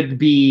it could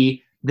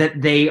be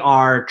that they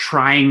are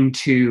trying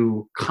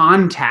to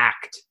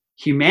contact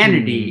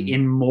humanity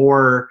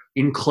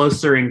in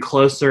closer and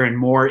closer and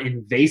more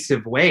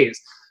invasive ways.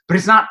 But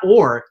it's not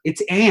or,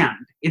 it's and.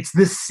 It's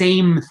the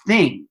same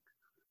thing.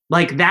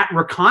 Like that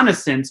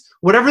reconnaissance,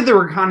 whatever the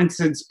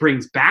reconnaissance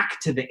brings back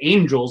to the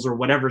angels or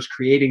whatever's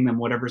creating them,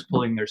 whatever's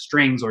pulling their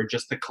strings, or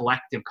just the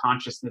collective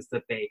consciousness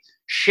that they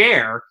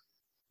share,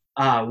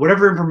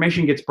 whatever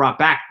information gets brought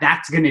back,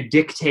 that's going to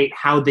dictate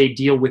how they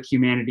deal with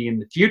humanity in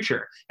the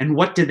future. And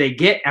what do they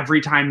get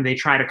every time they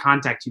try to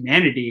contact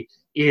humanity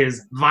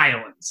is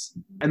violence.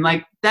 And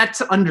like,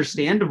 that's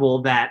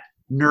understandable that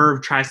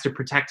Nerve tries to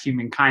protect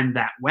humankind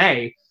that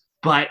way,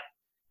 but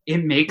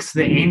it makes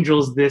the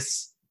angels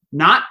this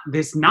not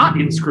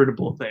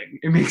inscrutable thing.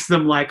 It makes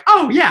them like,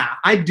 oh yeah,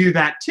 I'd do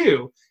that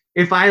too.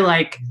 If I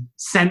like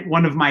sent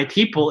one of my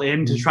people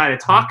in to try to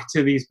talk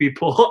to these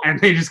people and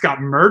they just got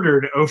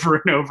murdered over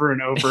and over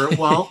and over,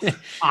 well,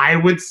 I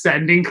would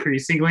send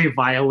increasingly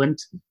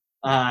violent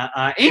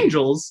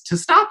angels to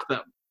stop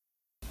them.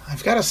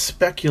 I've got a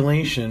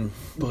speculation,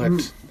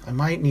 but I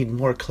might need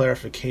more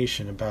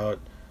clarification about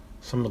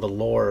some of the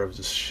lore of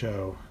this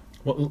show.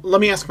 Well, let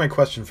me ask my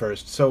question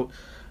first. So,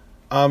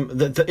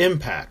 the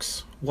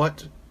impacts.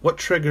 What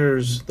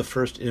triggers the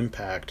first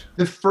impact?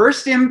 The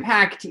first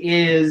impact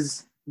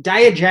is,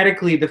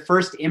 diegetically, the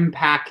first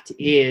impact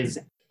is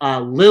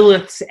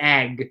Lilith's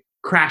egg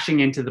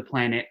crashing into the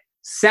planet.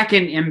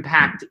 Second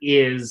impact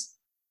is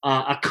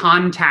a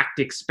contact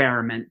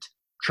experiment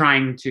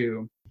trying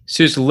to...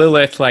 So is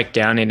Lilith like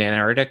down in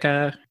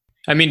Antarctica?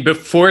 I mean,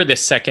 before the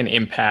second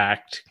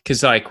impact,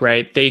 because like,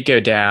 right, they go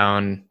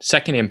down,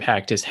 second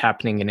impact is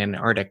happening in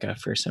Antarctica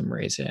for some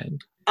reason.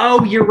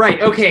 Oh, you're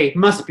right. Okay,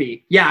 must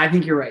be. Yeah, I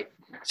think you're right.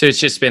 So it's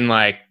just been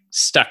like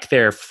stuck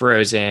there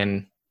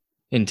frozen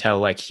until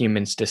like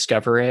humans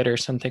discover it or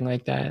something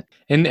like that.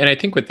 And I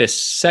think with this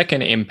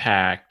second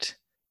impact,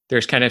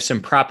 there's kind of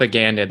some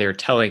propaganda they're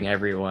telling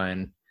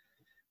everyone.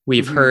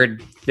 We've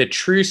heard the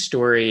true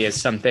story is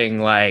something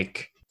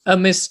like a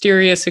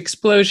mysterious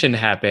explosion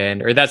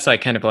happened, or that's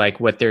like kind of like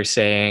what they're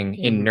saying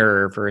in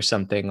Nerve or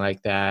something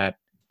like that.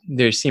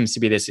 There seems to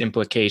be this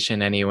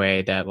implication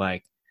anyway that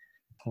like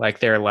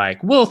they're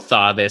like, we'll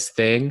thaw this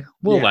thing,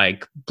 we'll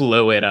like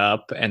blow it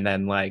up, and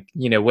then like,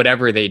 you know,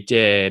 whatever they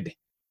did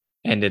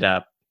ended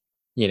up,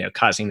 you know,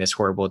 causing this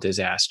horrible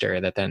disaster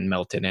that then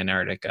melted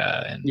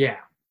Antarctica. And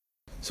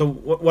so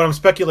what I'm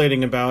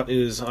speculating about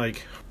is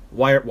like,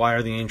 why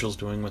are the angels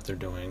doing what they're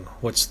doing?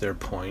 What's their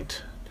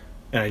point?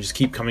 And I just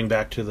keep coming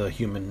back to the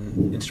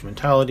Human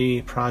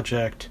Instrumentality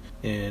Project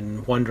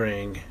and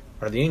wondering,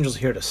 are the angels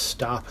here to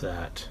stop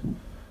that?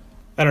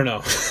 I don't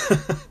know.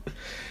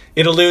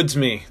 It eludes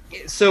me.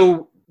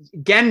 So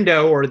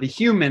Gendo, or the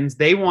humans,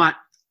 they want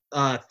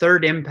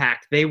Third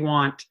Impact. They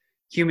want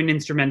Human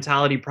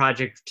Instrumentality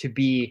Project to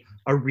be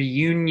a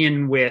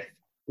reunion with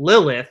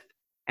Lilith,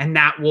 and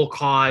that will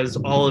cause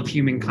all of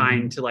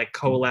humankind to like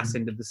coalesce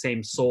into the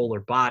same soul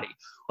or body.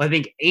 Well, I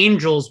think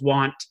angels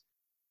want,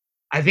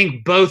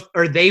 both,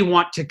 or they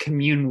want to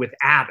commune with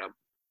Adam,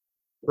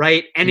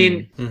 right? And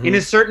in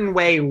a certain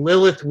way,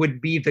 Lilith would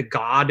be the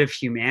god of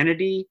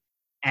humanity,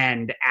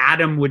 and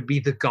Adam would be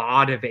the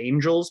god of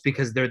angels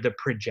because they're the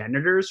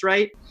progenitors,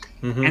 right?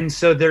 And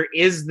so there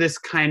is this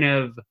kind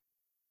of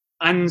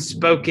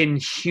unspoken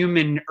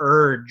human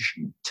urge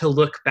to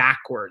look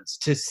backwards,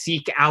 to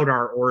seek out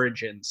our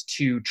origins,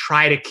 to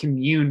try to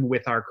commune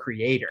with our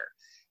creator.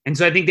 And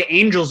so I think the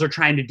angels are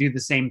trying to do the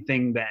same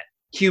thing that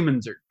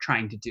humans are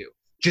trying to do,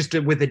 just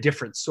with a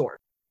different source.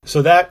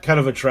 So that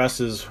kind of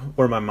addresses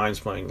where my mind's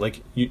playing.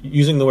 Like,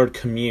 using the word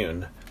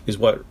commune is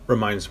what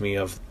reminds me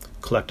of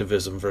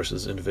collectivism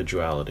versus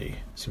individuality.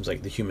 Seems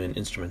like the Human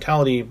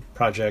Instrumentality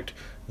Project,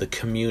 the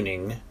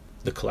communing,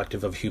 the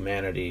collective of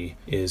humanity,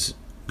 is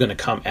going to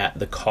come at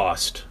the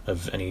cost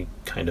of any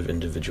kind of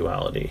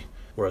individuality.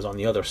 Whereas on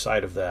the other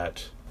side of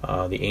that,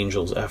 the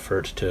angels'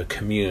 effort to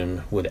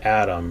commune with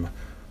Adam,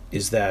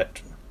 is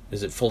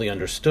it fully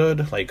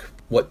understood? Like,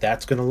 what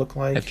that's going to look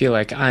like? I feel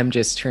like I'm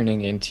just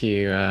turning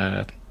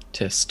into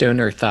to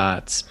stoner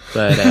thoughts,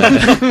 but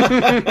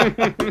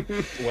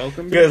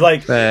welcome. Because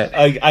like,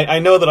 I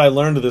know that I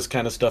learned this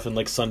kind of stuff in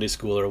like Sunday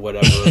school or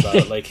whatever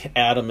about like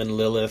Adam and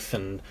Lilith,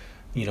 and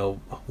you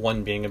know,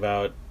 one being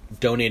about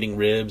donating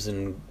ribs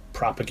and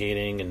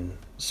propagating and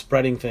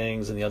spreading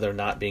things, and the other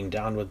not being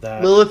down with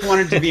that. Lilith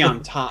wanted to be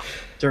on top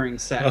during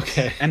sex,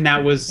 okay, and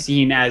that was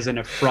seen as an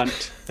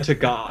affront to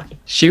God.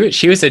 She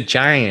was a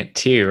giant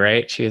too,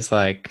 right? She was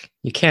like,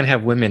 you can't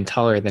have women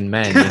taller than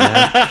men, you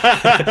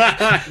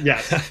know?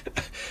 Yes.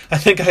 I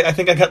think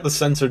I got the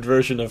censored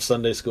version of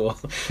Sunday school.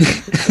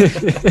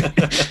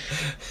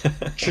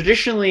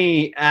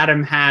 Traditionally,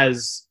 Adam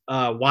has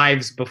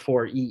wives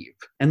before Eve,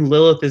 and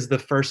Lilith is the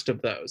first of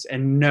those.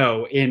 And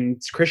no, in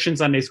Christian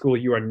Sunday school,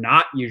 you are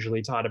not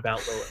usually taught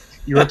about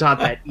Lilith. You are taught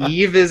that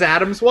Eve is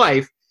Adam's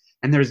wife,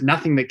 and there's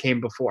nothing that came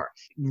before.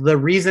 The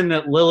reason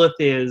that Lilith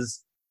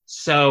is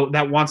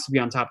that wants to be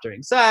on top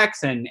during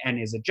sex and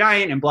is a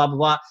giant and blah, blah,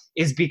 blah,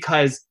 is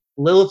because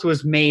Lilith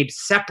was made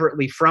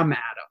separately from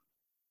Adam,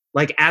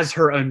 like as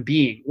her own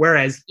being.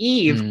 Whereas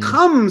Eve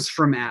comes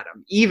from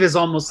Adam. Eve is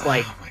almost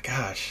like, oh my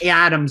gosh,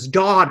 Adam's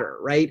daughter,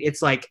 right?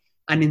 It's like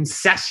an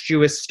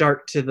incestuous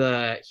start to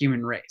the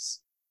human race.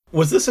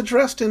 Was this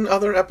addressed in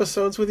other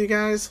episodes with you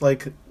guys?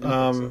 Like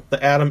the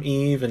Adam,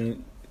 Eve,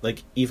 and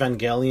like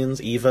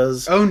Evangelions,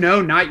 Evas? Oh,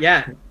 no, not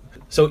yet.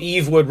 So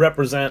Eve would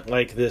represent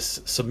like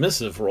this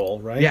submissive role,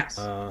 right? Yes.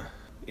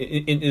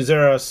 Is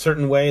there a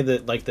certain way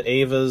that like the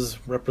Evas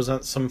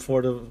represent some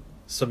sort of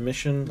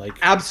submission? Like,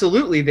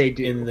 absolutely, they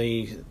do. In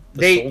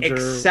they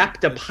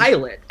accept a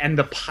pilot, and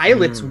the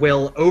pilot's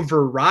will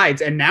overrides.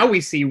 And now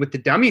we see with the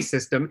dummy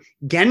system,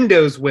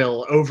 Gendo's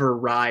will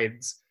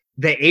overrides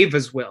the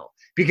Ava's will,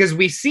 because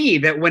we see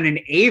that when an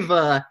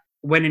Ava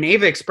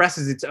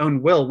expresses its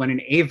own will, when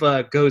an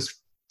Ava goes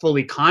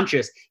fully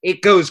conscious,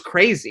 it goes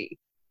crazy.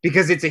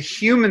 Because it's a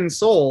human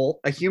soul,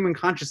 a human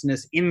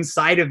consciousness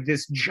inside of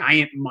this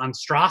giant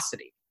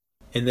monstrosity.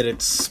 And that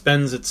it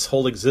spends its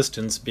whole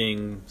existence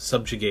being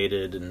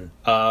subjugated and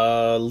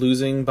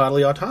losing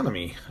bodily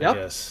autonomy, I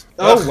guess.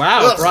 Oh,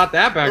 wow. Brought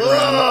that back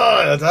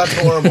around. That's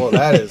horrible.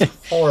 That is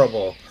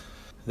horrible.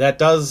 That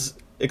does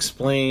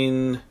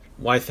explain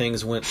why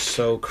things went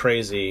so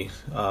crazy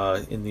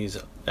in these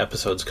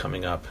episodes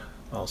coming up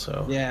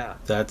also. Yeah.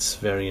 That's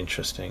very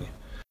interesting.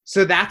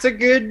 So that's a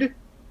good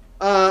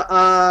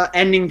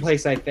ending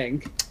place, I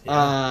think,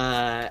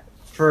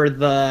 for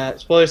the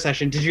spoiler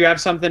session. Did you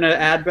have something to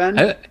add, Ben?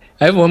 I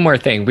have one more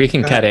thing. We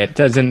can cut it.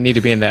 Doesn't need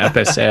to be in the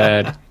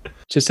episode.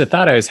 Just a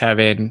thought I was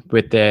having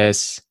with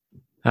this,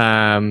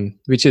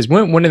 which is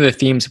one of the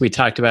themes we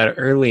talked about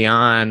early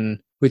on,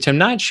 which I'm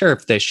not sure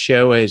if the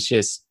show has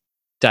just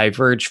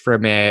diverged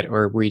from it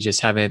or we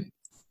just haven't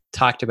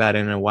talked about it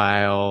in a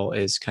while,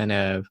 is kind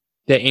of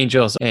the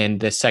angels and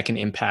the second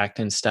impact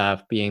and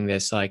stuff being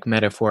this like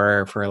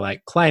metaphor for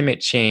like climate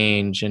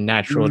change and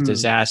natural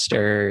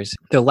disasters.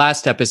 The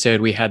last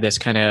episode, we had this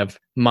kind of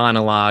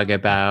monologue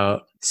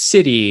about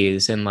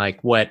cities and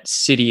like what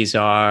cities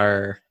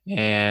are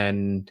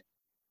and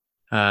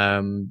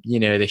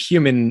the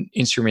human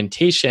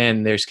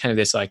instrumentation. There's kind of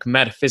this like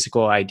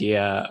metaphysical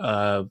idea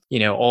of,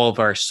 all of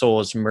our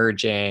souls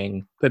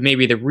merging, but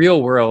maybe the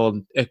real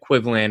world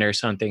equivalent or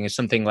something is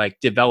something like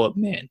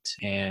development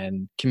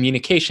and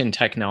communication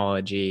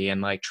technology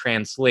and like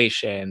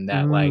translation,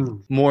 that like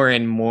more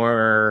and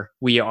more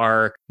we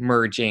are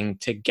merging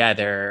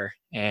together,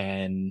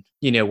 and,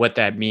 what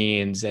that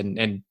means.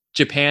 And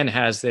Japan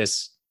has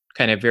this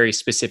kind of very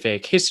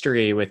specific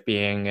history with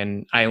being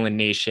an island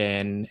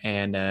nation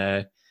and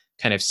a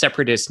kind of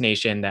separatist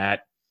nation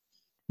that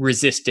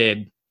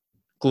resisted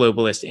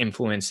globalist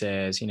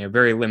influences,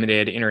 very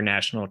limited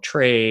international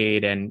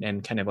trade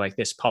and kind of like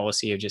this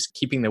policy of just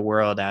keeping the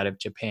world out of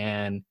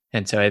Japan.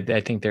 And so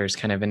I think there's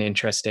kind of an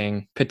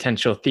interesting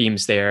potential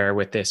themes there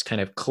with this kind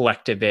of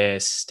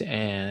collectivist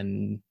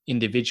and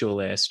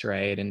individualist,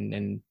 right?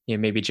 And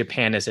maybe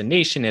Japan as a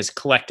nation is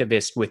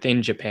collectivist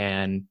within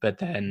Japan, but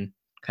then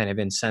kind of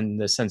in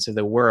the sense of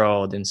the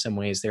world, in some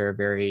ways, they're a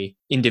very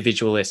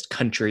individualist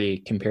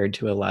country compared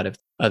to a lot of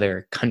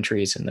other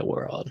countries in the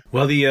world.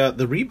 Well,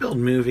 the Rebuild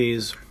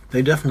movies,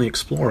 they definitely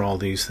explore all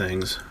these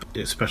things,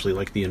 especially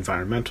like the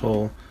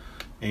environmental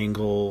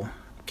angle.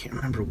 I can't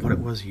remember what it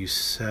was you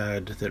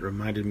said that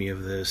reminded me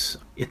of this.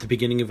 At the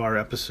beginning of our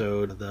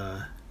episode,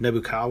 the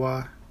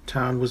Nebukawa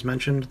town was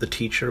mentioned. The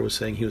teacher was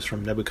saying he was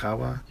from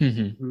Nebukawa.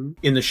 Mm-hmm.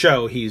 In the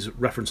show, he's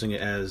referencing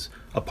it as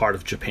a part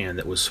of Japan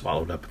that was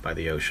swallowed up by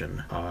the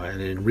ocean.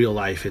 And in real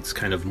life, it's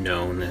kind of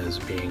known as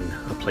being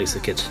a place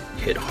that gets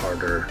hit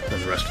harder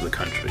than the rest of the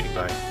country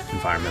by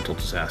environmental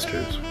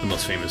disasters. The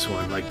most famous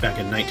one, like back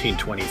in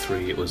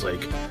 1923, it was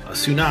like a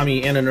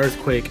tsunami and an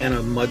earthquake and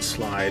a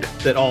mudslide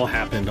that all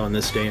happened on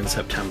this day in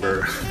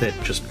September that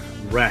just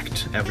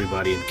wrecked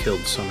everybody and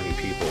killed so many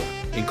people,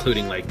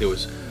 including like there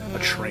was a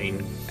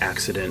train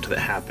accident that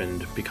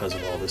happened because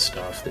of all this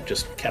stuff that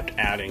just kept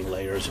adding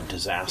layers of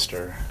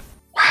disaster.